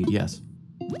beneficial indeed, yes.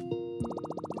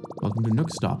 Welcome to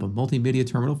Nook Stop, a multimedia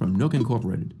terminal from Nook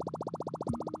Incorporated.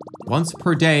 Once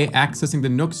per day, accessing the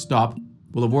Nook Stop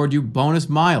will award you bonus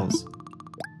miles.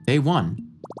 Day 1,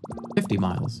 50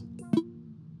 miles.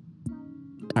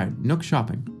 Alright, Nook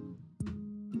Shopping.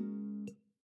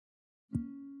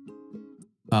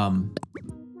 I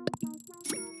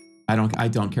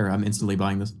don't care. I'm instantly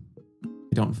buying this.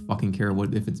 I don't fucking care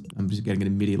what if it's... I'm just getting it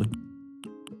immediately.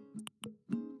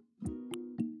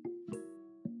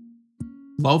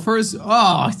 Loafers?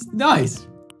 Oh, it's nice.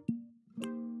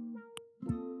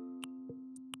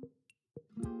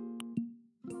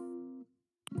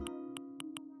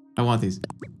 I want these.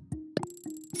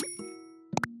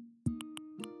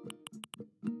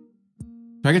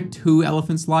 Can I get 2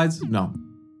 elephant slides? No.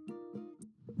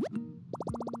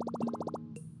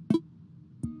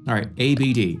 Alright,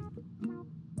 ABD.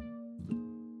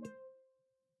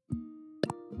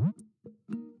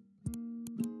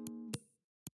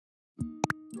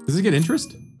 Does it get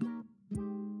interest?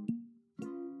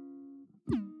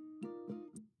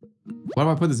 What do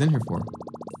I put this in here for?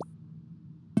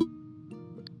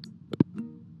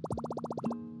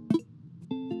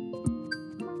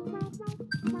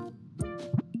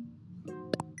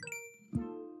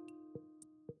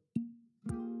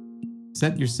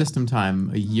 Set your system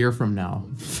time a year from now.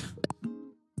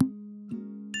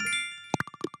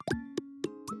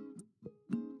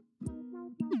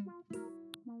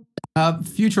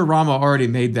 Futurama already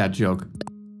made that joke.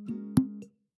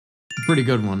 Pretty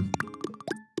good one.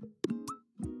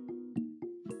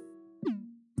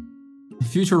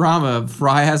 Futurama,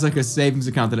 Fry has like a savings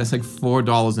account that has like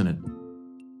 $4 in it.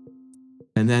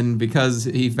 And then because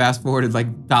he fast forwarded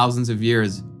like thousands of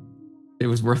years, it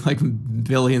was worth like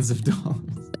billions of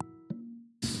dollars.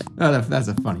 Oh, that's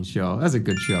a funny show. That's a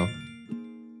good show.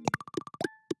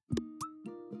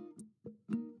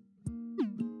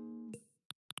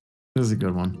 This is a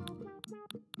good one.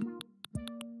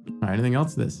 Alright, anything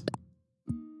else? This.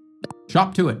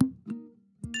 Shop to it.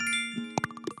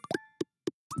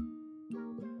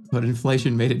 But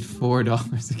inflation made it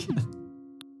 $4 again.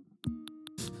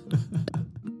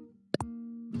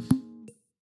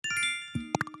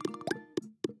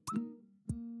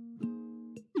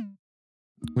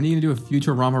 When are you gonna do a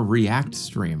Futurama React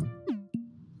stream?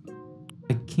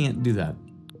 I can't do that.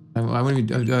 I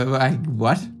wouldn't even,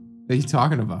 what are you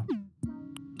talking about?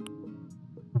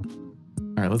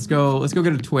 All right, let's go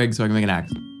get a twig so I can make an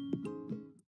axe.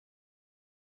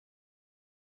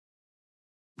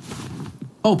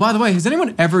 Oh, by the way, has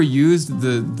anyone ever used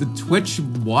the Twitch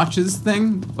watches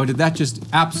thing? Or did that just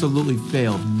absolutely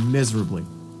fail miserably?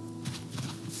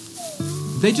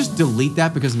 Did they just delete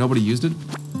that because nobody used it?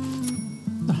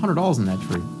 There's $100 in that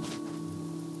tree.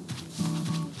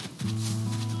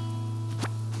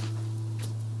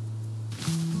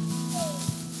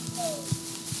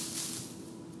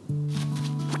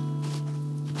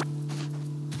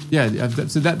 Yeah,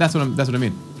 so that's what I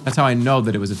mean. That's how I know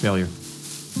that it was a failure.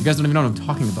 You guys don't even know what I'm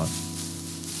talking about.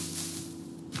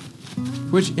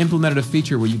 Twitch implemented a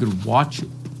feature where you could watch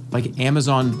like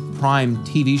Amazon Prime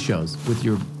TV shows with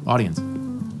your audience.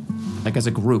 Like as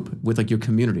a group, with like your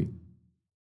community.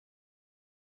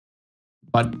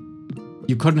 But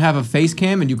you couldn't have a face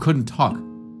cam and you couldn't talk.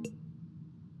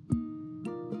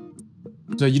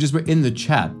 So you just were in the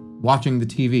chat, watching the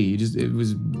TV. It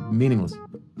was meaningless.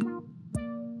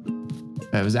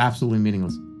 It was absolutely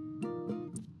meaningless.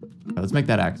 Right, let's make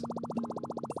that axe.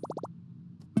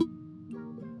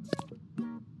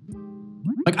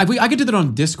 Like, I could do that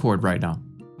on Discord right now.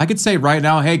 I could say right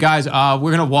now, hey guys,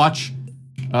 we're gonna watch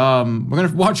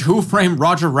Who Framed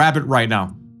Roger Rabbit right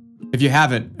now. If you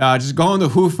haven't, just go on the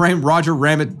Who Framed Roger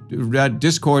Rabbit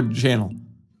Discord channel.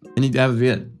 And that would be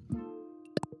it.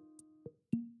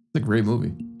 It's a great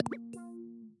movie.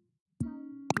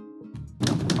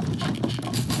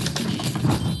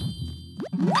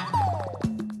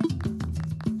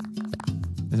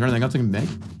 Is there anything else I can make?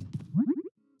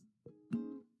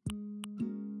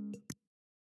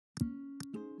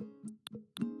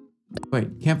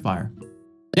 Wait, campfire.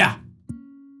 Yeah!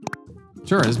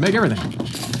 Sure, just make everything.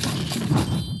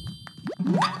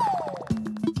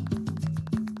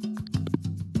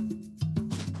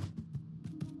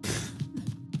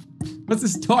 What's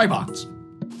this toy box?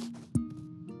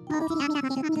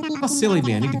 How silly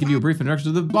me, I need to give you a brief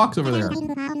introduction to the box over there.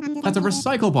 That's a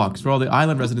recycle box for all the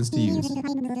island residents to use.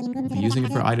 If you're using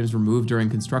it for items removed during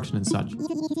construction and such.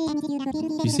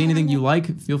 If you see anything you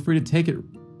like, feel free to take it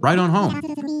right on home.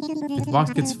 If the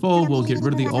box gets full, we'll get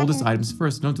rid of the oldest items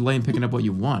first. Don't delay in picking up what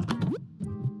you want.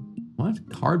 What?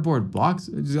 Cardboard box?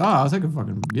 I'll take a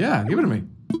fucking... Yeah, give it to me.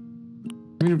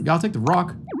 I mean, I'll take the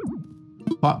rock.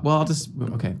 Well, I'll just...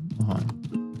 Okay, hold on.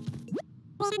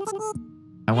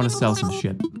 I want to sell some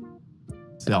shit.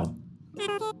 Sell.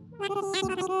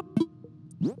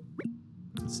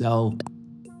 Sell.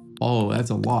 Oh,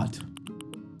 that's a lot.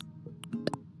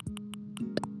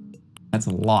 That's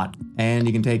a lot. And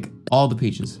you can take all the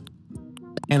peaches.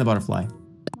 And the butterfly.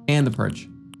 And the perch.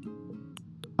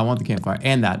 I want the campfire.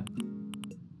 And that.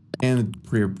 And the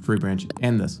tree branch.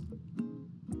 And this.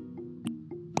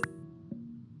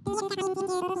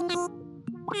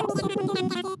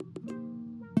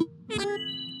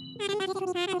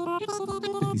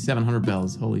 $5,700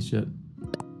 bells. Holy shit.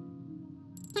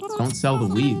 Don't sell the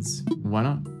weeds. Why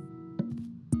not?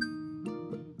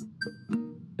 I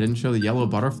didn't show the yellow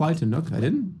butterfly to Nook. I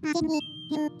didn't?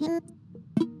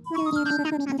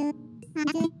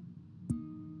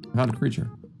 I found a creature.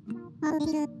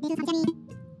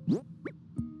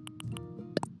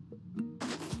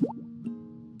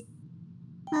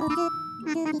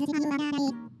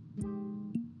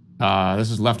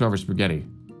 This is leftover spaghetti.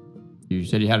 You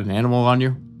said you had an animal on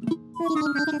you?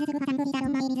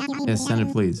 Yes, send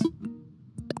it, please.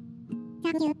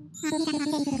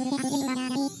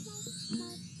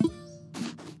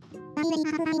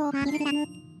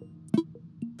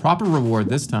 Proper reward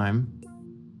this time.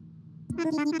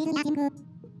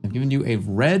 I've given you a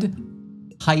red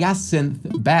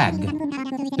hyacinth bag.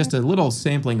 Just a little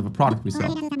sampling of a product we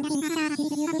sell. Go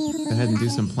ahead and do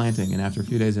some planting, and after a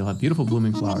few days, they'll have beautiful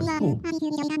blooming flowers. Cool. Give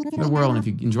it a whirl, and if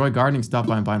you enjoy gardening, stop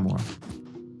by and buy more.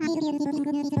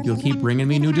 You'll keep bringing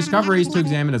me new discoveries to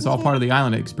examine. It's all part of the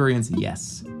island experience.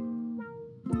 Yes.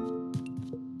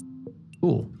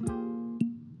 Cool.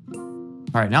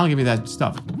 All right, now give me that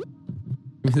stuff. Give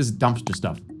me this dumpster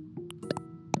stuff.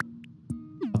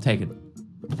 I'll take it.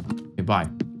 Okay, bye.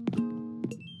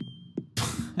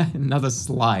 Another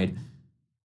slide.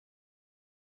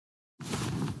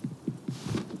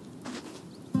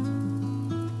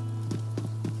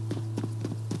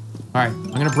 All right,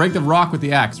 I'm gonna break the rock with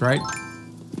the axe, right?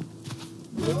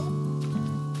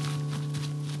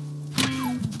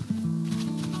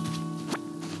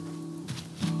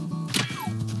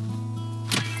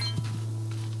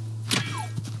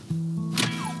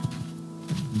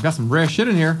 We've got some rare shit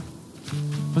in here.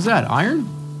 What's that, iron?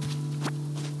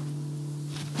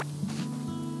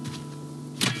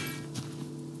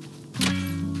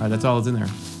 All right, that's all that's in there.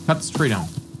 Cut this tree down.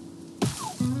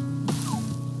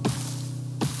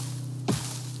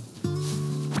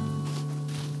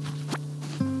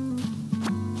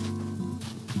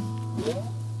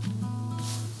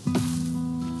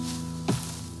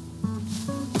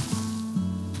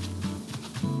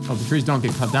 Oh, the trees don't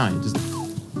get cut down. You just...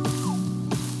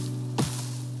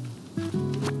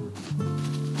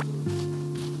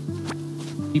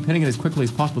 keep hitting it as quickly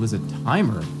as possible. There's a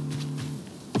timer.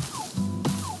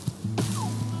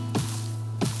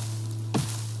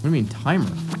 What do you mean,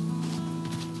 timer?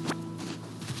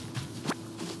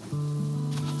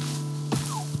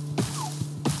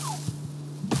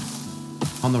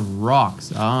 On the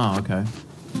rocks. Ah, okay.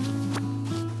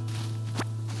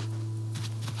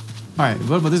 Alright,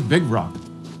 what about this big rock?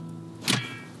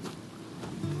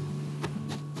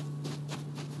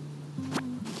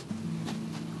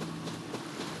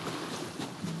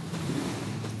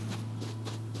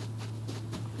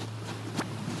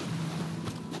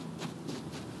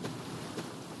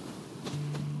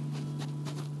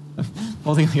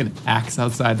 Holding like an axe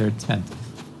outside their tent.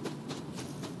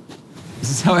 This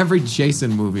is how every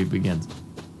Jason movie begins.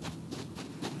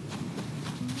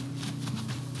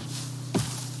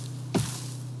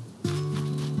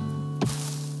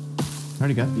 I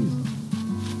already got these.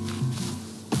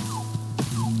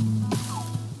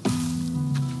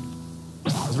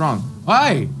 What's wrong?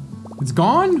 Hey! It's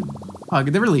gone? Oh,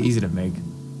 they're really easy to make.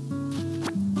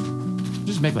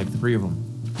 Just make like 3 of them.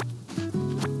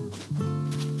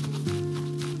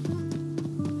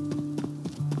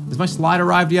 Has my slide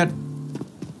arrived yet?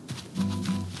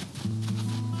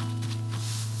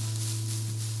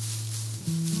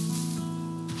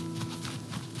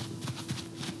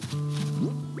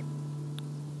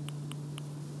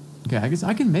 Okay, I guess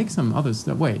I can make some other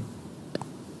stuff. Wait.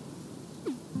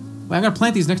 Wait, I'm gonna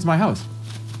plant these next to my house.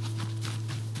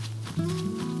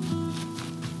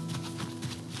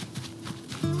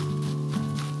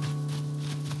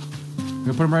 I'm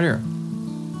gonna put them right here.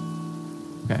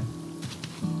 Okay.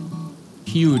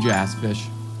 Huge ass fish.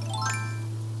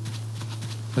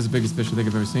 That's the biggest fish I think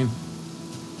I've ever seen.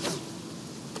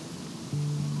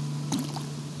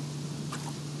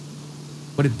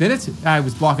 But it bit it? I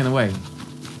was blocking the way.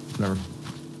 Whatever.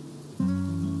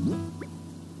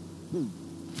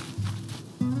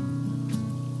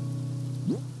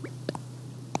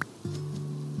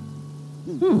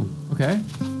 Ooh, okay.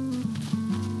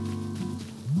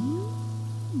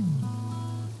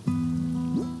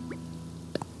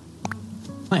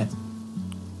 Plant.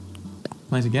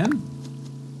 Plant again.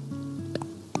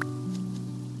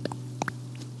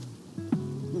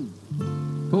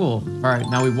 Cool. All right,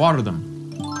 now we water them.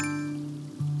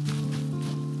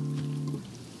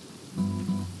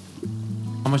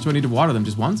 How much do I need to water them?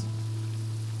 Just once?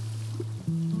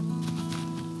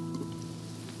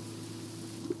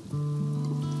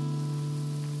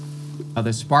 Oh,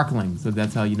 they're sparkling, so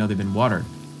that's how you know they've been watered.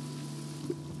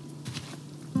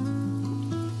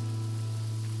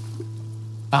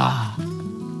 Ah.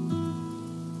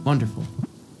 Wonderful.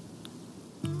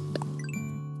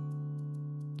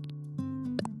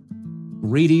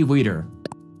 Reedy weeder.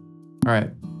 All right,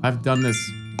 I've done this.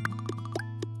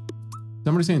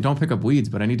 Somebody's saying don't pick up weeds,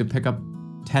 but I need to pick up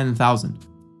 10,000.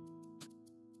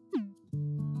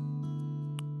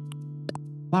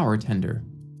 Flower tender.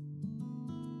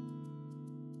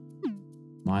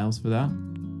 Miles for that.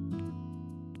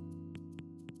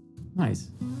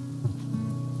 Nice.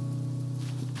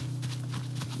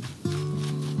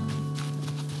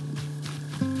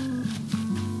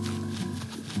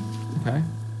 Okay.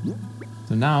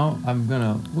 So now I'm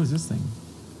gonna, what is this thing?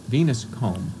 Venus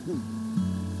comb.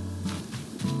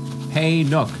 Hey,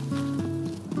 Nook.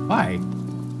 Why?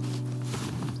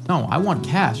 No, I want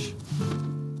cash.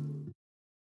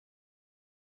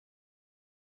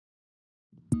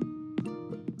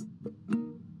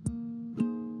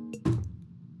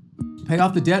 Pay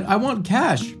off the debt? I want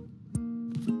cash.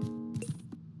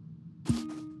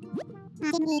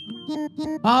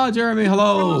 Ah, Jeremy,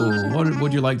 hello. What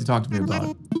would you like to talk to me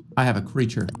about? I have a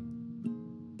creature.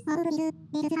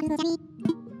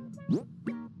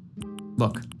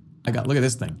 Look, look at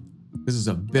this thing. This is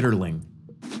a bitterling.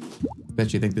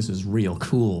 Bet you think this is real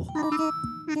cool.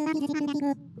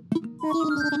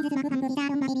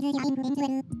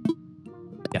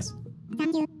 Yes.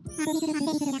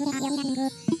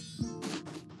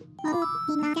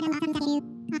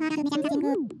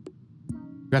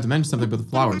 Forgot to mention something about the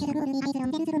flowers.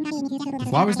 The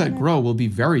flowers that grow will be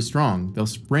very strong. They'll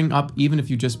spring up even if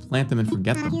you just plant them and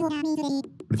forget them.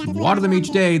 But if you water them each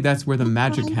day, that's where the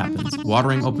magic happens.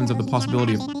 Watering opens up the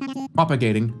possibility of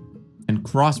propagating and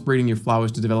crossbreeding your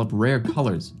flowers to develop rare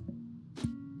colors.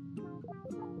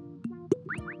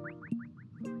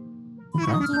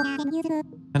 Okay.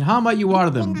 And how might you water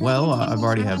them? Well, I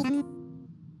already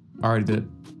did it.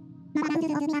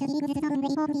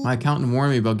 My accountant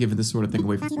warned me about giving this sort of thing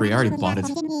away for free. I already bought it.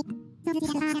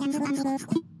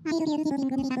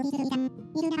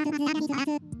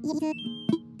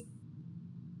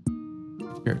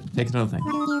 Here, take another thing.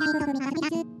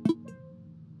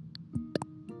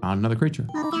 Found another creature.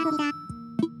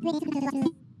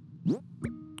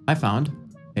 I found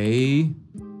a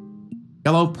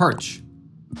yellow perch.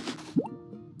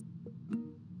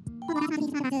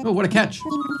 Oh, what a catch.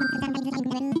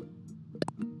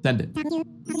 Send it.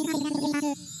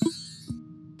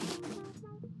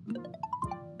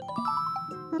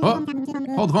 Oh,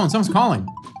 hold the phone, someone's calling.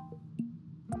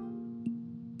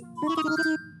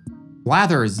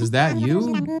 Blathers, is that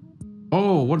you?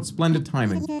 Oh, what splendid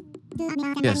timing.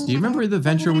 Yes, do you remember the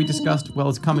venture we discussed? Well,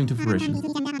 it's coming to fruition.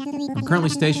 I'm currently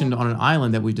stationed on an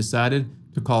island that we've decided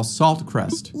to call Salt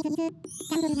Crest.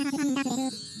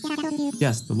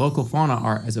 Yes, the local fauna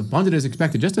are as abundant as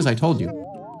expected, just as I told you.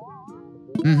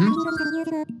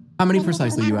 How many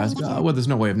precisely, you ask? Well, there's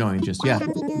no way of knowing just yet.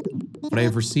 But I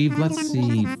have received, let's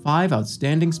see, 5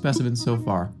 outstanding specimens so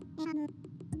far.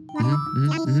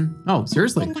 Oh,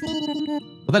 seriously?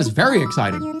 Well, that is very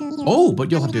exciting. Oh,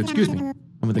 but you'll have to excuse me.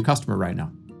 I'm with a customer right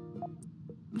now.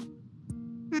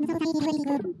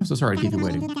 I'm so sorry to keep you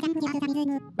waiting.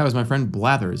 That was my friend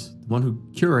Blathers, the one who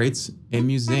curates a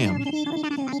museum.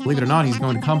 Believe it or not, he's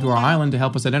going to come to our island to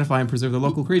help us identify and preserve the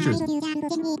local creatures.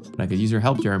 But I could use your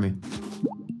help, Jeremy.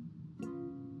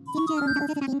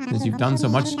 Since you've done so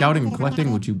much scouting and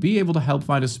collecting, would you be able to help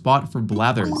find a spot for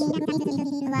Blathers?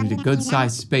 We need a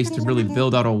good-sized space to really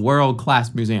build out a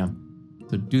world-class museum.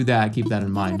 So do that, keep that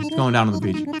in mind. It's going down on the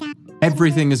beach.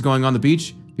 Everything is going on the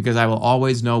beach because I will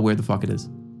always know where the fuck it is.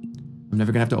 I'm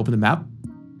never gonna have to open the map,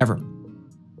 ever.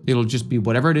 It'll just be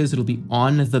whatever it is, it'll be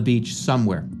on the beach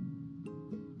somewhere.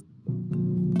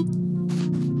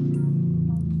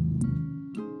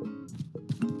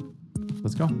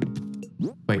 Let's go.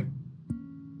 Wait.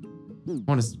 I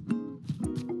want to...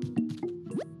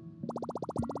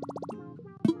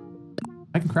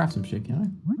 I can craft some shit, can't I?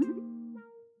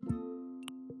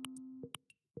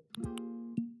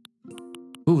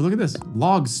 Ooh, look at this.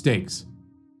 Log stakes.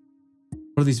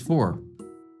 What are these for?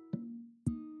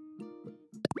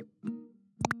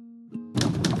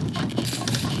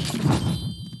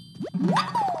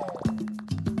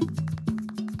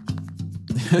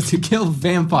 To kill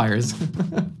vampires.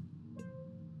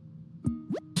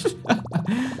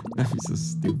 That'd be so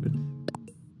stupid.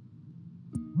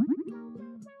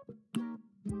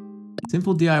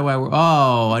 Simple DIY.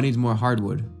 Oh, I need more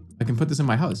hardwood. I can put this in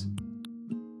my house.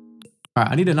 All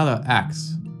right, I need another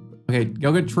axe. Okay,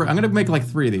 go get. I'm gonna make like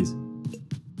 3 of these.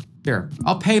 Here,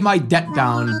 I'll pay my debt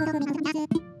down.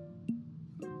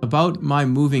 About my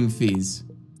moving fees.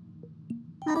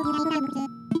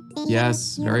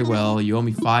 Yes, very well. You owe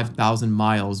me 5,000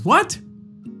 miles. What?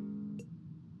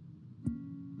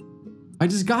 I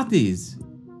just got these.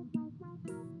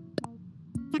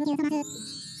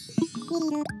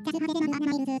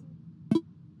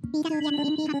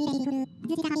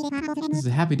 This is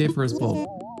a happy day for us both.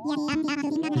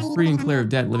 We're free and clear of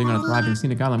debt, living on a thriving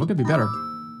scenic island. What could be better?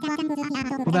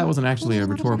 Well, that wasn't actually a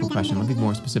rhetorical question. Let me be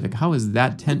more specific. How is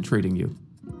that tent treating you?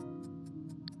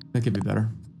 That could be better.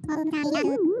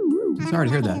 Sorry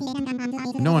to hear that.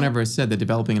 No one ever has said that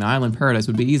developing an island paradise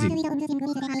would be easy. We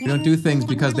don't do things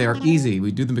because they are easy.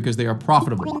 We do them because they are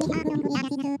profitable.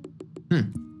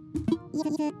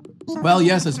 Well,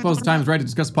 yes, I suppose the time is right to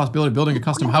discuss the possibility of building a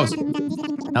custom house.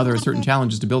 Now there are certain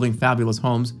challenges to building fabulous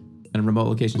homes in remote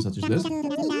locations such as this.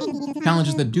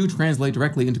 Challenges that do translate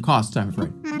directly into costs, I'm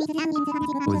afraid.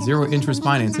 But with zero interest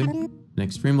financing, an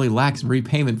extremely lax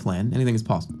repayment plan, anything is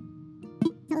possible.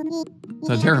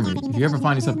 Jeremy, if you ever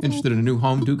find yourself interested in a new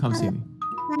home, do come see me.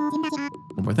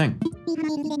 One more thing.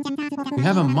 We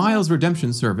have a Miles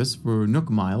redemption service for Nook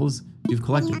Miles you've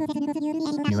collected.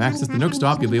 When you access the Nook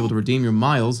Stop, you'll be able to redeem your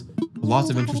Miles for lots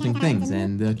of interesting things,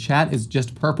 and the chat is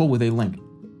just purple with a link.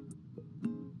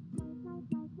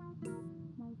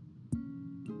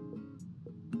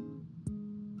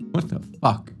 What the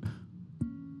fuck?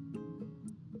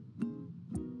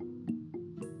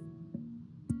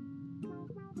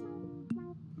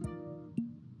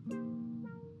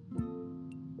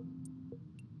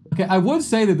 Okay, I would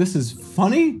say that this is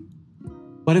funny,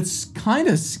 but it's kind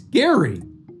of scary.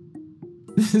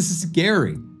 This is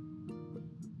scary.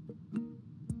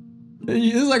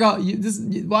 This is like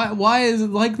why is it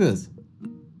like this?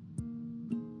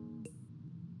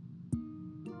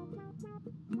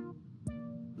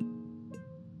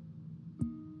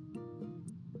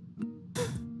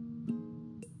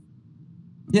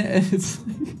 Yeah, it's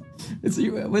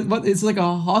like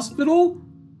a hospital.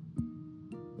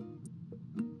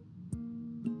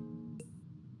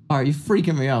 Alright, you're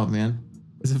freaking me out, man.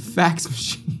 It's a fax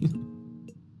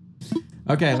machine.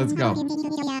 Okay, let's go.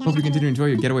 Hope you continue to enjoy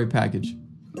your getaway package.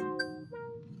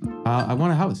 I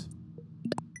want a house.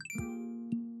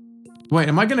 Wait,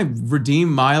 am I gonna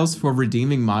redeem Miles for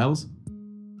redeeming Miles?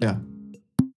 Yeah.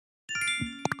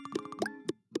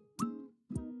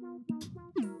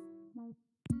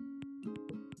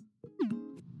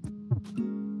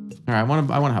 Alright,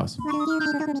 I want a house.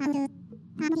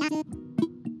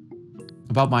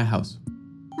 About my house.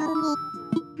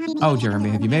 Oh,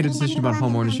 Jeremy, have you made a decision about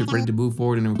home ownership, ready to move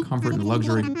forward into comfort and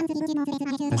luxury?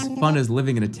 As fun as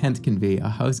living in a tent can be, a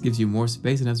house gives you more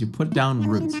space and helps you put down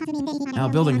roots. Now,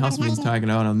 building a house means taking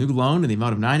out a new loan in the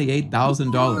amount of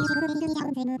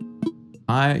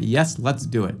 $98,000. Yes, let's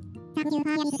do it.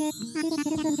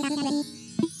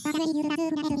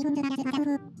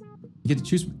 You get to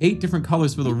choose from 8 different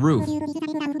colors for the roof.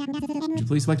 Would you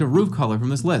please select a roof color from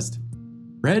this list?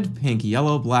 Red, pink,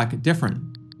 yellow, black,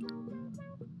 different.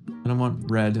 I don't want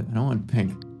red. I don't want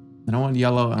pink. I don't want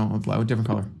yellow. I don't want black. What different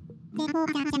color?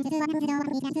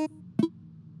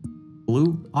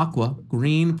 Blue, aqua,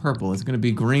 green, purple. It's gonna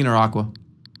be green or aqua.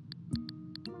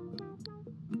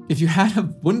 If you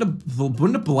had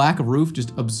wouldn't a black roof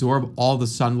just absorb all the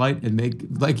sunlight and make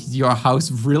like your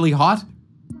house really hot?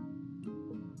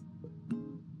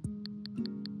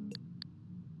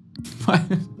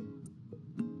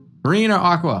 Green or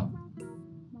aqua?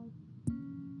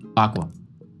 Aqua.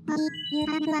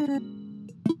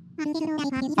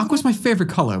 Aqua's my favorite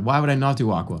color. Why would I not do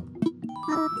aqua?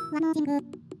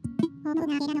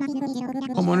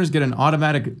 Homeowners get an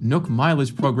automatic Nook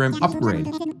mileage program upgrade.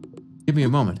 Give me a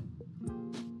moment.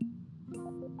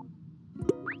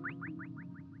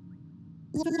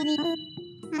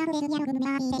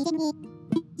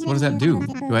 So what does that do?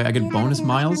 Do I get bonus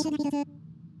miles?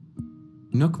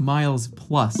 Nook Miles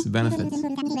Plus benefits.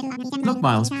 Nook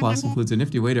Miles Plus includes a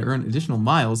nifty way to earn additional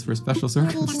miles for special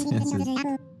circumstances.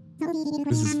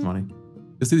 This is funny.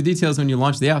 You'll see the details when you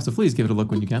launch the app, so please give it a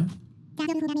look when you can.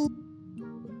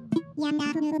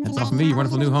 That's all from me. Your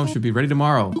wonderful new home should be ready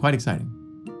tomorrow. Quite exciting.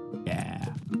 Yeah.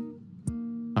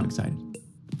 I'm excited.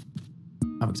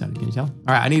 I'm excited. Can you tell?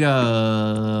 Alright, I need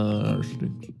a...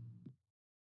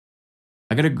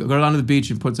 I gotta go down to the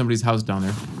beach and put somebody's house down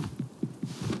there.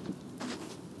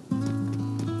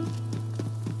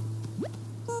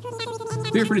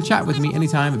 Feel free to chat with me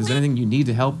anytime if there's anything you need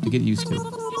to help to get used to.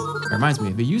 It reminds me,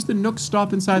 if you use the Nook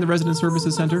Stop inside the Resident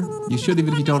Services Center, you should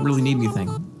even if you don't really need anything.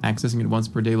 Accessing it once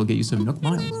per day will get you some Nook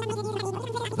miles.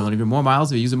 You'll earn even more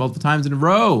miles if you use it multiple times in a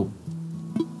row.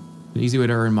 An easy way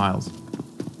to earn miles.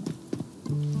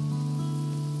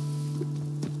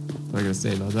 What am I gonna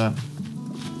say about that?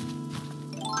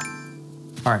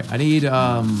 Alright, I need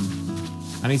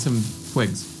some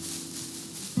twigs.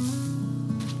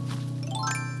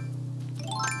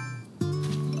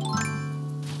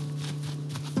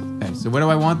 So where do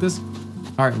I want this?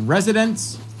 All right,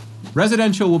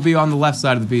 residential will be on the left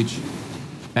side of the beach.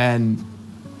 And,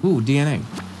 ooh, DNA.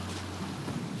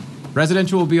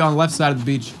 Residential will be on the left side of the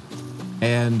beach.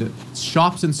 And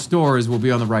shops and stores will be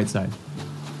on the right side.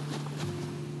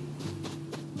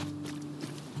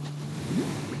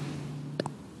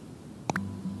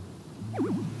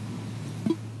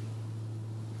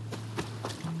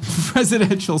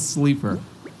 Residential sleeper.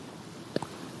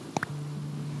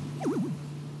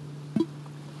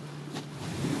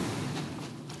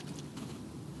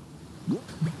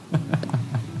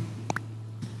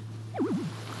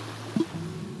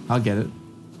 I'll get it.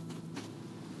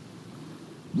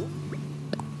 A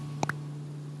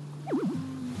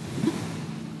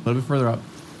little bit further up.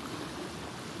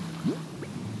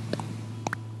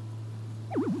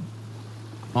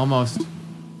 Almost.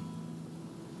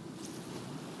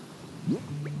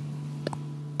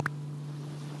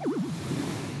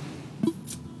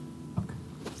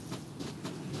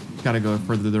 Gotta go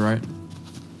further to the right.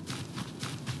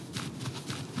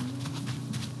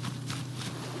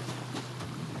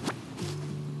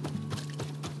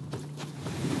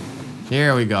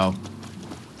 Here we go.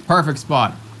 Perfect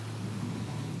spot.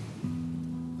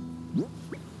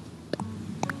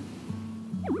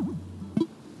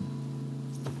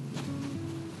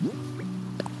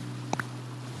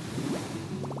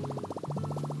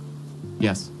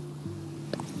 Yes.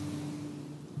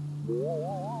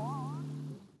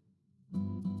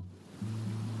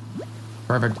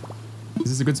 Perfect. Is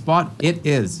this a good spot? It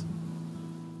is.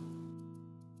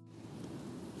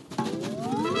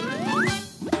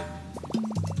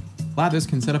 Glavis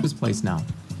can set up his place now.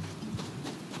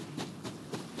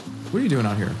 What are you doing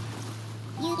out here?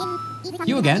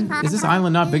 You again? Is this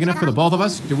island not big enough for the both of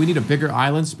us? Do we need a bigger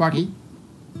island, Sparky?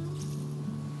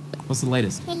 What's the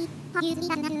latest? Hey,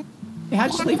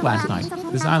 how'd you sleep last night?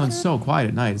 This island's so quiet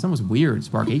at night. It's almost weird,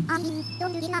 Sparky.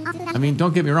 I mean,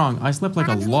 don't get me wrong. I slept like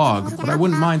a log, but I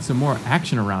wouldn't mind some more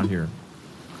action around here.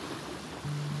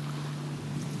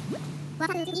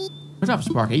 What's up,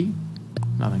 Sparky?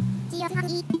 Nothing.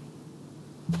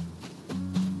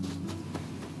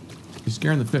 You're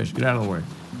scaring the fish. Get out of the way.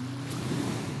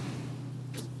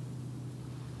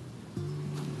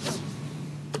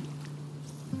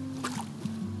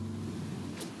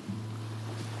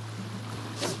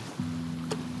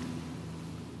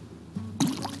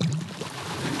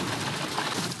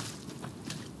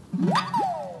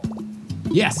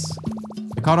 Yes!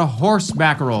 I caught a horse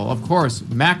mackerel. Of course,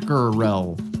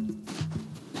 mackerel.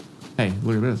 Hey,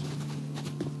 look at this.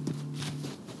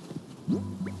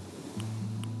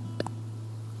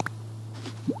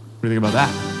 What do you think about that?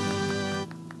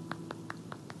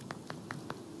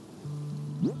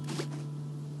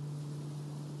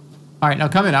 All right, now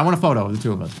come in. I want a photo of the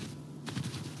two of us.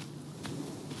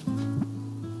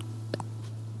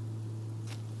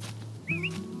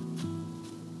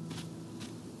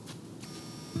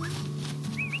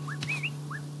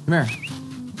 Come here.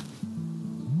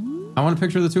 I want a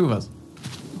picture of the two of us.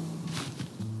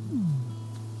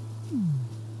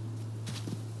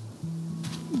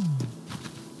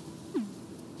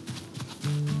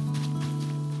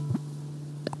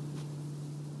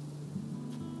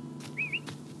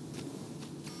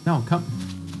 No, come.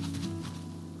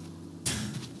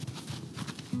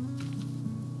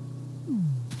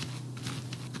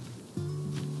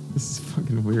 This is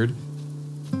fucking weird.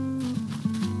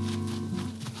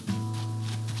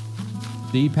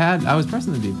 D-pad? I was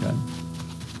pressing the D-pad.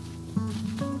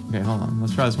 Okay, hold on.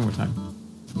 Let's try this one more time.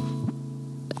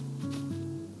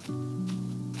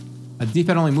 A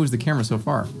D-pad only moves the camera so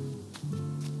far.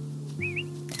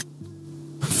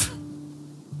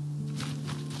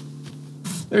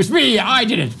 There's me! I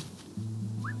did it!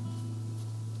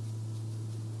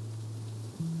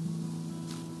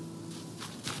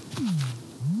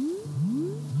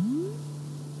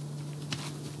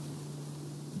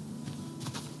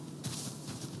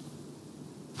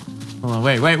 Hold on,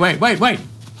 wait!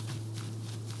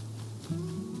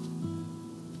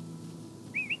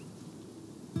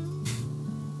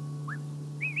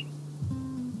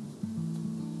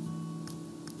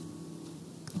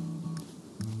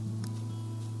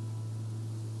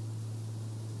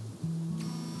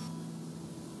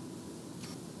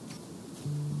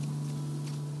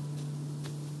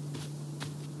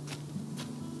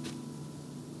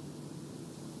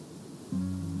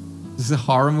 Is this a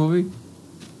horror movie?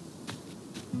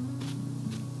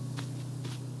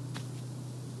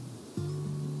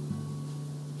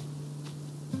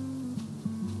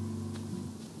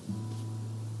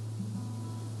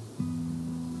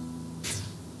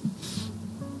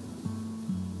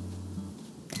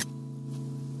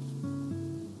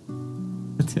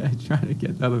 I'm trying to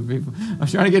get other people. I'm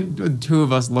trying to get two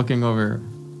of us looking over.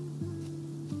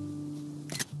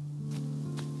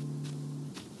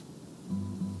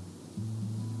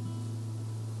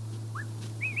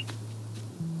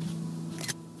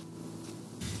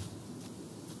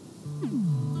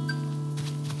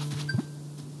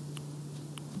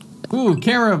 Ooh,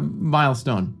 camera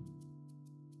milestone.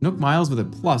 Nook Miles with a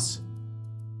plus.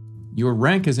 Your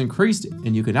rank has increased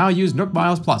and you can now use Nook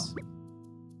Miles Plus.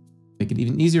 Make it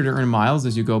even easier to earn miles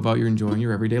as you go about enjoying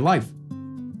your everyday life.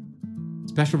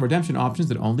 Special redemption options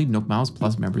that only Nook Miles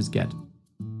Plus members get.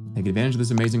 Take advantage of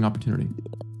this amazing opportunity.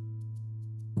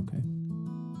 Okay.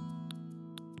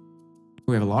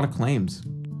 We have a lot of claims.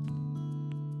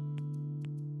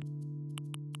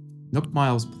 Nook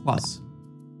Miles Plus.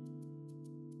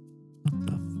 What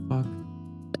the fuck?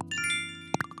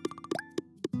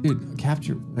 Dude,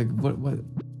 capture, like, what?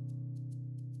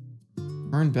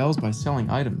 Earn bells by selling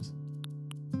items.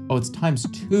 Oh, it's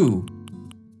 ×2.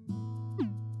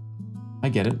 I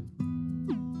get it.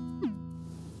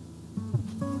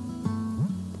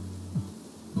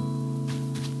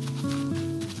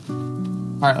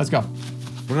 All right, let's go.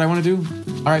 What did I want to do?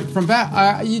 All right, from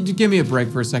back, you give me a break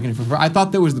for a second. I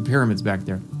thought there was the pyramids back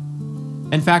there.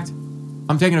 In fact,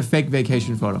 I'm taking a fake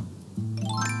vacation photo.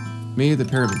 Me, the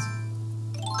pyramids.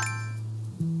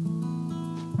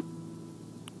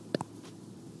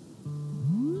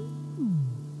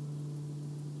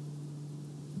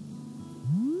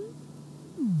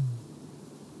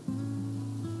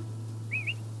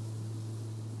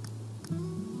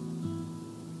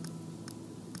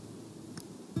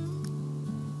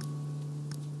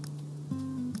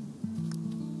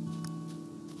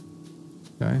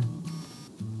 Okay.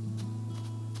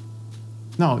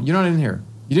 No, you're not in here.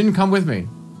 You didn't come with me.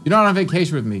 You're not on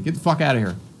vacation with me. Get the fuck out of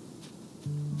here.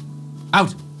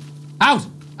 Out! Out!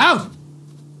 Out!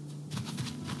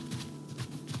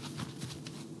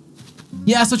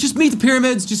 Yeah, so just meet the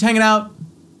pyramids, just hanging out.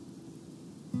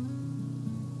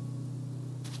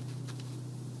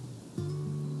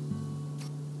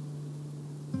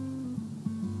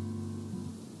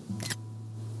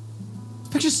 This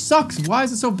picture sucks. Why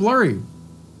is it so blurry?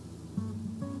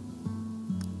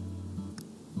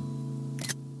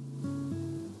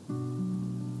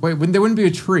 Wait, there wouldn't be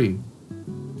a tree.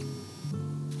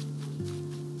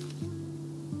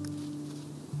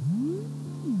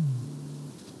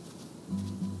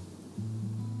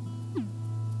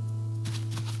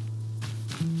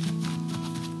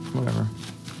 Whatever.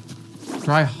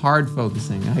 Try hard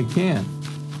focusing. I can't.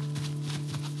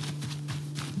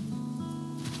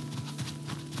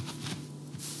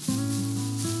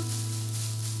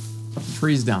 Put the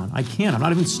trees down. I can't. I'm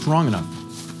not even strong enough.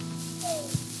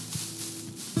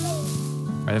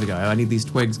 There we go. I need these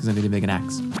twigs because I need to make an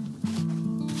axe.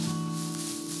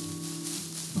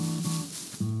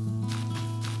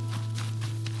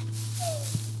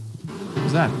 What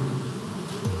was that?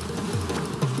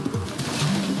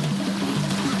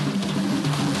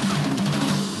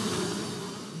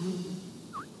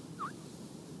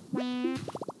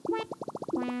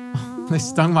 They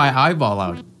stung my eyeball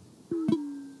out.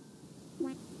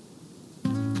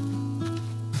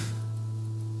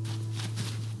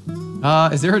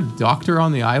 Is there a doctor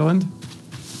on the island?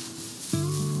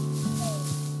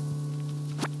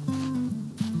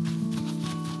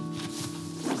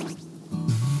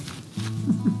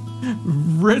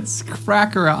 Ritz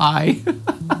Cracker Eye.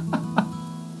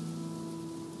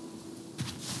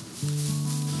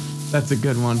 That's a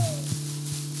good one.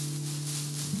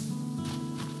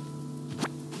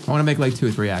 I want to make like 2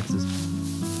 or 3 axes.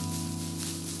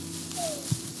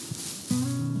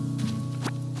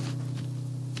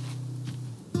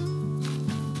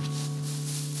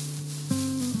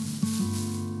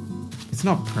 It's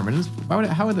not permanent. Why would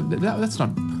it, how would that's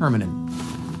not permanent.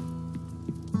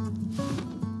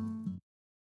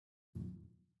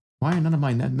 Why are none of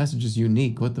my messages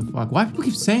unique? What the fuck? Why do people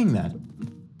keep saying that?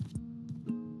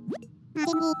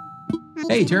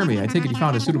 Hey, Jeremy, I take it you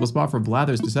found a suitable spot for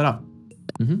Blathers to set up.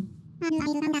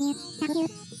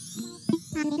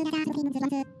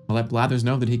 I'll let Blathers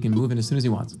know that he can move in as soon as he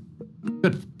wants.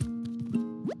 Good.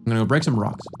 I'm gonna go break some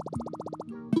rocks.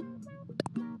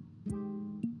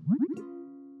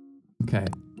 Okay.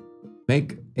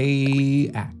 Make a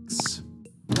axe.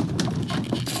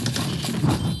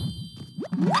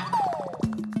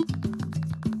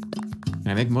 Can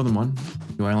I make more than one?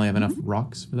 Do I only have enough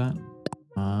rocks for that?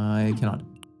 I cannot.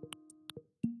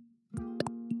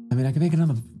 I mean, I can make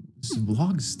another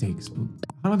log stakes, but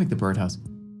how do I make the birdhouse?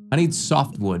 I need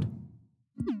softwood.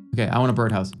 Okay, I want a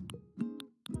birdhouse.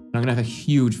 I'm gonna have a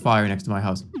huge fire next to my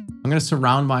house. I'm gonna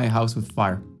surround my house with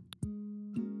fire.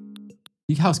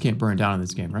 The house can't burn down in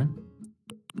this game, right?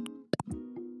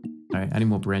 Alright, I need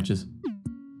more branches.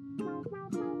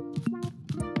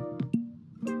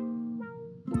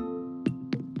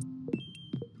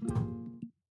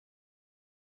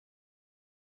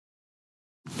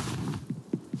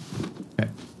 Okay,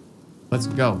 let's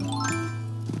go.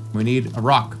 We need a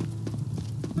rock.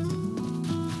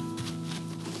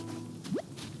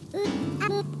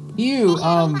 Ew,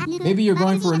 maybe you're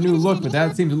going for a new look, but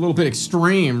that seems a little bit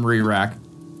extreme, Re-Rack.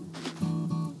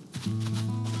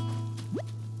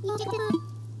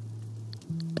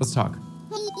 Let's talk.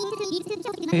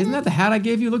 Hey, isn't that the hat I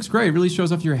gave you? Looks great. It really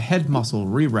shows off your head muscle,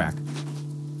 Re-Rack.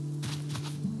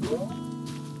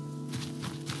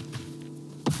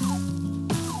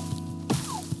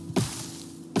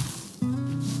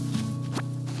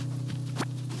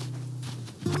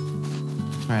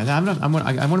 Alright, I want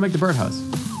to make the birdhouse.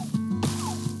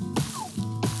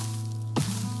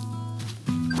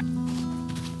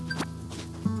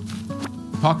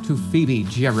 Talk to Phoebe,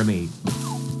 Jeremy.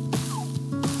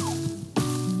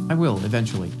 I will,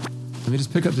 eventually. Let me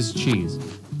just pick up this cheese.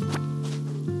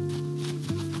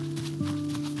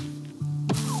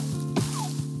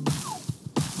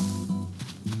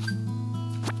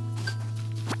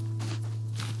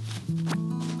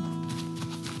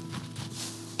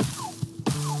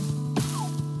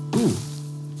 Ooh.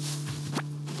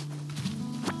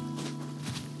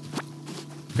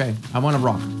 Okay, I want a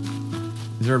rock.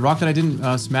 Is there a rock that I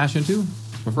didn't smash into?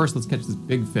 But first, let's catch this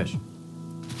big fish.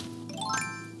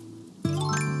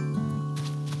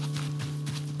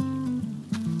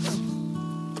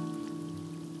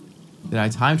 Did I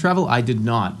time travel? I did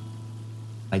not.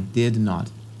 I did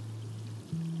not.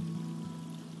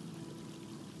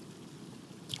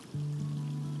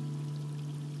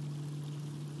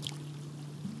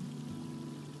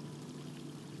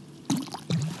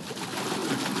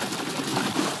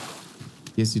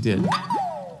 Yes, you did.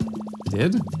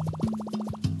 Did?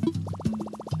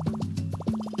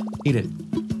 Eat it.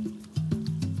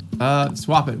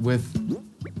 Swap it with...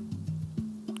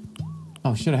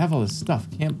 Oh shit, I have all this stuff.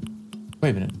 Can't... Wait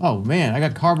a minute. Oh man, I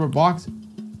got cardboard box,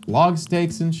 log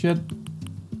steaks and shit.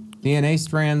 DNA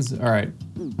strands. Alright.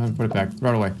 I'm gonna put it back.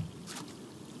 Throw it away.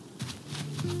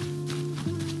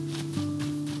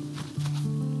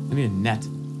 I need a net.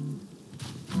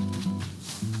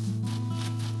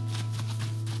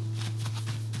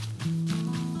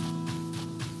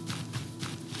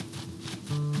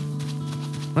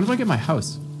 When do I get my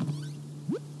house?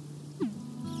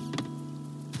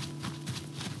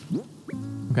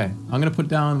 Okay, I'm gonna put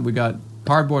down, we got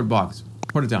cardboard box.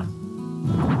 Put it down.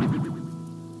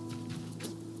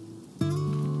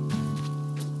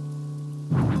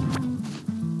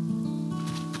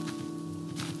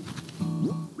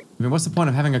 I mean, what's the point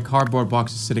of having a cardboard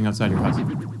box just sitting outside your house?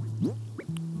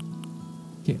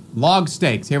 Okay, log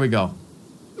steaks, here we go.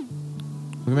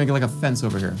 We're gonna make it like a fence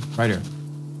over here, right here.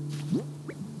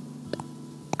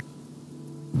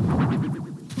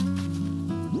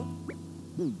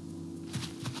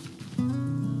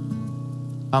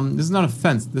 This is not a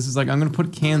fence. This is like, I'm gonna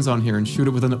put cans on here and shoot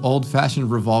it with an old-fashioned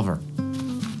revolver.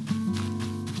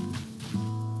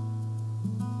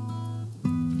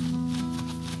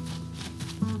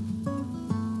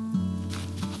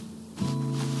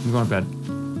 I'm going to bed.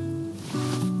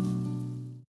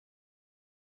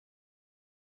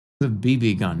 The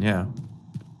BB gun, yeah.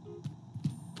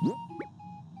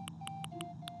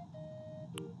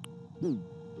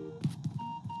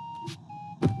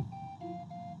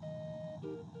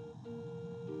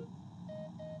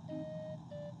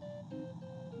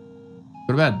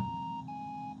 Go to bed.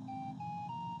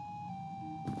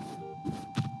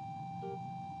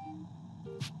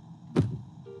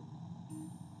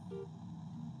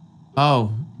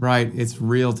 Oh, right. It's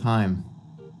real time.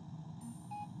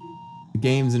 The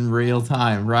game's in real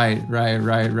time. Right. Right.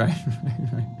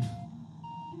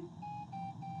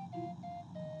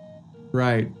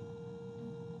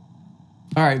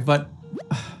 Alright, but...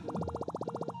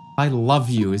 I Love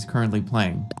You is currently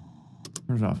playing.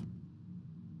 Turn it off.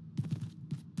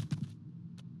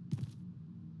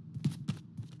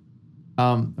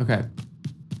 Okay.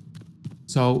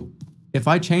 So, if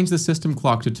I change the system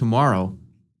clock to tomorrow,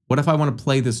 what if I want to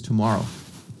play this tomorrow?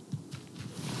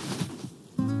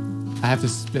 I have to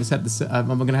set the... I'm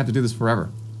gonna have to do this forever.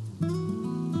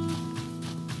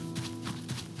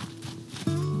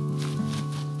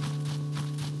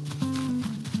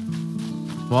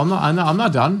 Well, I'm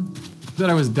not done. I said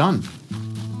I was done.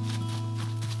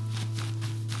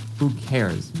 Who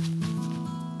cares?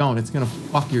 Don't, it's gonna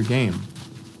fuck your game.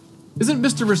 Isn't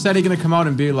Mr. Rossetti gonna come out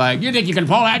and be like, you think you can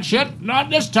pull that shit? Not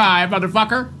this time,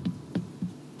 motherfucker!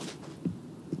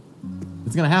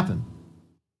 It's gonna happen.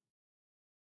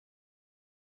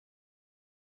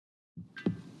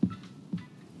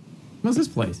 What's this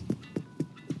place?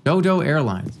 Dodo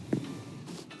Airlines.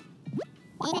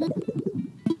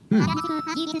 Hang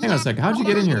on a second, how'd you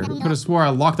get in here? Could have swore I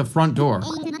locked the front door.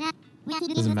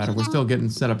 Doesn't matter, we're still getting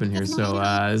set up in here, so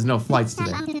there's no flights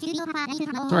today.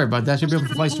 Sorry about that, should be open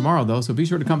for flights tomorrow though, so be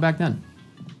sure to come back then.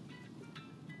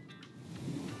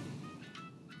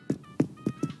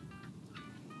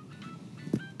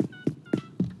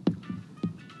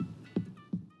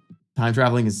 Time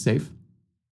traveling is safe.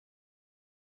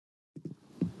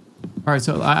 All right,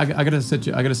 so I got a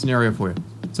scenario for you.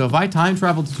 So if I time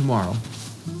travel to tomorrow,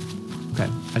 okay,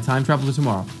 I time travel to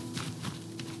tomorrow,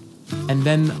 and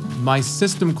then my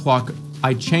system clock,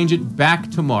 I change it back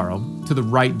tomorrow to the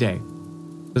right day.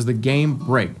 Does the game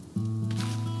break?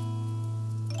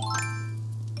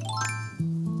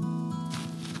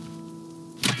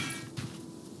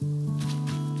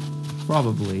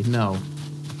 Probably. No.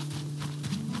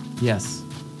 Yes.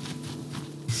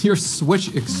 Your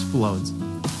Switch explodes.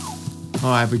 Oh,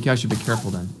 I should be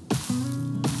careful then.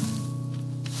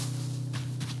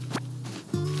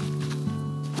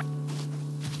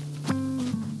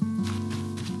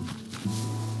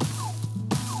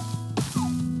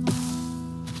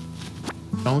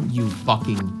 Don't you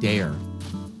fucking dare.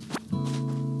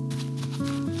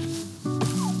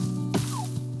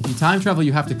 If you time travel,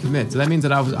 you have to commit. So that means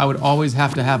that I would always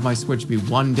have to have my Switch be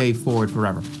 1 day forward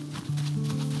forever.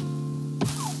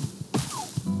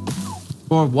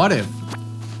 Or what if?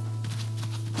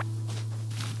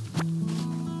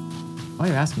 Why are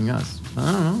you asking us?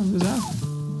 I don't know, I'm just asking.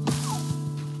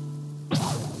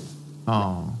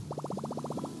 Oh.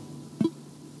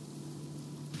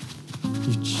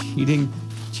 You cheating?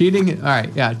 Cheating,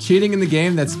 alright, yeah. Cheating in the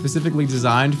game that's specifically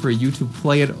designed for you to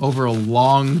play it over a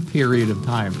long period of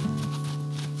time.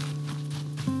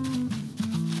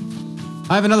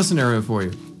 I have another scenario for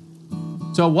you.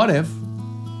 So what if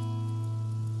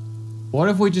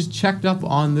we just checked up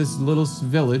on this little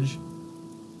village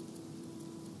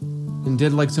and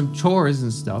did like some chores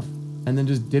and stuff, and then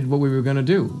just did what we were gonna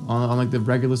do on like the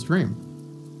regular stream?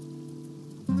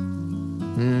 You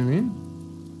know what I mean?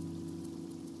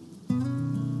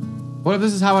 What if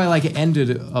this is how I like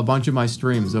ended a bunch of my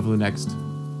streams over the next...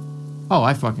 Oh,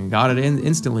 I fucking got it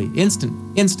instantly.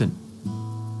 Instant.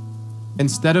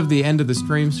 Instead of the end of the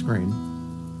stream screen,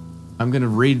 I'm gonna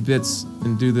read bits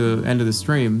and do the end of the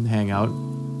stream hangout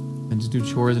and just do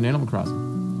chores in Animal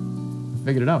Crossing. I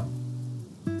figured it out.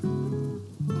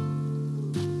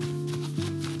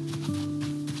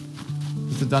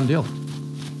 It's a done deal.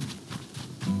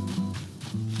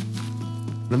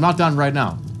 But I'm not done right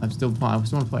now. I still want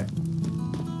to play.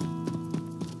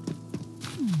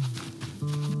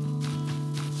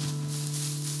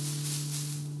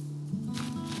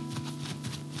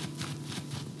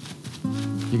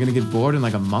 You're gonna get bored in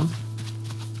like a month?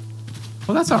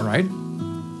 Well, that's all right.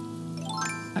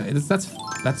 I mean, that's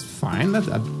fine.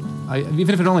 Even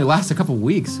if it only lasts a couple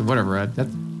weeks or whatever, I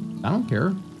don't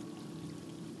care.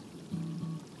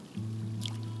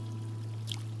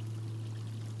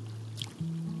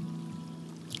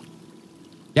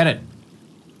 Get it.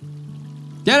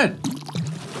 Get it.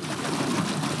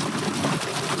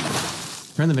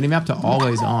 Turn the minimap to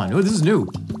always on. Oh, this is new.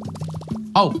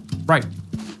 Oh, right.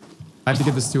 I have to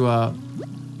give this to, I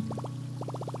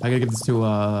gotta give this to,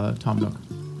 Tom Nook.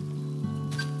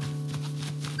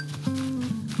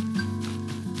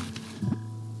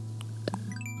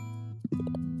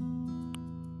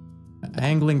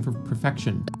 Angling for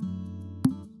perfection.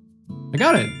 I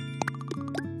got it!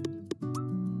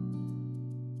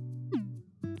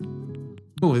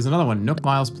 Ooh, there's another one. Nook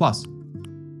Miles Plus.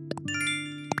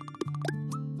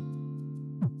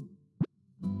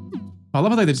 I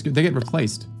love how they get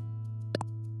replaced.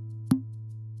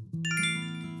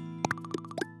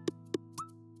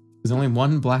 There's only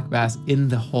one black bass in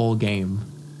the whole game.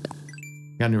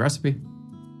 Got a new recipe.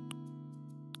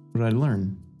 What did I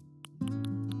learn?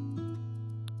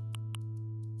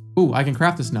 Ooh, I can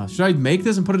craft this now. Should I make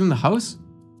this and put it in the house?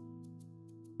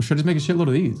 Or should I just make a shitload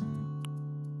of these?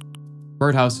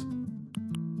 Birdhouse.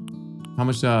 How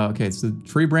much, okay, it's the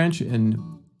tree branch and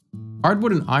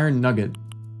hardwood and iron nugget.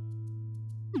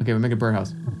 Okay, we'll make a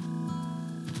birdhouse.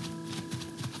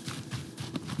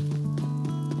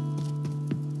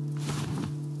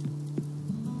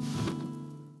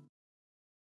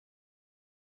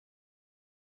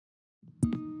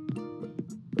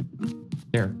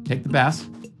 There, take the bass.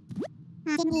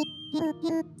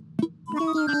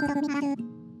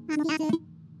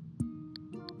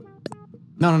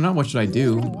 No, what should I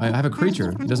do? I have a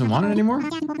creature. It doesn't want it anymore?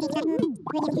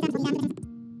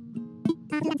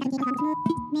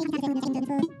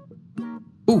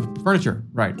 Ooh, furniture.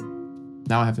 Right.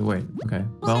 Now I have to wait. Okay,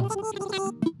 well.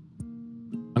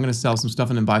 I'm gonna sell some stuff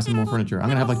and then buy some more furniture. I'm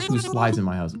gonna have like 2 slides in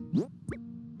my house.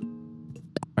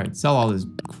 Alright, sell all this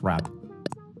crap.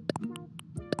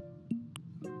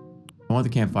 I want the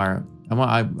campfire.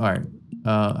 Alright.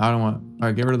 I don't want...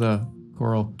 Alright, get rid of the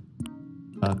coral.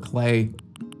 Clay.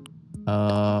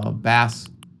 Bass.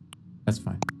 That's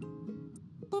fine.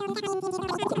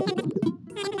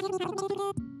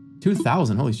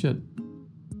 2,000, holy shit.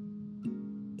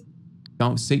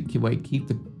 Don't see, wait, keep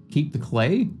the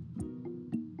clay?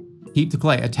 Keep the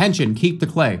clay. Attention, keep the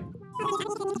clay.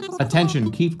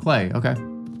 Attention, keep clay. Okay.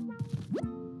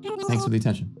 Thanks for the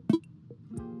attention.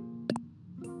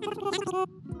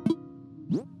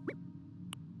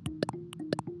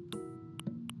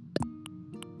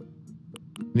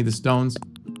 Need the stones.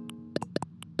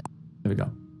 There we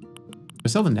go. Should I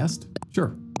sell the nest?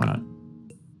 Sure, why not?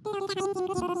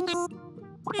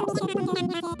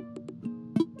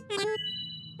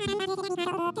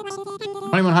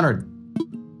 $2,100.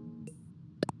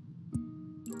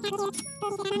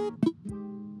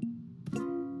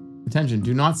 Attention,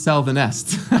 do not sell the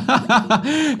nest.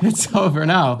 It's over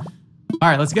now. All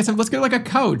right, let's get like a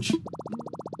couch.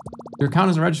 Your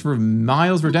account is registered for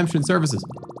Miles Redemption Services.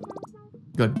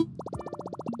 Good.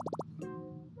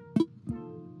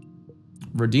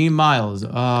 Redeem Miles.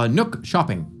 Nook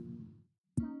shopping.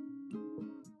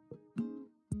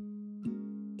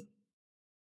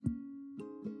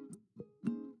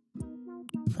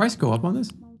 The price go up on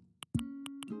this?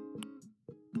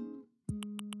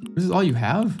 This is all you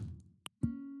have?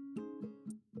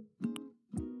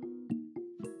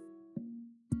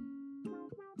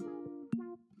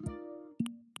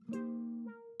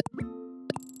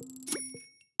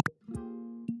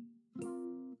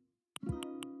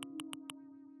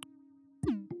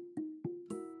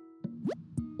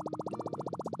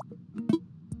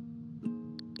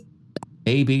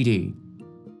 ABD.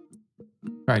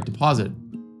 All right, deposit.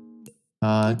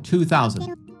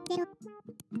 2,000.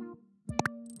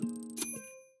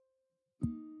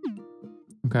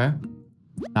 Okay.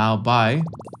 Now buy.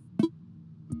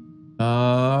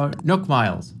 Nook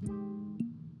Miles.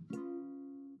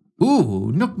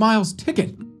 Ooh, Nook Miles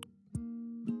ticket.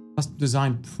 Custom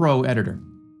Design Pro Editor.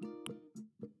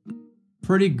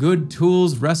 Pretty good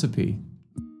tools recipe.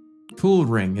 Tool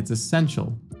ring, it's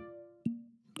essential.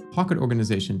 Pocket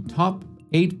organization, top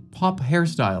 8 pop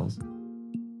hairstyles.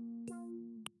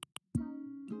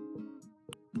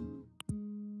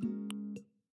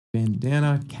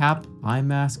 Bandana, cap, eye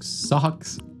mask,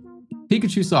 socks.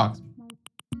 Pikachu socks.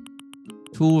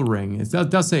 Tool ring, it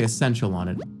does say essential on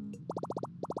it.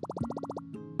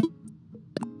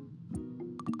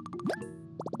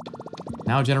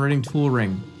 Now generating tool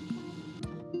ring.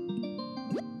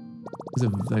 Is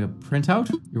it like a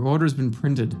printout? Your order has been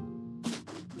printed.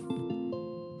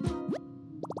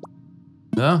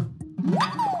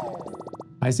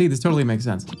 I see, this totally makes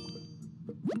sense.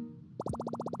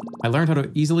 I learned how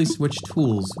to easily switch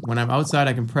tools. When I'm outside,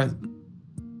 I can press...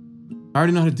 I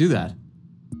already know how to do that.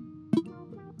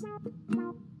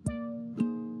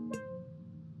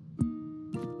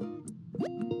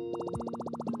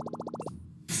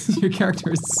 Your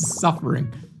character is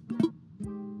suffering.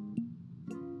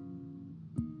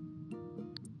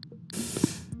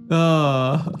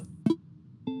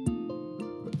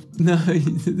 No,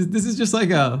 this is just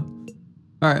like a...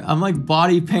 Alright, I'm like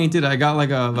body painted, I got like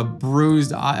a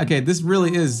bruised eye. Okay, this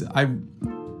really is...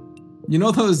 You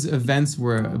know those events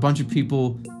where a bunch of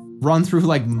people run through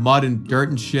like mud and dirt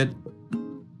and shit?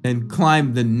 And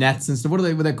climb the nets and stuff? What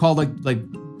are they called? Like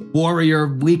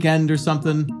Warrior Weekend or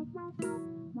something?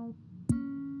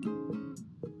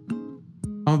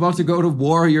 I'm about to go to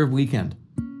Warrior Weekend.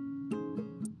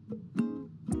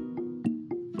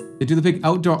 They do the big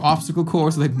outdoor obstacle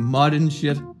course, like mud and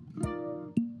shit.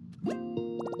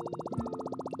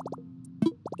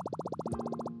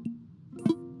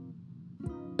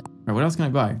 Alright, what else can I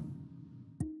buy?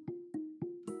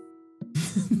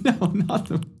 No, not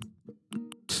the...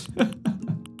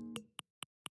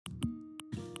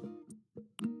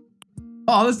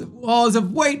 there's a,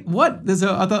 wait, what? I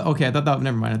thought that,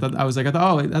 never mind. I thought it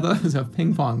was a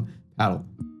ping pong paddle.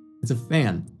 It's a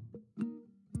fan.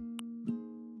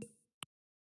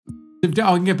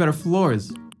 Oh, I can get better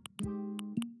floors. Should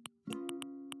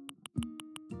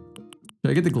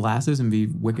I get the glasses and be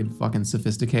wicked fucking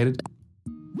sophisticated?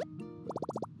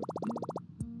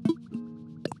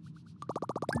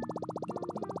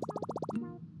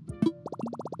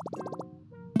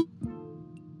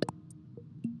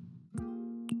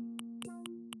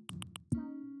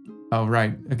 Oh,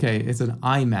 right. Okay, it's an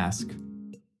eye mask.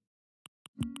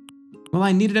 Well,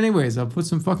 I need it anyways. I'll put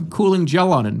some fucking cooling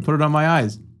gel on it and put it on my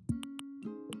eyes.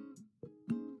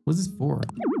 What's this for?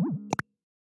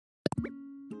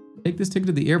 Take this ticket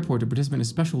to the airport to participate in a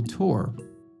special tour.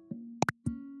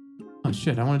 Oh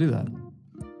shit, I want to do that.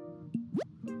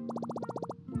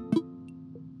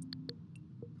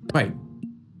 Wait.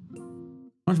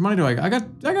 How much money do I got?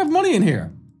 I got money in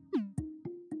here.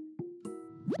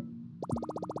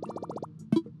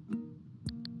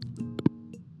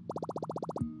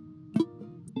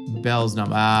 Bell's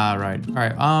number. Ah, right. All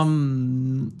right.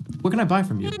 What can I buy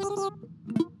from you?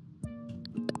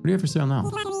 What do you have for sale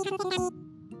now?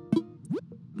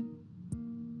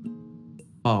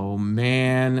 Oh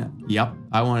man. Yep.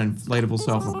 I want an inflatable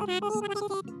sofa.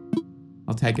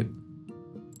 I'll take it.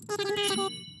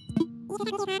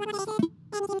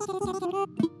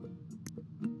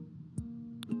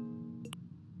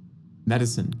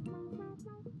 Medicine.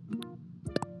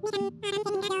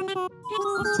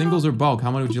 Singles or bulk?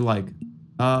 How many would you like?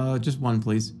 Just one,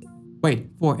 please. Wait,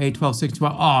 4, 8, 12, 6,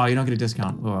 12. Oh, you don't get a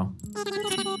discount. Oh, well.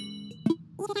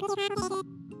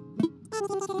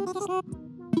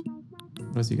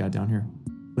 What else you got down here?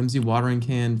 Flimsy watering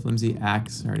can, flimsy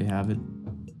axe. I already have it.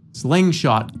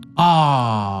 Slingshot.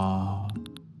 Ah.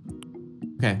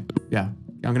 Okay, yeah.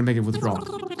 I'm gonna make it withdrawal.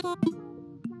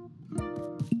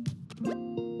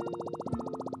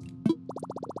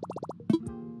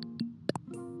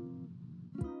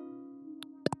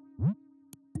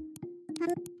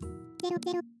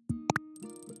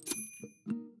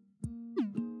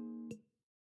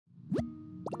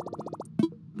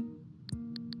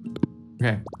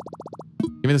 Okay.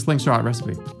 Give me the slingshot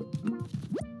recipe.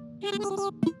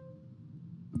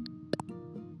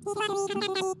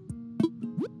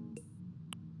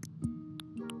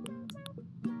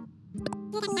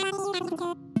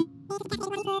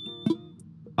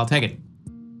 I'll take it.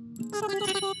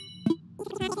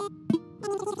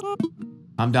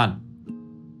 I'm done.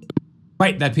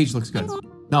 Wait, that peach looks good.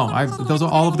 No, those are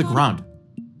all over the ground.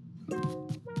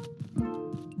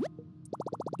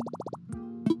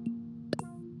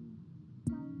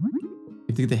 You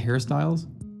have to get the hairstyles?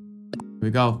 Here we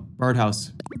go.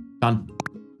 Birdhouse. Done.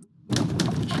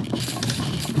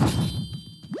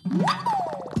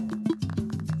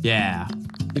 Yeah.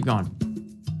 Keep going.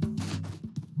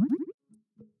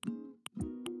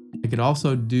 I could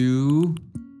also do...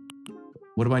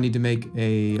 What do I need to make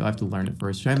a... I have to learn it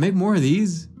first. Should I make more of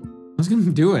these? I was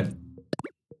gonna do it.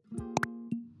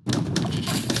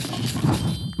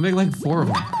 I'll make like 4 of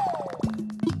them.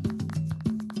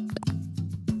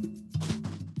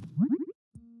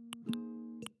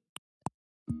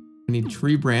 I need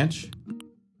tree branch.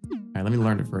 Alright, let me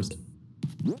learn it first.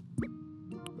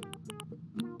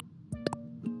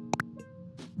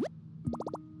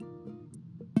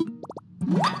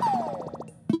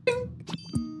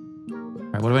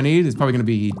 Alright, what do I need? It's probably going to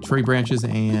be tree branches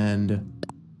and...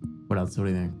 What else? What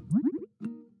do you think?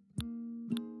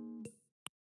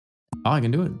 Oh, I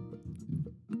can do it.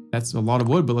 That's a lot of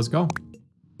wood, but let's go.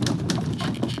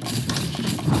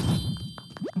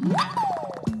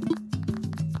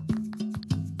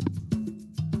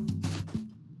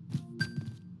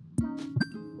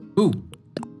 Ooh.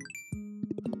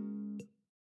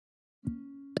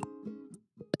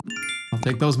 I'll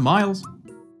take those miles.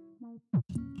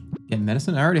 Get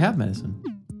medicine? I already have medicine.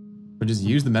 Or just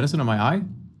use the medicine on my eye?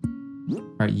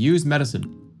 Alright, use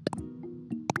medicine.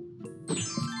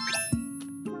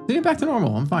 See, back to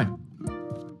normal. I'm fine.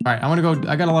 Alright, I want to go.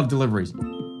 I got a lot of deliveries.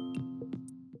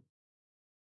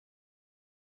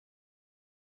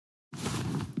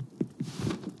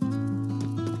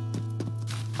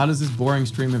 How does this boring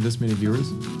stream have this many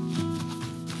viewers?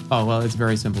 Oh, well, it's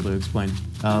very simple to explain.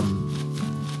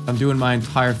 I'm doing my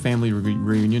entire family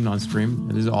reunion on stream.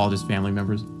 And these are all just family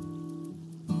members.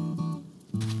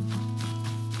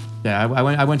 Yeah,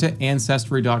 I went to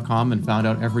Ancestry.com and found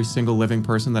out every single living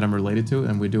person that I'm related to,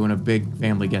 and we're doing a big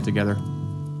family get-together.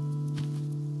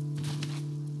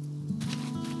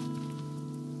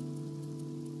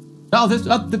 Oh, this...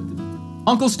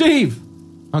 Uncle Steve!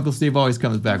 Uncle Steve always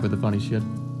comes back with the funny shit.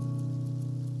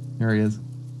 There he is.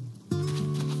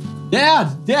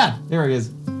 Dad! Dad! There he is.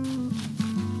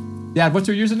 Dad, what's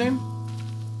your username?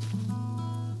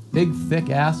 Big, thick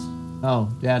ass.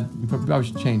 Oh, Dad, you probably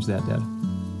should change that, Dad.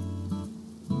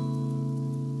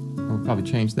 I'll probably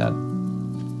change that.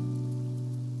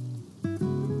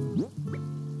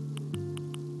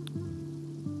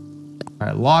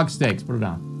 Alright, log steaks. Put it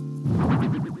down.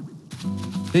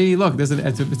 See, look,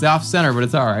 it's off center, but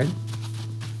it's alright.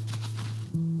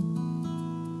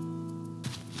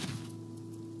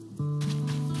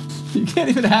 You can't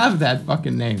even have that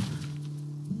fucking name.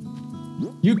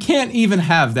 You can't even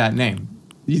have that name.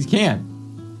 You can't.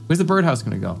 Where's the birdhouse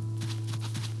gonna go?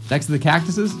 Next to the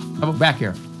cactuses? How about back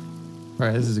here?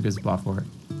 Alright, this is a good spot for it.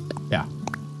 Yeah.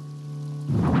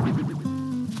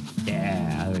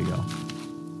 Yeah, there you go.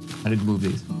 I need to move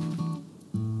these.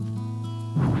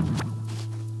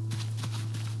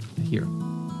 Here.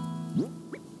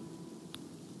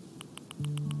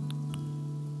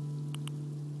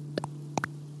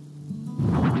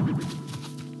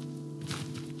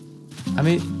 I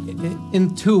mean,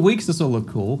 in 2 weeks this will look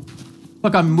cool.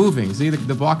 Look, I'm moving. See,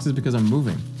 the box is because I'm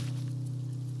moving.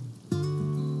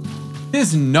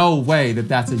 There's no way that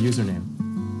that's a username.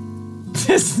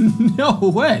 There's no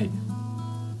way.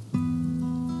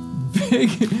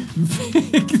 Big,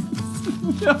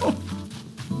 no.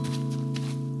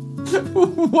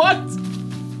 What?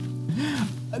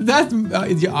 That's,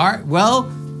 alright, well,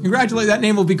 congratulations, that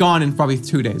name will be gone in probably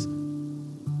 2 days.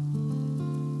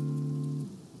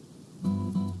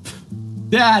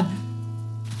 Dad!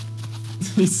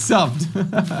 He subbed.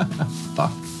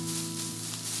 Fuck.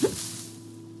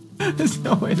 There's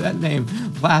no way that name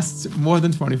lasts more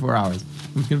than 24 hours.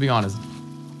 I'm gonna be honest.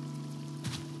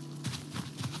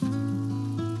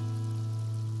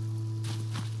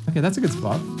 Okay, that's a good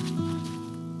spot.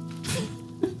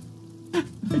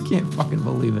 I can't fucking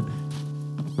believe it.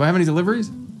 Do I have any deliveries?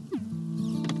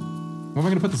 Where am I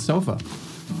gonna put the sofa?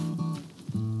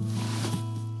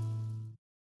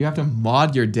 You have to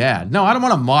mod your dad. No, I don't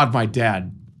want to mod my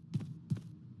dad.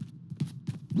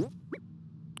 All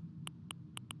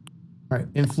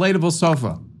right, inflatable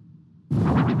sofa.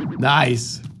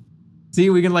 Nice. See,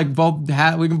 we can like both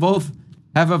have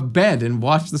a bed and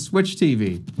watch the Switch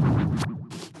TV.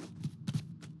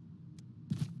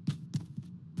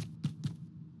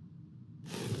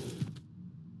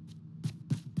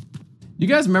 You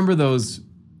guys remember those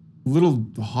little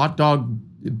hot dog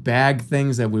bag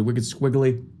things that were wicked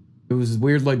squiggly? It was this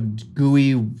weird, like,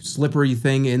 gooey, slippery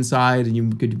thing inside, and you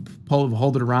could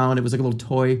hold it around. It was like a little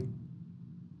toy.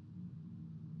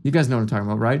 You guys know what I'm talking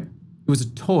about, right? It was a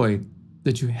toy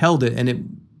that you held it, and it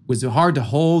was hard to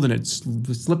hold, and it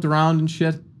slipped around and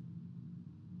shit.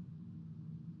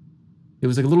 It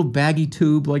was like a little baggy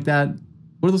tube like that.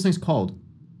 What are those things called?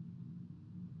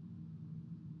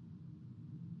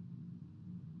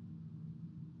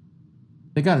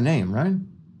 They got a name, right?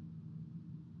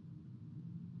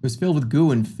 It was filled with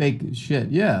goo and fake shit.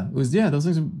 Yeah, it was, yeah, those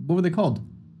things, what were they called?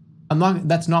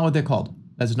 That's not what they're called.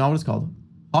 That's not what it's called.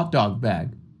 Hot dog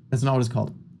bag. That's not what it's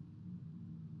called.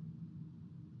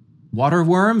 Water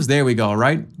worms? There we go,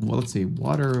 right? Well, let's see.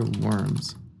 Water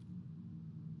worms.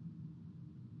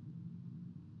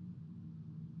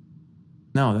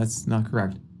 No, that's not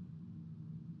correct.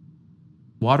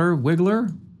 Water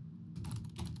wiggler?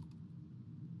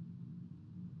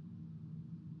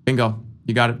 Bingo.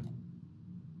 You got it.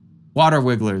 Water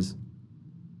wigglers.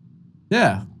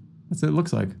 Yeah, that's what it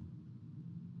looks like.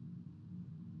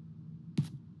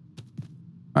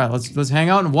 All right, let's hang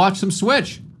out and watch some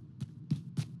Switch.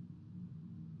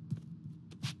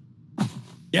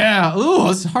 Yeah, ooh,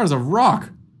 it's hard as a rock.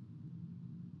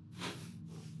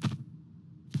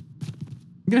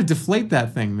 I'm gonna deflate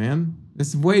that thing, man.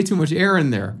 There's way too much air in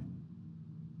there.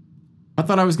 I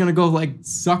thought I was gonna go like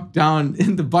suck down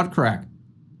in the butt crack.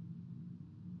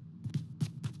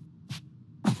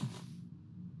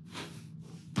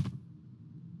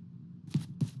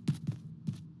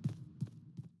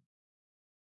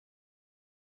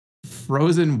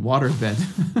 Frozen waterbed.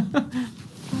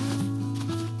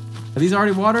 Are these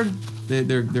already watered?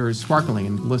 They're sparkling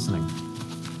and glistening.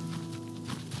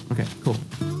 Okay, cool.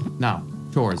 Now,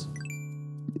 chores.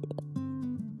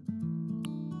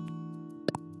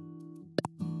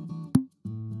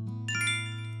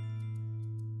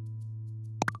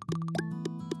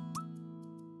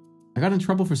 I got in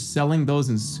trouble for selling those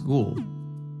in school.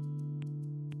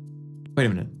 Wait a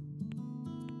minute.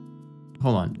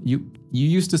 Hold on. You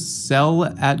used to sell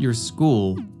at your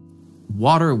school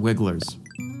water wigglers.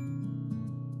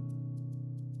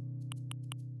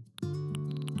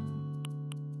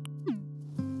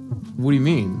 What do you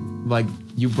mean? Like,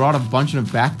 you brought a bunch in a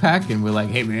backpack and we're like,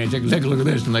 hey man, take a look at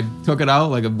this, and like took it out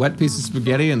like a wet piece of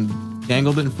spaghetti and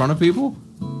dangled it in front of people?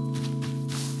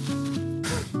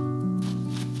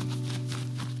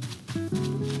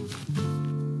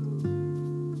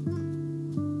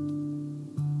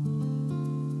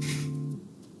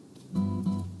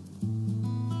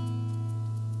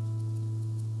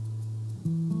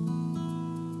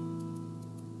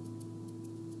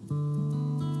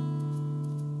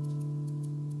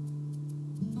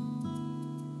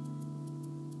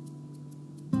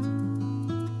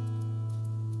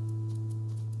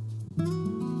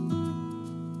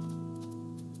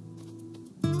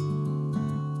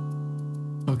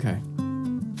 Okay.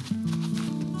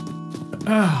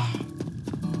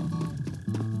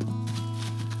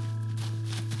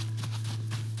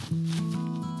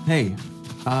 Hey,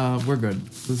 we're good.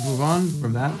 Let's move on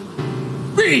from that.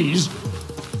 Bees!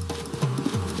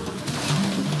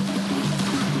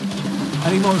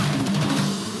 I need more.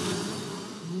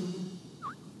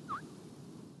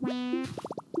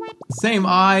 Same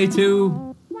eye,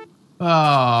 too. You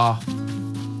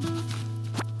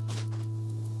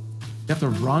have to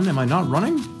run? Am I not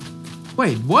running?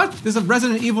 Wait, what? There's a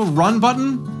Resident Evil run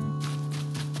button?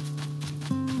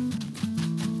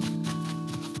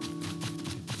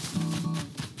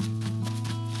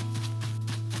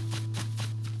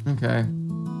 Okay.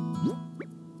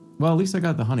 Well, at least I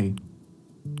got the honey.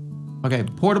 Okay,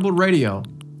 portable radio.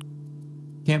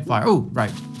 Campfire. Oh,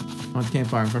 right. On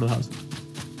campfire in front of the house.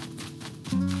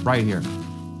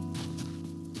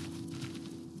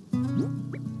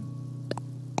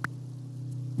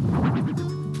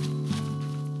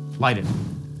 Light it.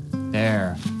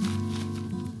 There.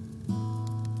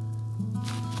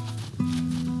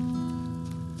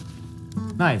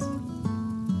 Nice.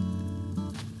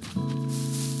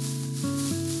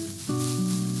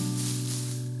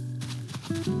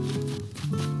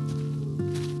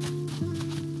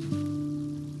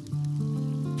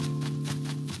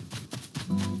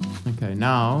 Okay,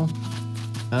 now,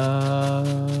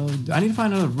 I need to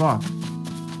find another rock.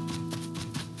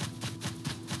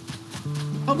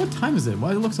 Oh, what time is it? Why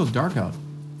does it look so dark out?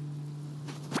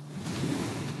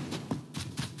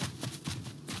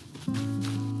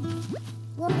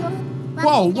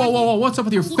 Whoa, whoa, whoa, whoa, what's up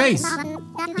with your face?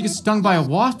 You get stung by a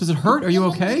wasp? Does it hurt? Are you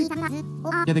okay?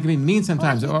 Yeah, they can be mean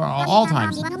sometimes, or all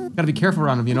times. Gotta be careful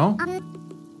around them, you know?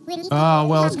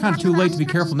 Well, it's kind of too late to be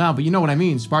careful now, but you know what I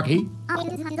mean, Sparky. I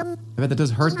bet that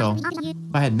does hurt, though. If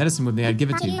I had medicine with me, I'd give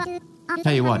it to you.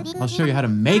 Tell you what, I'll show you how to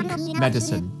make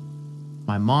medicine.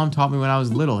 My mom taught me when I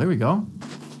was little. Here we go.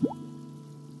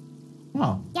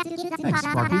 Oh, thanks,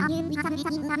 Sparky.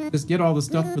 Just get all the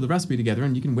stuff for the recipe together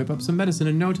and you can whip up some medicine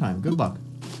in no time. Good luck.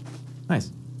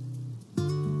 Nice.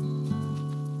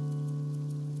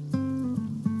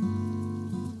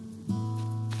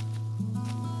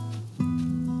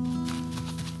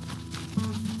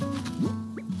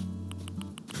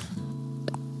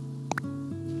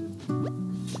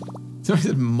 So I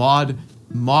said mod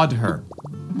her.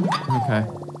 Okay.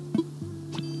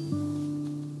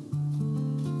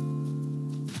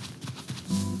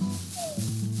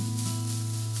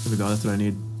 There we go, that's what I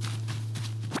need.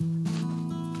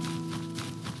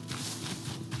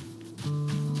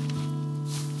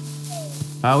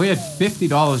 We had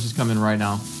 $50 just come in right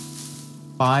now.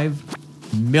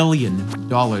 $5 million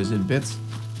in bits.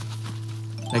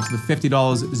 Thanks to the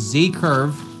 $50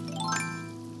 Z-Curve.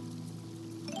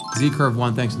 Z-Curve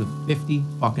won thanks to the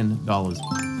 $50 fucking dollars.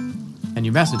 And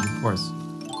your message, of course.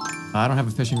 I don't have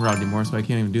a fishing rod anymore, so I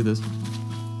can't even do this.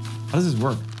 How does this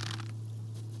work?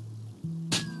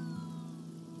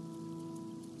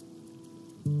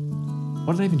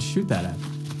 What did I even shoot that at?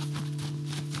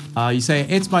 You say,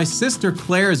 it's my sister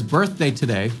Claire's birthday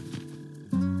today.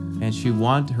 And she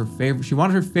wanted her favorite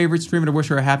streamer to wish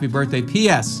her a happy birthday.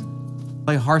 P.S.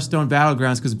 Play Hearthstone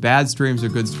Battlegrounds because bad streams are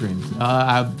good streams.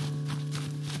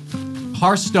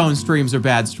 Hearthstone streams are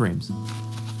bad streams.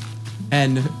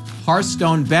 And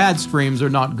Hearthstone bad streams are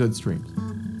not good streams.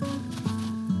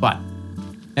 But,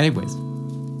 anyways.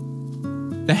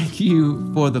 Thank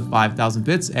you for the 5,000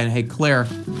 bits. And hey, Claire,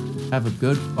 have a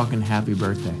good fucking happy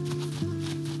birthday.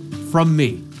 From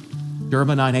me,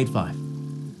 Jerma985.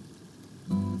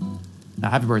 Now,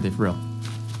 happy birthday for real.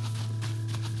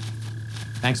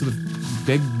 Thanks for the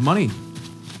big money.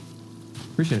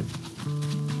 Appreciate it.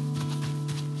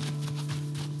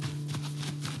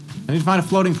 I need to find a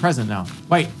floating present now.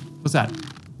 Wait, what's that?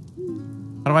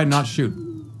 How do I not shoot?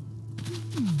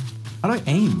 How do I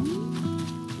aim?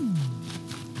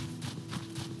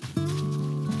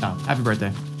 Oh, happy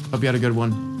birthday. Hope you had a good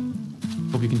one.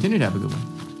 Hope you continue to have a good one.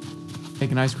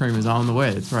 Cake and ice cream is on the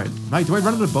way, that's right. Mike, do I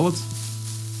run out of bullets?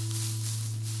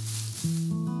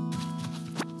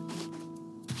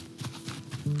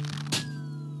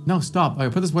 No, stop. Okay,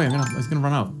 put this away. It's gonna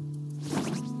run out.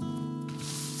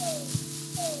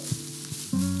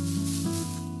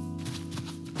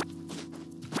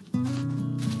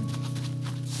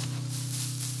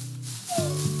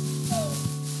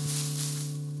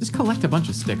 Just collect a bunch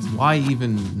of sticks. Why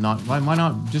even not? Why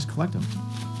not just collect them?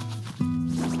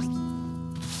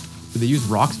 Do they use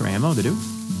rocks for ammo? They do?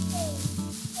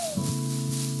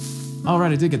 Oh,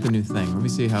 right, I did get the new thing. Let me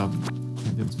see how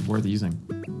it's worth using.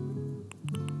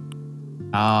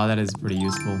 Oh, that is pretty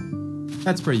useful.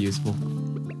 That's pretty useful.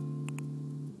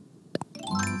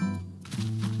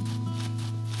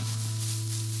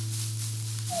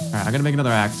 Alright, I'm gonna make another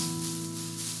axe.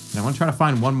 And I want to try to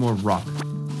find one more rock.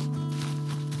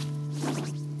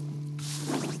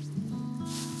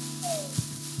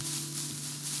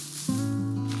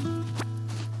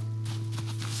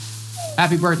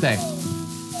 Happy birthday!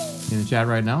 In the chat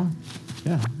right now.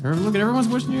 Yeah, look at everyone's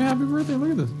wishing you a happy birthday.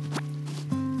 Look at this.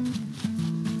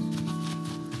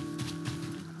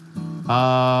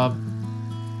 I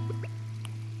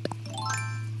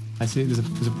see there's a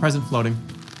present floating.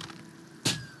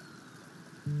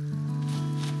 Do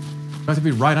I have to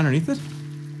be right underneath it?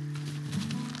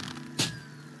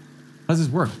 How does this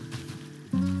work?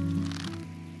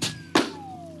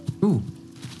 Ooh.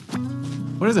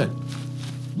 What is it?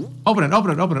 Open it,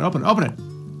 open it, open it, open it, open it.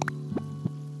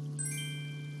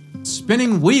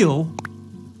 Spinning wheel?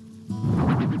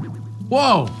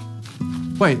 Whoa!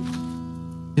 Wait.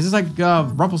 Is this like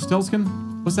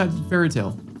Rumpelstiltskin? What's that fairy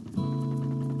tale?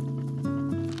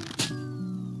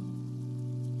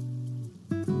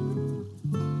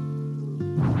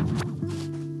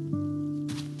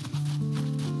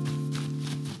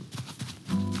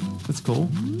 That's cool.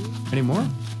 Any more?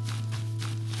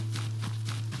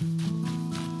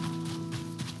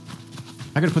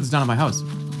 I gotta put this down at my house.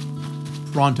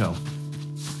 Pronto.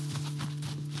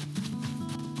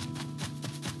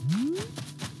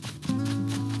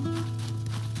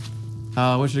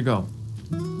 Where should it go?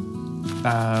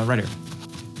 Right here.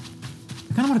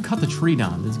 I kind of want to cut the tree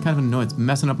down. It's kind of annoying. It's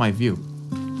messing up my view.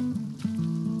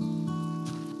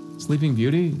 Sleeping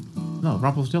Beauty? No,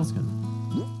 Rumpelstiltskin.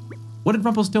 What did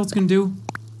Rumpelstiltskin do?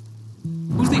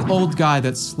 Who's the old guy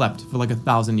that slept for like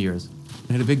 1,000 years?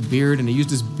 He had a big beard and he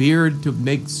used his beard to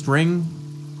make string?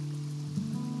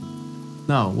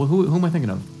 No, well, who am I thinking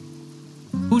of?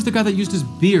 Who's the guy that used his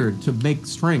beard to make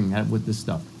string with this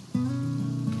stuff?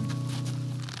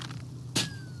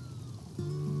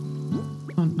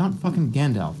 Oh, not fucking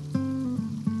Gandalf.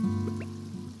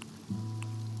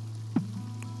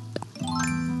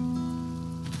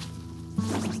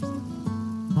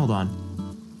 Hold on.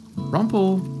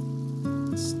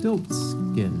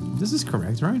 Rumpelstiltskin. This is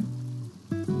correct, right?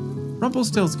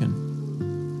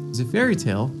 Rumpelstiltskin. It's a fairy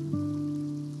tale.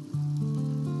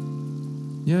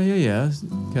 Yeah.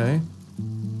 Okay.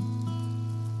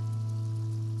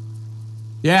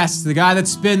 Yes, the guy that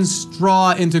spins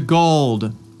straw into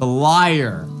gold. The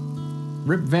liar.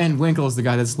 Rip Van Winkle is the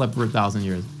guy that slept for 1,000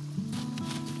 years.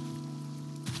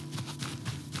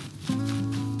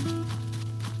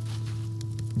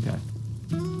 Okay.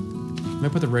 Can I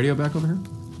put the radio back over here?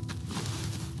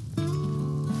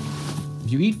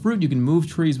 If you eat fruit, you can move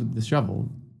trees with the shovel.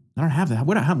 I don't have that.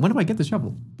 When do I get the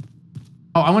shovel?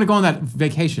 Oh, I want to go on that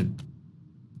vacation.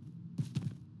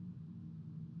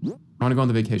 I want to go on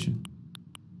the vacation.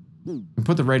 And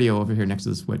put the radio over here next to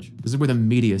the switch. This is where the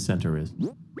media center is.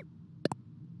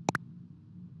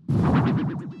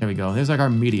 There we go. There's like our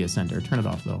media center. Turn it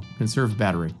off though. Conserve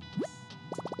battery.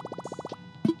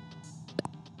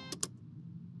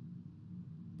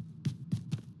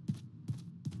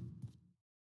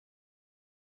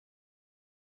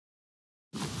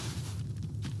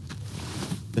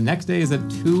 The next day is at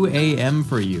 2 a.m.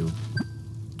 for you.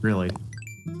 Really?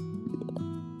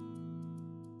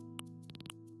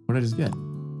 What did I just get?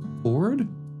 Board?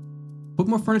 Put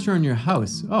more furniture in your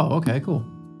house. Oh, okay, cool.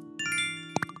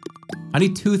 I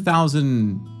need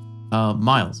 2,000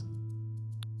 miles.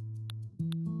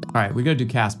 All right, we gotta do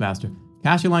Cast Master.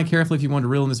 Cast your line carefully if you want to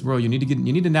reel in this row. You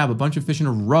need to nab a bunch of fish in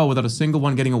a row without a single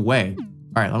one getting away.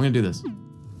 All right, I'm gonna do this.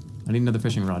 I need another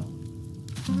fishing rod.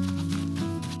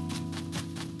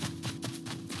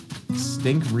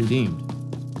 Stink redeemed.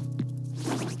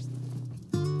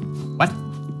 What?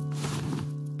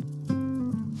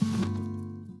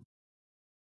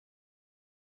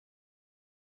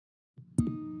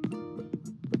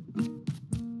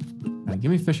 Alright, give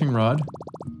me fishing rod.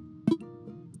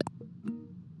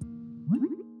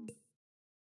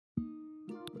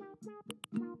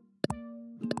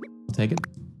 I'll take it.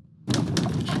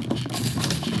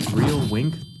 Real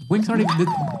wink. Wink's already...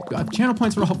 The channel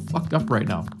points are all fucked up right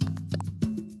now.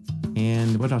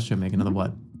 And what else should I make? Another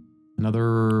what?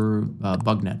 Another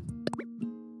bug net.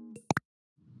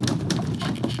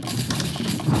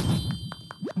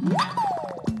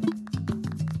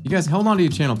 You guys hold on to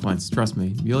your channel points. Trust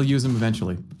me. You'll use them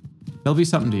eventually. There'll be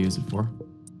something to use it for.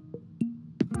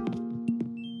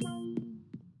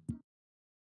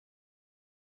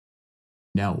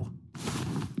 No.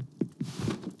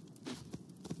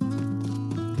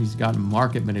 He's got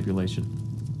market manipulation.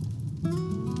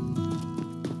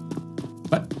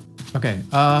 What? Okay,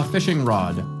 fishing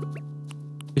rod.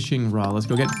 Fishing rod. Let's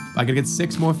go get... I gotta get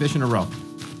 6 more fish in a row.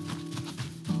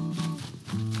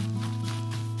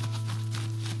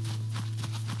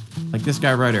 Like this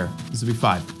guy right here. This will be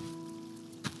 5.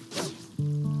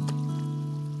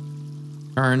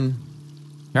 Turn.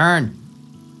 Turn.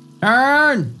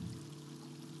 Turn!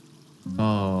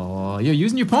 Oh, you're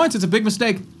using your points. It's a big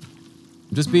mistake.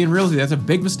 I'm just being real with you. That's a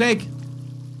big mistake.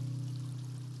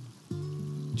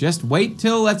 Just wait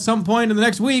till at some point in the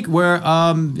next week where,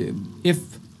 if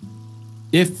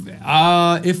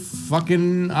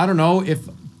fucking, I don't know, if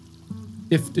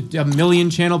a million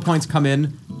channel points come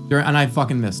in, and I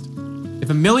fucking missed.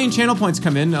 If a million channel points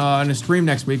come in on a stream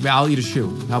next week, I'll eat a shoe.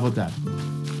 How about that?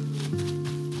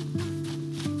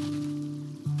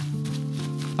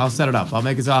 I'll set it up. I'll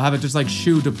have it just like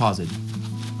shoe deposit.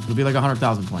 It'll be like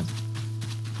 100,000 points.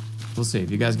 We'll see.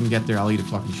 If you guys can get there, I'll eat a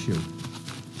fucking shoe.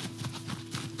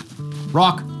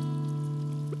 Rock!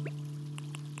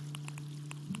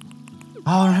 Oh,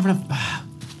 I don't have enough.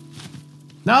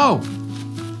 No!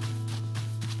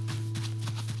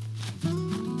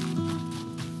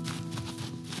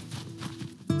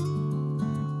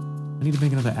 I need to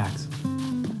make another axe.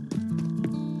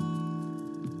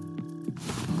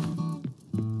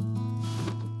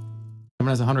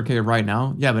 has 100K right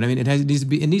now. Yeah, but I mean,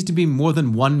 it needs to be more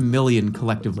than 1 million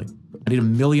collectively. I need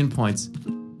 1 million points.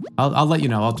 I'll let you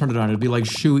know. I'll turn it on. It'll be like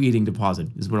shoe eating deposit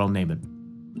is what I'll name it.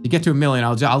 You get to 1 million,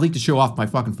 I'll eat the shoe off my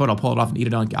fucking foot. I'll pull it off and eat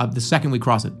it on the second we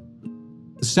cross it.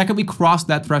 The second we cross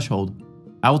that threshold,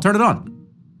 I will turn it on.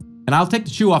 And I'll take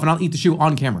the shoe off and I'll eat the shoe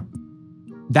on camera.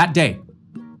 That day.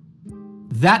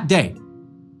 That day.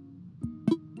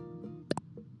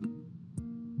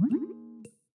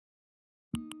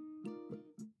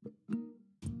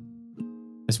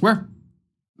 I swear.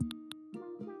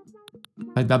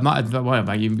 I'm not, what,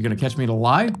 are you gonna catch me to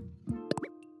lie?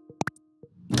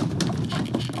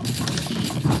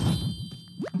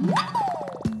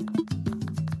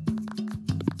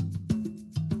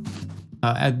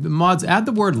 Mods, add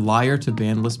the word liar to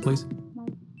ban list, please.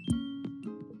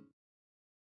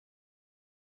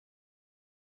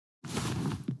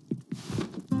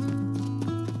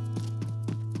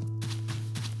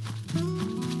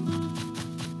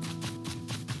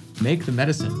 Make the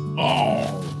medicine.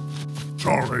 Oh,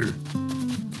 sorry.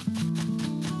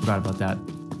 Forgot about that.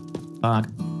 Fuck.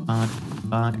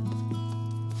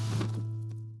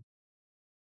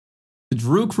 The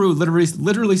Drew crew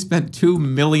literally spent 2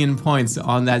 million points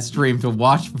on that stream to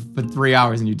watch for 3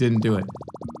 hours and you didn't do it.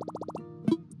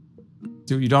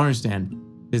 So you don't understand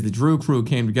is the Drew crew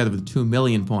came together with 2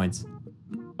 million points,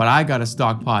 but I got a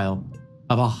stockpile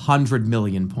of 100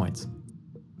 million points.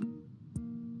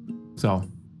 So,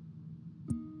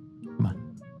 come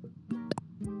on.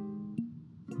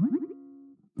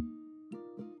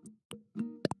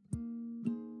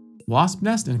 Wasp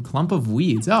nest and a clump of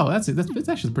weeds. Oh, that's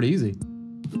actually pretty easy.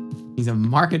 He's a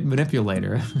market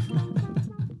manipulator.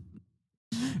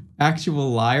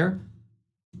 Actual liar.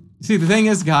 See, the thing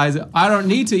is, guys, I don't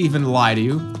need to even lie to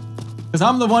you, because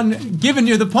I'm the one giving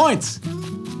you the points.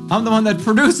 I'm the one that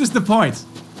produces the points.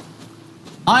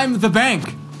 I'm the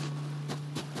bank.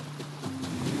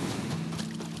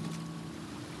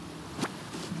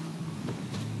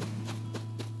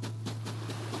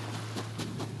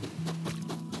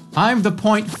 I'm the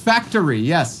point factory,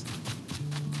 yes.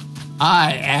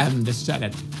 I am the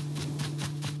Senate.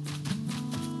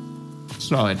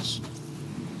 So it's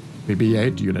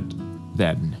BB-8 unit,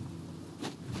 then.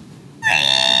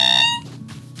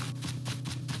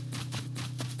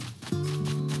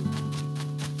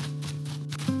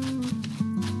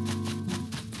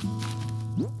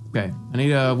 Okay, I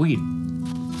need a weed.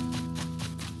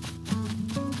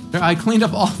 I cleaned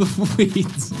up all the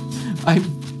weeds.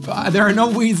 There are no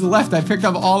weeds left. I picked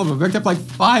up all of them. I picked up like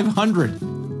 500.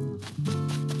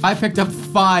 I picked up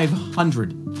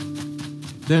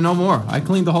 500. There are no more. I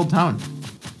cleaned the whole town.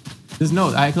 There's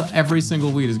no, every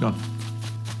single weed is gone.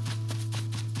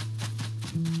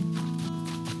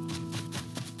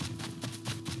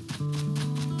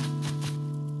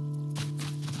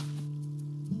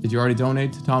 Did you already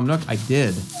donate to Tom Nook? I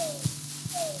did.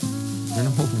 There are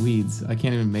no weeds. I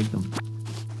can't even make them.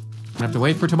 I have to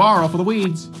wait for tomorrow for the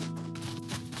weeds.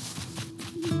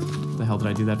 What the hell did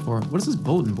I do that for? What is this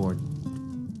bulletin board?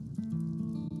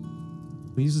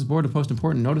 We use this board to post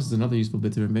important notices and other useful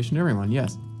bits of information to everyone.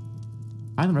 Yes.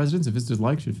 Island residents and visitors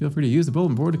alike should feel free to use the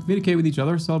bulletin board to communicate with each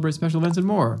other, celebrate special events, and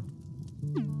more.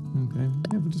 Okay.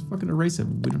 Yeah, we'll just fucking erase it.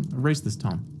 We don't erase this,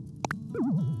 Tom.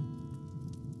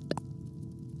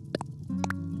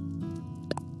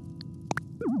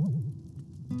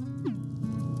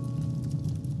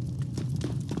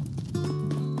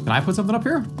 Can I put something up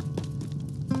here?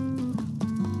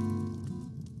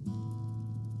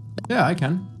 Yeah, I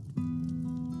can.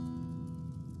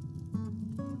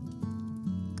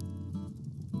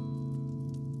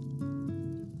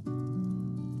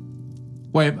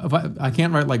 Wait, if I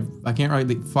can't write like, I can't write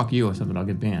like, fuck you or something, I'll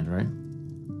get banned, right?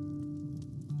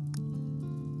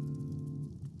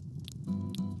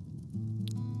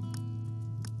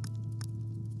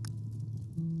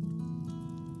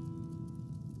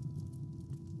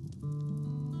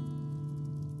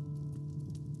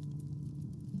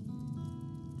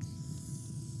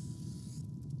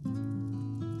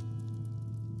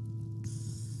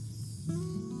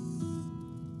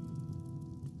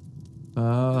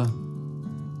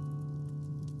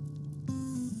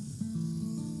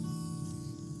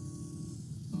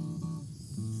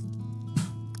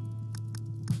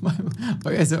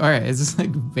 All right, is this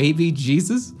like baby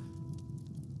Jesus?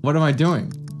 What am I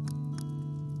doing?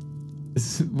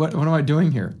 What am I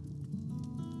doing here?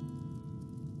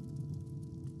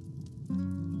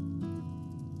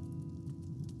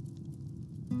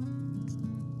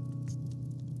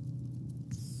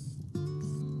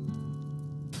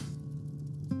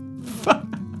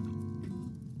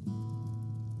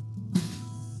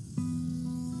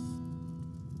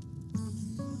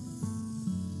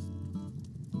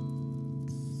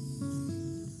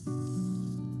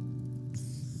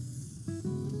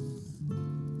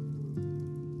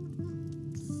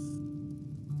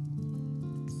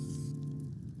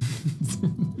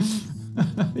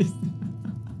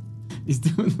 He's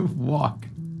doing the walk.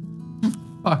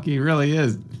 Fuck, he really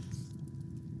is.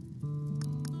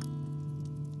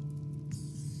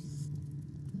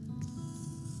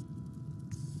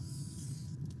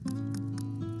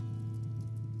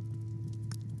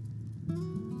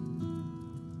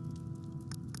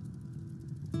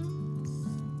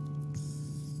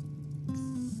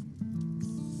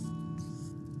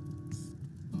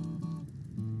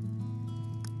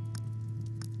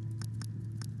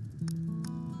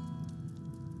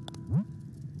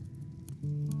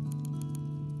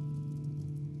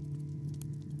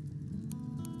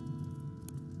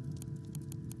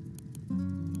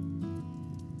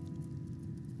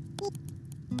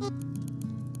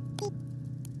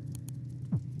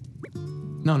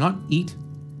 No, not eat.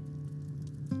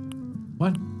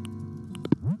 What?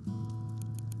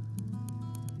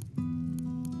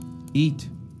 Eat.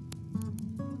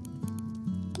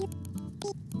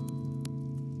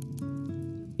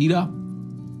 Eat up.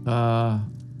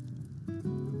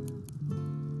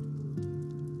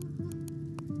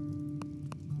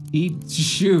 Eat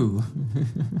shoe.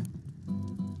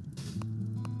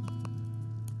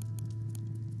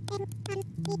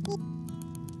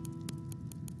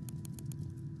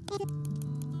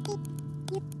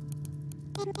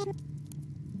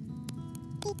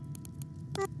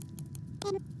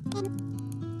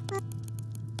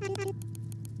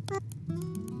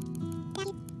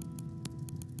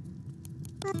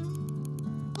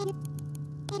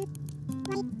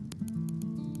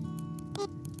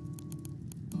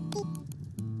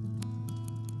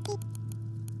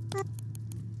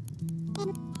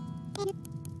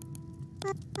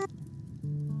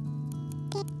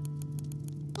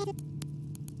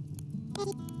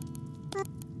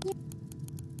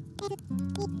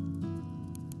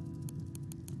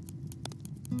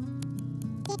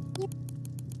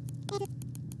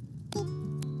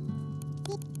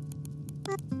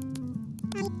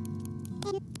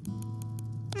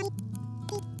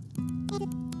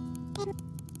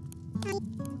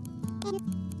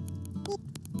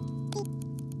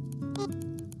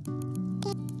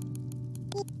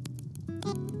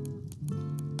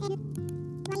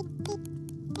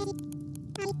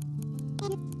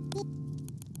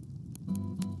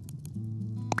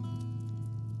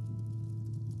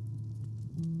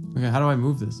 Okay, how do I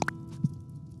move this?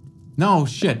 No,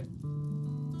 shit.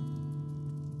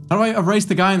 How do I erase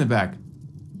the guy in the back?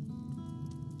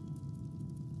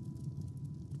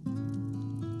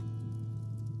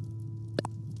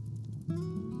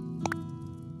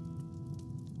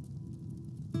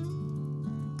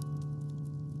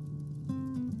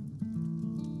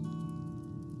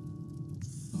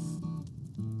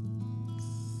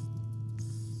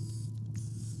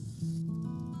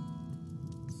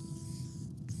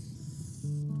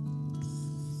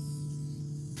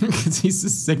 Because he's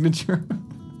his signature.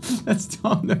 That's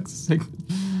Tom Nook's signature.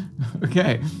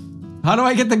 Okay. How do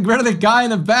I get rid of the guy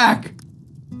in the back?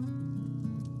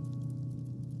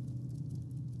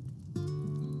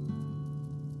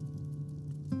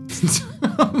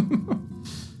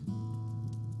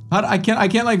 I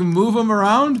can't like move him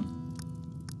around?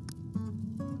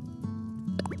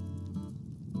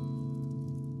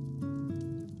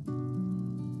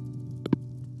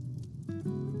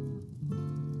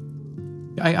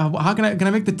 How can I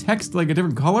make the text like a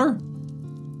different color?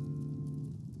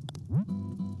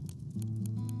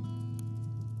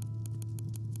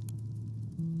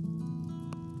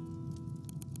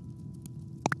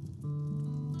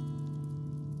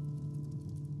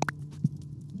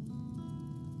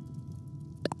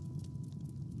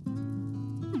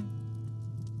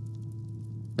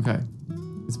 Okay,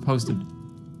 it's posted.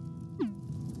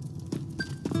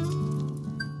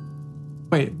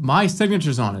 Wait, my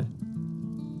signature's on it.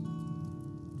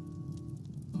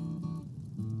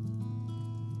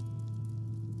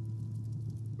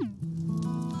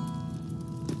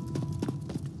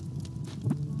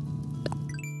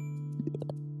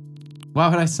 Why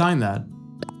would I sign that?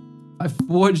 I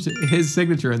forged his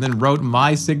signature and then wrote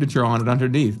my signature on it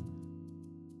underneath.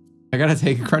 I gotta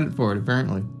take credit for it,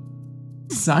 apparently.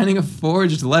 Signing a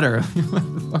forged letter.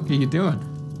 What the fuck are you doing?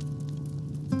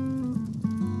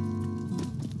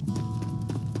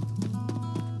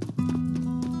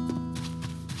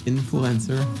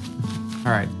 Influencer.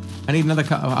 All right. I need another,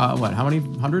 what, how many?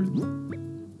 100?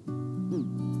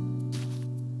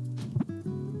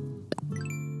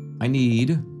 I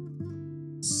need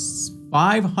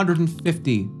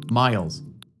 550 miles.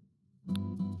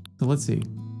 So let's see.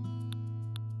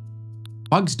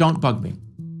 Bugs don't bug me.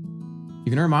 You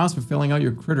can earn miles for filling out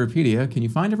your Critterpedia. Can you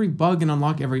find every bug and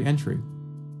unlock every entry?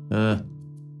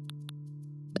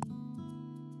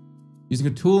 Using a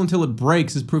tool until it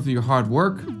breaks is proof of your hard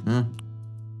work. Huh.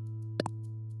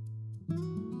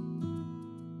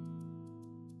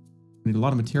 Need a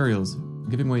lot of materials.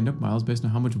 Giving away Nook Miles based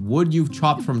on how much wood you've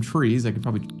chopped from trees. I could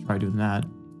probably try doing that.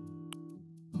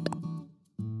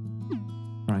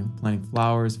 Alright, planting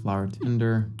flowers, flower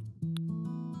tinder.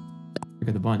 Look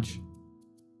at the bunch.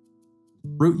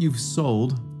 Fruit you've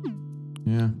sold.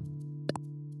 Yeah.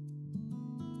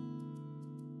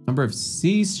 Number of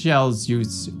seashells you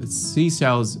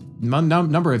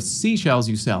number of seashells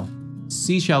you sell.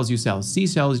 Seashells you sell.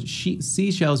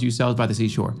 Seashells you sell by the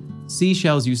seashore.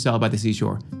 Seashells you sell by the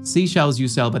seashore. Seashells you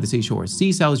sell by the seashore.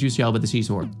 Seashells you sell by the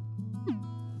seashore.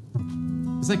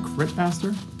 Is that Crit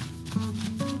Master?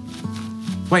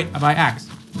 Wait, my axe.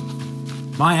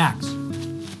 My axe.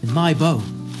 And my bow.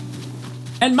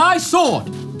 And my sword.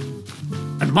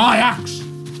 And my axe.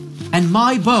 And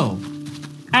my bow.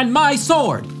 And my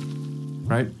sword.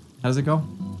 Right? How does it go?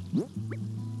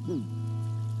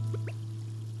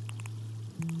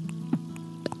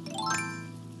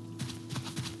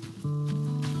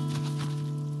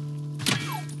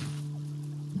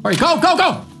 Alright, go, go,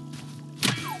 go!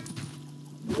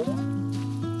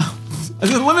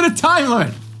 There's a limited time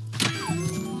limit.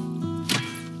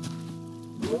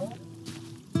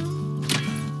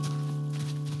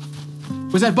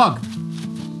 Where's that bug?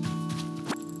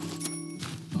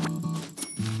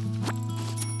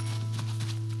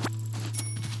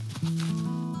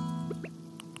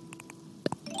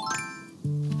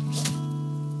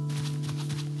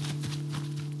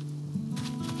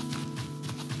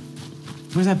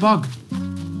 Where's that bug?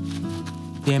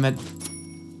 Damn it.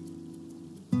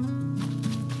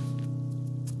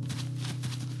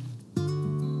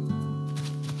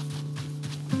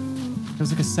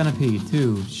 There's like a centipede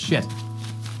too. Shit.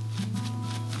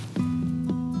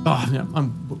 Oh, man,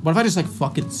 what if I just like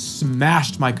fucking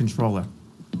smashed my controller?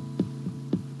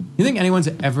 You think anyone's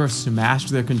ever smashed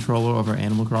their controller over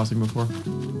Animal Crossing before?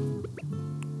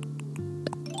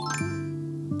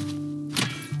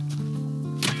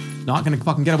 Not gonna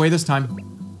fucking get away this time.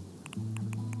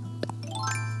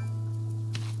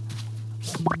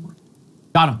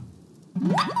 Got him.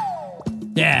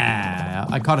 Yeah,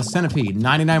 I caught a centipede.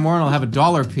 99 more and I'll have a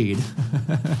 $1-peed.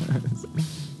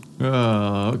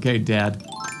 Oh, okay, Dad.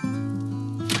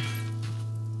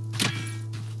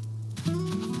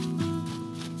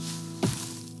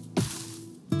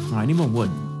 Oh, I need more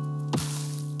wood.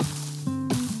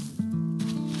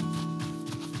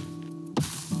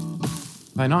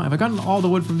 Have I gotten all the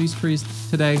wood from these trees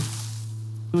today? I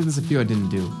feel like there's a few I didn't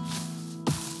do.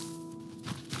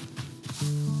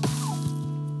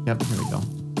 Yep, here we go.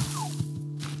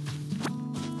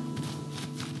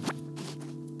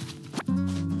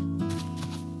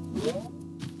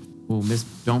 Oh,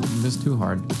 don't miss too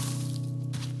hard.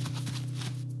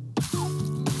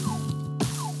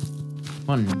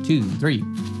 1, 2, 3.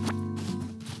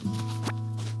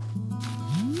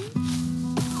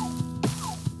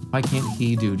 Why can't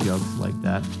he do jokes like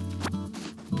that?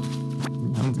 I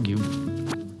don't think you...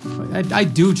 I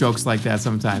do jokes like that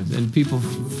sometimes, and people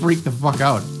freak the fuck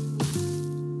out.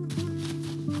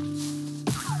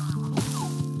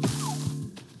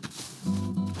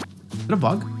 Is that a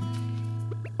bug?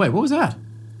 Wait, what was that?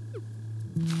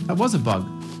 That was a bug.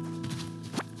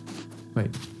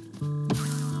 Wait.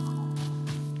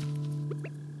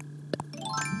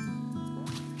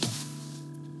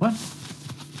 What?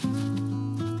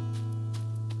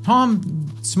 Tom,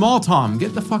 small Tom,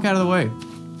 get the fuck out of the way.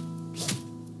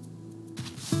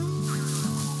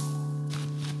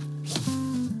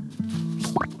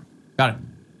 Got it.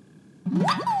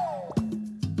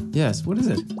 Yes, what is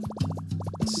it?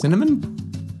 Cinnamon?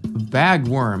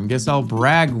 Bagworm. Guess I'll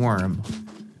bragworm.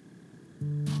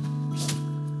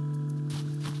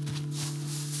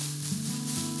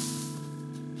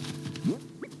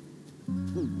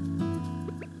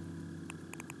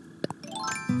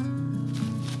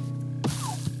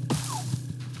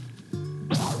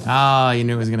 Ah, you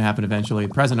knew it was gonna happen eventually.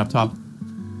 Present up top.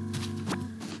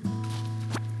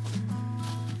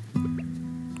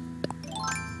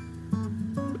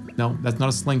 No, that's not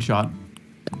a slingshot.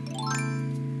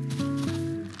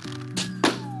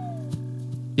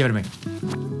 Give it to me.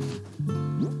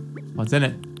 What's in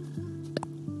it?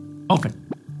 Open.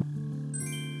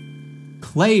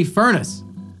 Clay furnace.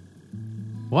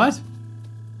 What?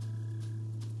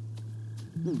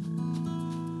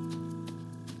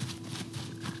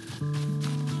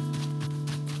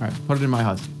 Alright, put it in my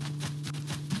house.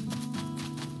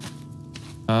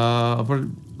 I'll put it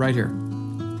right here.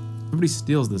 Nobody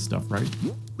steals this stuff, right?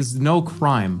 This is no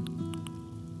crime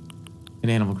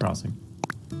in Animal Crossing.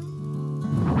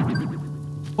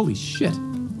 Holy shit.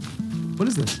 What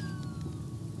is this?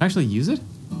 Can I actually use it?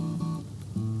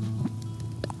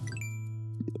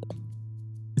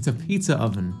 It's a pizza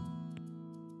oven.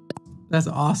 That's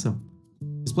awesome.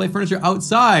 Display furniture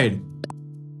outside.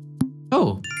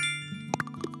 Oh.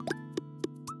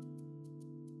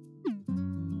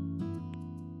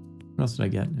 What else did I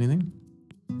get? Anything?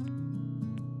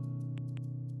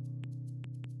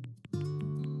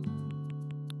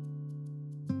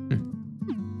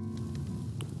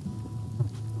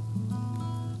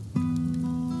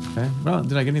 Okay. Well,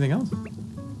 did I get anything else?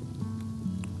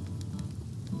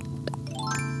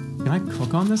 Can I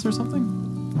cook on this or something?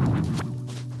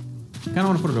 I kind of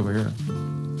want to put it over here.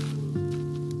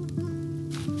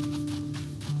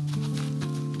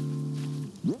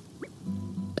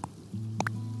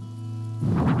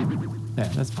 Yeah,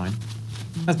 that's fine.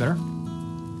 That's better.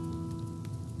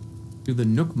 Do the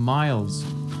Nook Miles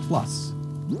Plus.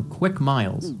 Quick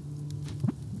Miles.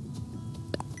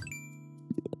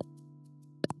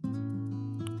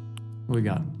 What we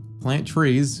got? Plant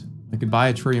trees. I could buy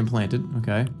a tree and plant it.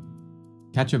 Okay.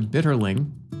 Catch a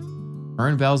bitterling.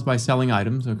 Earn bells by selling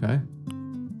items. Okay.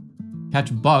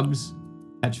 Catch bugs.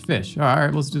 Catch fish. All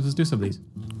right, let's do some of these.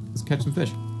 Let's catch some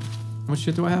fish. How much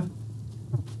shit do I have?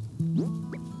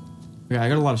 Okay, I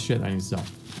got a lot of shit I need to sell.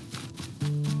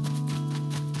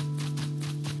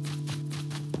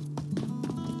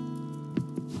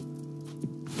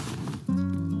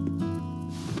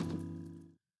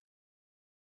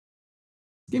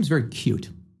 This game's very cute.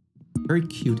 Very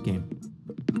cute game.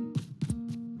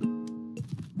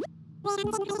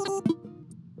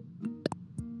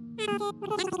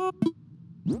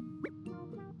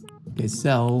 Okay,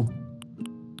 sell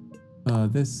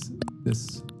this,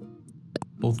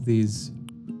 both of these.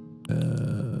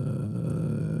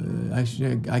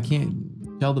 I can't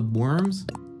sell the worms.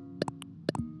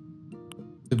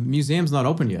 The museum's not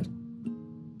open yet.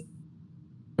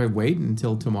 Do I wait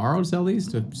until tomorrow to sell these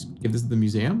to give this to the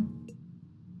museum?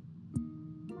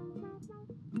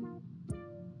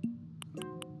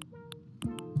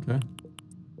 Okay.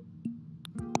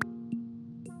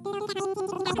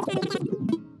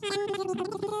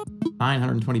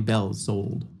 $920 bells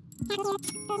sold.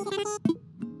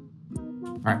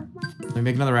 Alright. Let me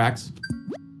make another axe.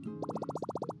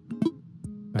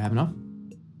 Do I have enough?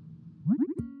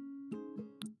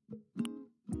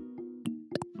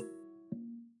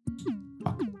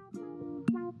 Fuck.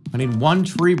 I need one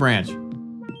tree branch. Put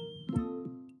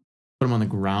them on the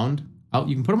ground. Oh,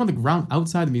 you can put them on the ground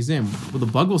outside the museum. Will the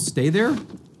bug stay there?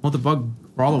 Won't the bug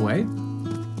crawl away?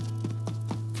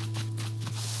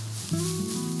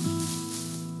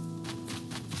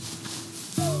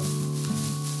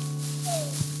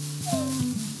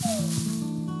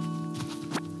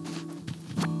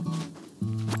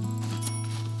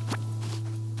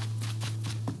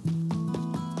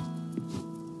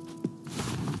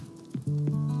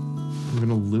 I'm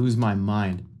gonna lose my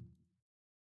mind.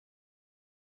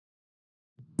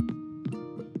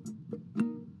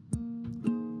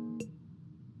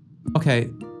 Okay,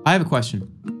 I have a question.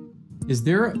 Is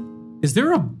there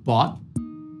a bot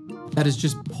that is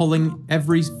just pulling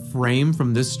every frame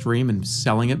from this stream and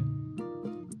selling it?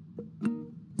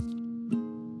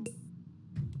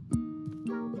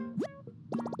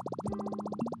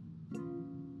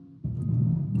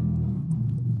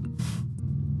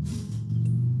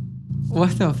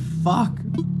 What the fuck?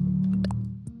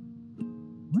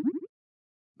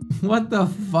 What the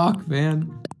fuck,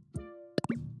 man?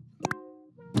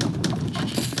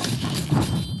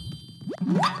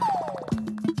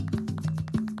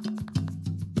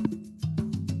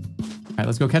 Alright,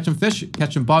 let's go catch some fish,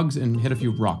 catch some bugs, and hit a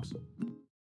few rocks.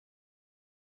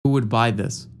 Who would buy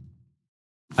this?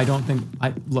 I don't think...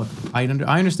 Look, I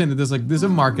understand that there's a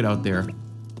market out there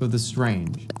for the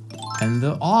strange and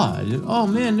the odd. Oh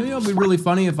man, you know, it'd be really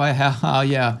funny if I have...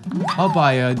 yeah, I'll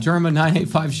buy a Jerma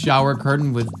 985 shower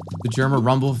curtain with the Jerma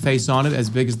Rumble face on it as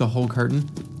big as the whole curtain.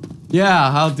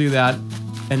 Yeah, I'll do that.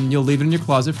 And you'll leave it in your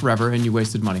closet forever and you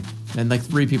wasted money. And like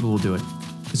 3 people will do it.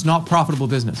 It's not profitable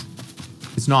business.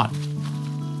 It's not.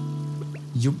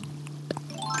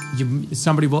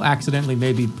 Somebody will accidentally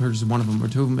maybe purchase one of them or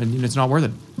 2 of them, and it's not worth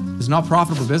it. It's not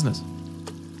profitable business.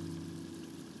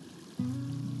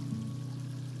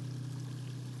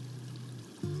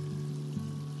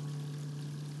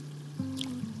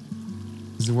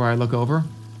 This is where I look over.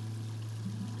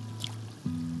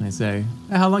 And I say,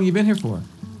 hey, how long you been here for?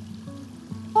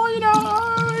 Oh, you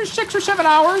know, 6 or 7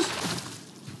 hours.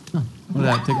 Huh. What did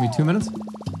that take me? 2 minutes?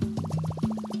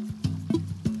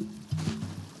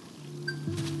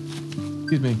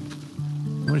 Excuse me.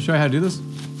 You want to show you how to do this?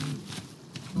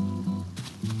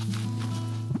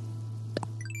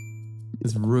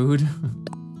 It's rude.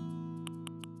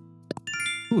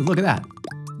 Ooh, look at that.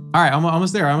 All right, I'm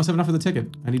almost there. I almost have enough for the ticket.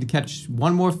 I need to catch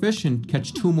 1 more fish and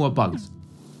catch 2 more bugs.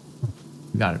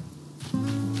 Got it.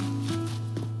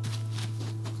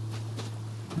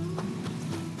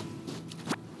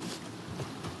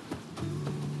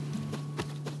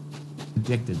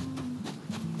 Addicted.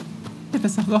 Yeah,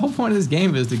 that's the whole point of this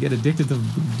game is to get addicted to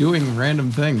doing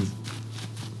random things.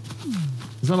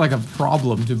 It's not like a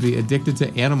problem to be addicted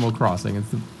to Animal Crossing. It's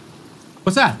the...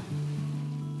 What's that?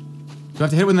 Do I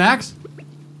have to hit it with an axe?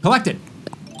 Collect it.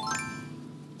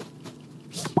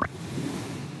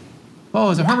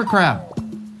 Oh, it's a hermit crab.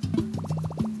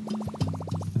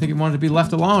 I think it wanted to be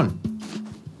left alone.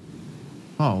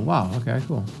 Oh, wow. Okay,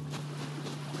 cool.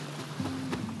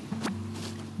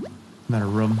 I'm out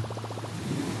of room.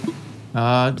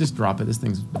 Just drop it. This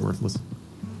thing's worthless.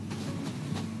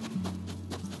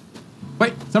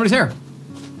 Wait, somebody's here.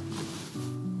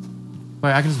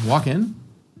 Wait, I can just walk in?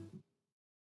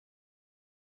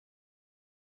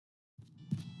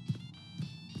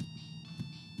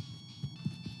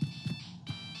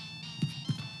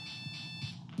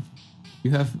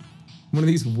 You have one of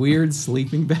these weird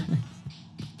sleeping bags.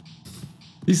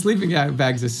 These sleeping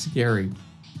bags are scary.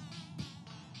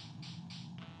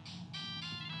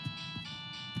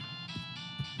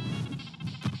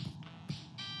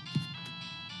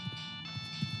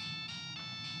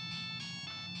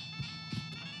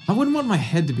 I wouldn't want my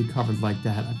head to be covered like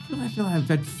that. I feel like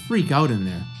I'd freak out in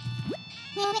there.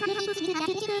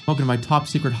 Welcome to my top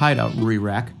secret hideout,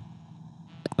 Re-Rack.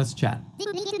 Let's chat.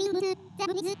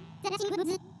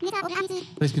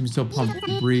 Place can be so pumped.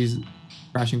 Breeze,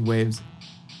 crashing waves,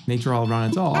 nature all around.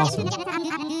 It's all awesome. I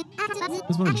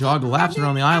just want to jog laps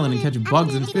around the island and catch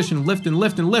bugs and fish and lift and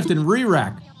lift and lift and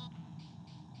Re-Rack.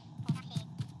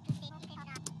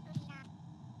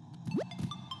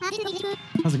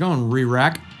 How's it going,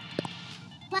 Re-Rack?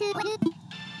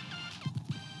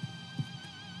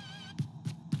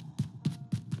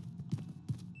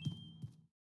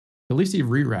 At least he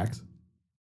re-racks.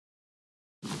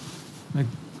 Like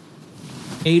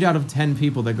 8 out of 10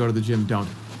 people that go to the gym don't.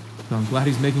 So I'm glad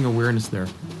he's making awareness there.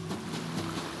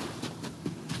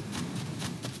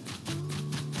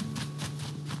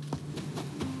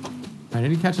 Alright, I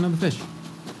need to catch another fish.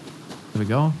 There we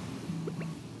go.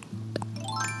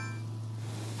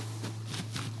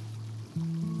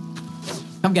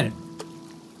 Come get it.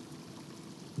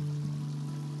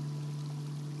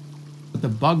 Put the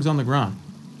bugs on the ground.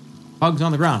 Bugs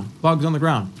on the ground. Bugs on the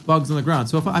ground. Bugs on the ground.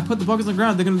 So if I put the bugs on the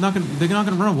ground, they're not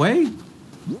gonna run away?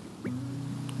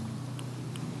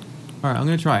 Alright, I'm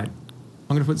gonna try it.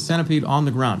 I'm gonna put centipede on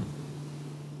the ground.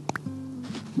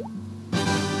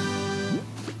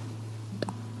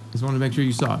 Just wanted to make sure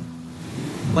you saw it.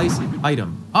 Place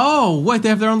item. Oh, wait, they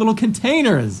have their own little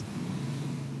containers.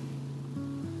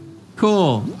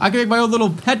 Cool. I can make my own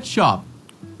little pet shop.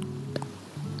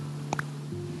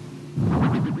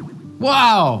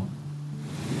 Wow.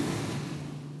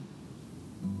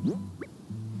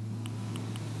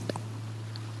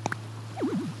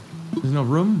 There's no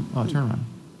room? Oh, turn around.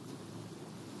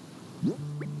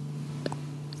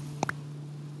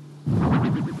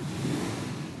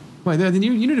 Wait, then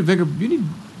you need a bigger,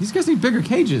 these guys need bigger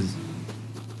cages.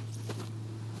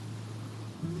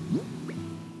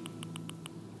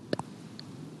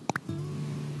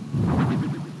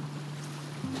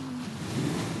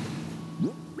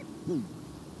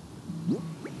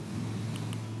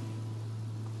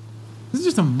 This is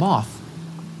just a moth.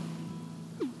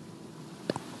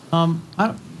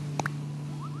 I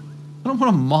don't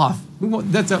want a moth.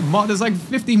 That's a moth. There's like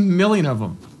 50 million of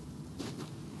them.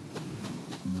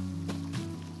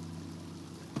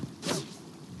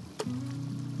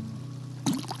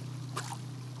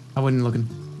 I wasn't looking.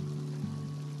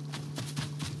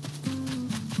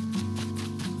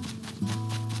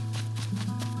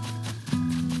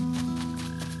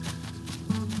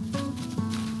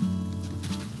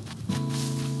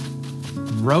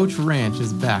 Roach Ranch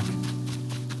is back.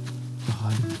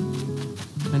 God.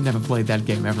 I never played that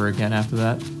game ever again after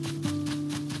that.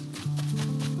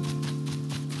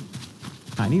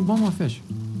 I need one more fish.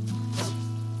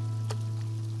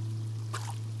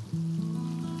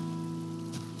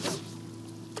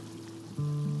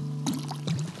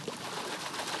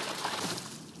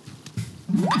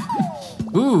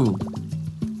 Ooh.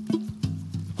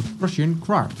 Russian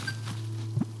crab.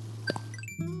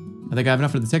 I think I have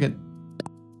enough for the ticket.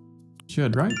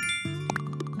 Should, right?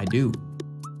 I do.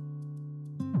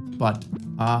 But,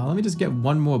 let me just get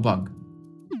one more bug.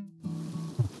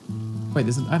 Wait,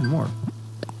 I have more.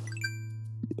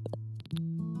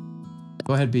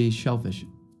 Go ahead, be shellfish.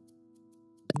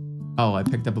 Oh, I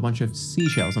picked up a bunch of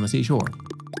seashells on the seashore.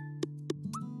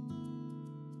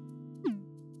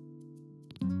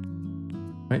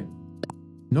 Right?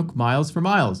 Nook miles for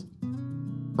miles.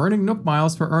 Earning Nook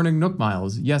miles for earning Nook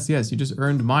miles. Yes, yes, you just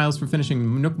earned miles for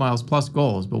finishing Nook miles plus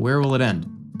goals, but where will it end?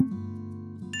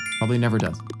 Probably never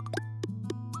does.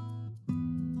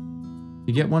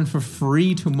 You get one for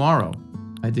free tomorrow.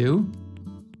 I do?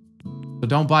 So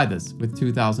don't buy this with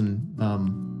 2,000,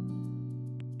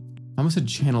 I almost said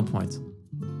channel points.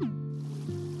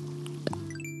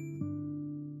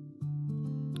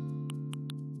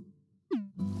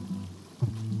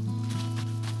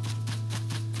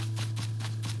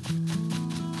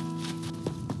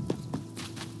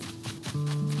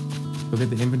 Go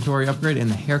get the inventory upgrade and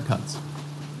the haircuts.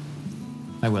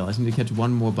 I will. I just need to catch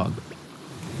one more bug.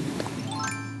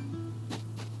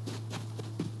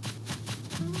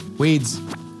 Weeds.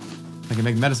 I can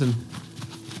make medicine.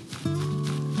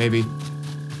 Maybe.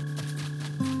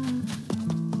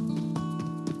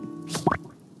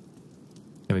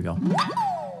 There we go.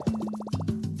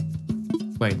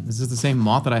 Wait, is this the same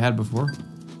moth that I had before?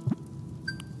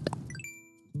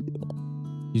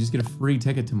 You just get a free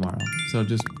ticket tomorrow. So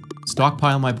just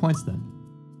stockpile my points then.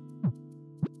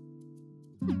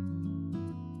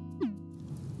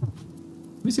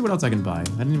 Let me see what else I can buy.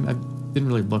 I didn't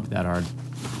really look that hard.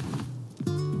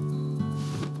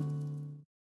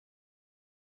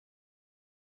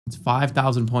 It's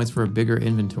 5,000 points for a bigger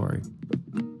inventory.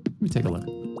 Let me take a look.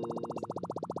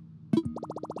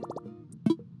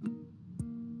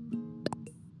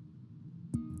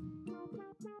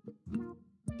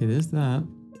 It is that.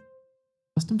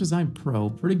 Custom Design Pro.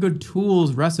 Pretty good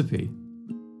tools recipe.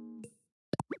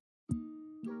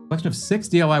 Collection of 6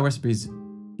 DIY recipes.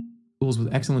 Tools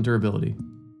with excellent durability.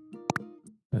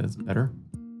 That's better.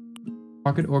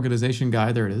 Pocket Organization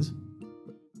Guide. There it is.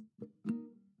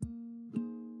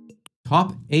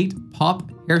 Top 8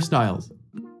 pop hairstyles.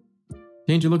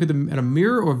 Change your look at a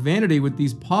mirror or vanity with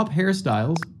these pop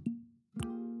hairstyles.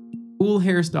 Cool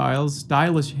hairstyles,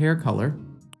 stylish hair color.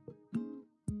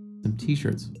 Some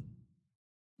t-shirts.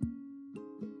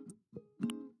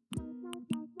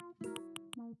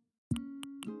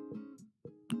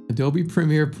 Adobe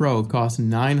Premiere Pro costs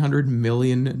 900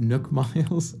 million Nook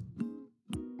miles.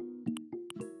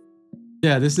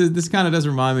 Yeah, this kind of does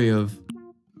remind me of.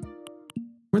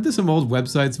 Weren't there some old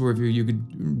websites where you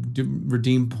could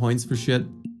redeem points for shit?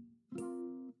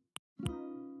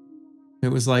 It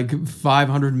was like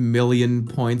 500 million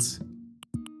points,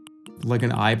 like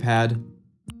an iPad.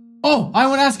 Oh, I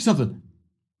want to ask you something.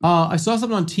 I saw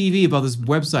something on TV about this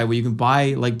website where you can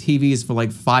buy like TVs for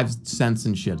like 5 cents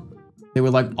and shit. They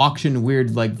were like auction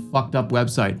weird, like fucked up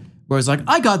website where it's like,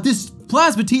 I got this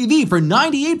plasma TV for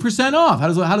 98% off. How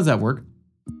does that work?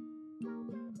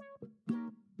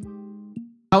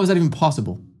 How is that even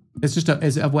possible? It's just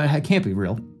it can't be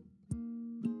real.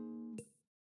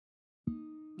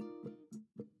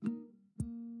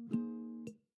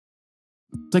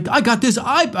 It's like, I got this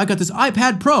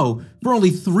iPad Pro for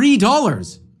only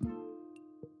 $3.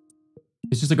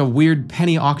 It's just like a weird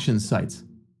penny auction site.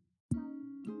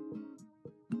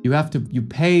 You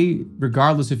pay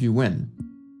regardless if you win.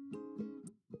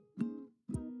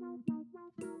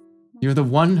 You're the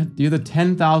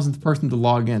 10,000th person to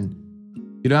log in.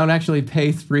 You don't actually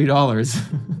pay $3.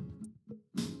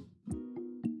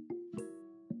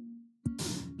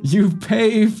 You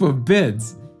pay for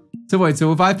bids. So wait,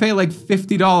 so if I pay like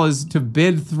 $50 to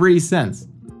bid 3 cents,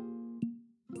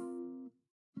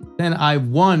 then I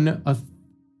won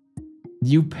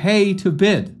you pay to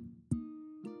bid.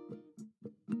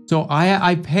 So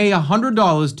I pay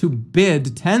 $100 to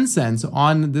bid 10 cents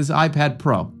on this iPad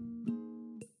Pro.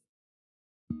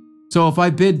 So if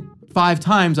I bid 5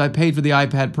 times, I paid for the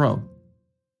iPad Pro.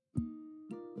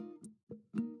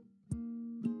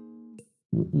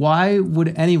 Why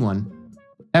would anyone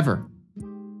ever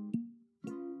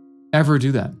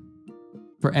do that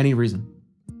for any reason?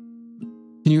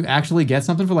 Can you actually get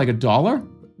something for like $1?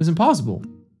 It's impossible.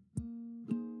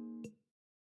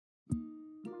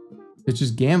 It's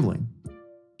just gambling.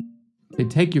 They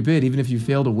take your bid even if you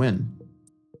fail to win.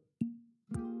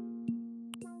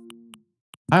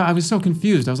 I was so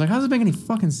confused. I was like, how does it make any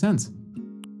fucking sense?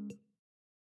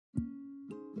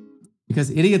 Because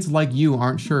idiots like you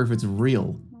aren't sure if it's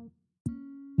real.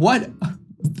 What?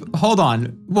 Hold on.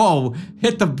 Whoa.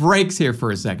 Hit the brakes here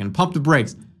for a second. Pump the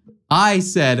brakes. I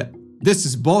said, this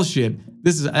is bullshit.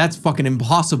 That's fucking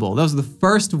impossible. Those are the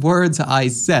first words I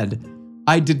said.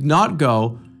 I did not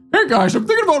go, hey guys, I'm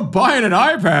thinking about buying an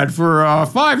iPad for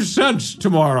 5 cents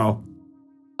tomorrow.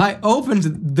 I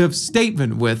opened the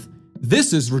statement with,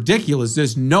 This is ridiculous.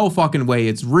 There's no fucking way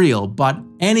it's real. But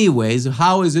anyways,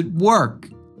 how does it work?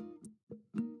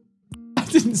 I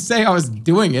didn't say I was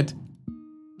doing it.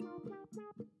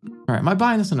 All right, am I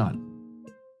buying this or not?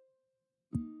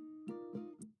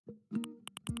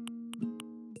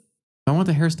 I want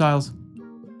the hairstyles.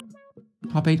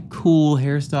 Top 8 cool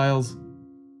hairstyles.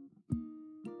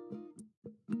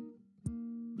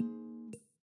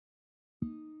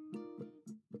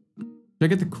 Should I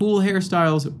get the cool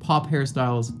hairstyles, pop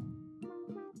hairstyles?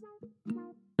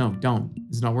 No, don't.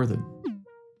 It's not worth it.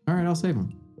 All right, I'll save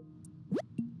them.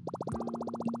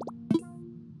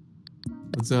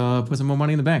 Let's put some more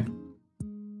money in the bank.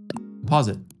 Pause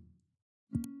it.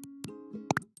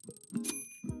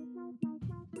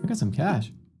 I got some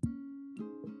cash.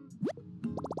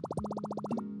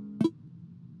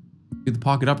 Do the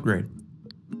pocket upgrade.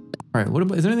 All right, what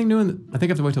about, is there anything new in the, I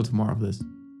think I have to wait till tomorrow for this.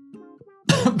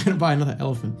 I'm gonna buy another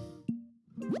elephant.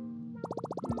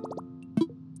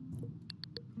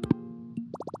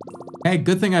 Hey,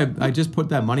 good thing I just put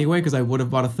that money away because I would have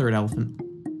bought a third elephant.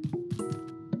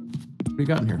 What do you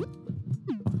got in here?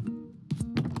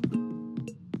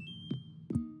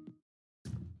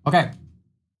 Okay.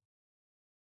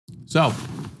 So,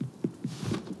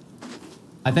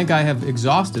 I think I have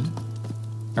exhausted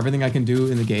everything I can do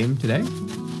in the game today.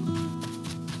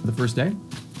 The first day.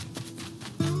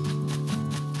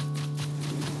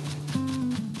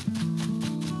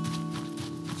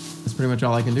 That's pretty much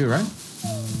all I can do, right?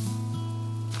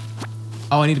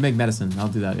 Oh, I need to make medicine. I'll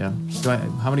do that, yeah.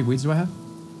 How many weeds do I have?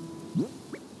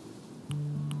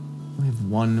 I have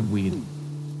 1 weed.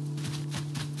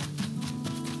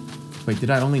 Wait, did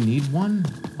I only need 1?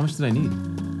 How much did I need?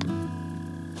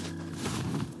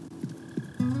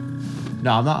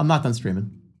 No, I'm not done streaming.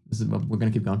 We're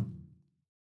gonna keep going.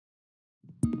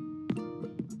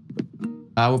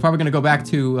 We're probably gonna go back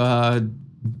to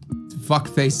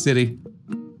Fuckface City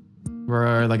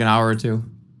for like an hour or 2.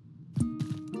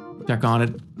 Check on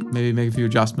it. Maybe make a few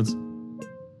adjustments.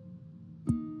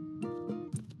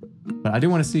 But I do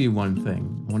want to see one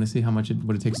thing. I want to see how much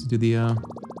what it takes to do the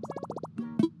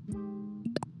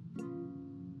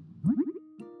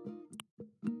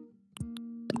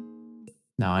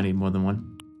No, I need more than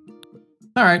 1.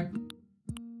 All right.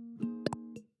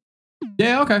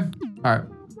 Yeah, okay. All right.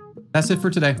 That's it for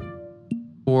today.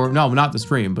 Or no, not the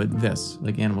stream, but this,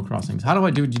 like Animal Crossings. How do I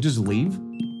do it? You just leave?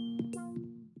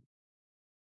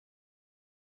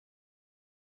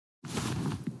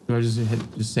 Do I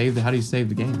just save the, how do you save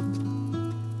the game?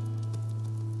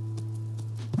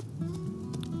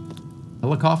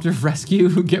 Helicopter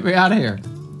rescue, get me out of here.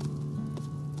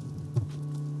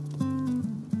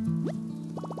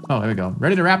 Oh, there we go.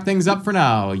 Ready to wrap things up for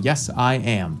now. Yes, I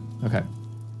am. Okay. All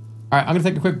right, I'm gonna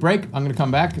take a quick break. I'm gonna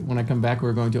come back. When I come back,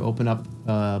 we're going to open up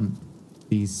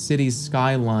the City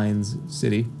Skylines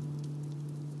city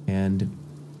and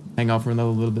hang out for another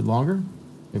little bit longer.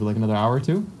 Maybe like another hour or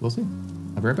 2. We'll see.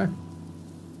 I'll be right back.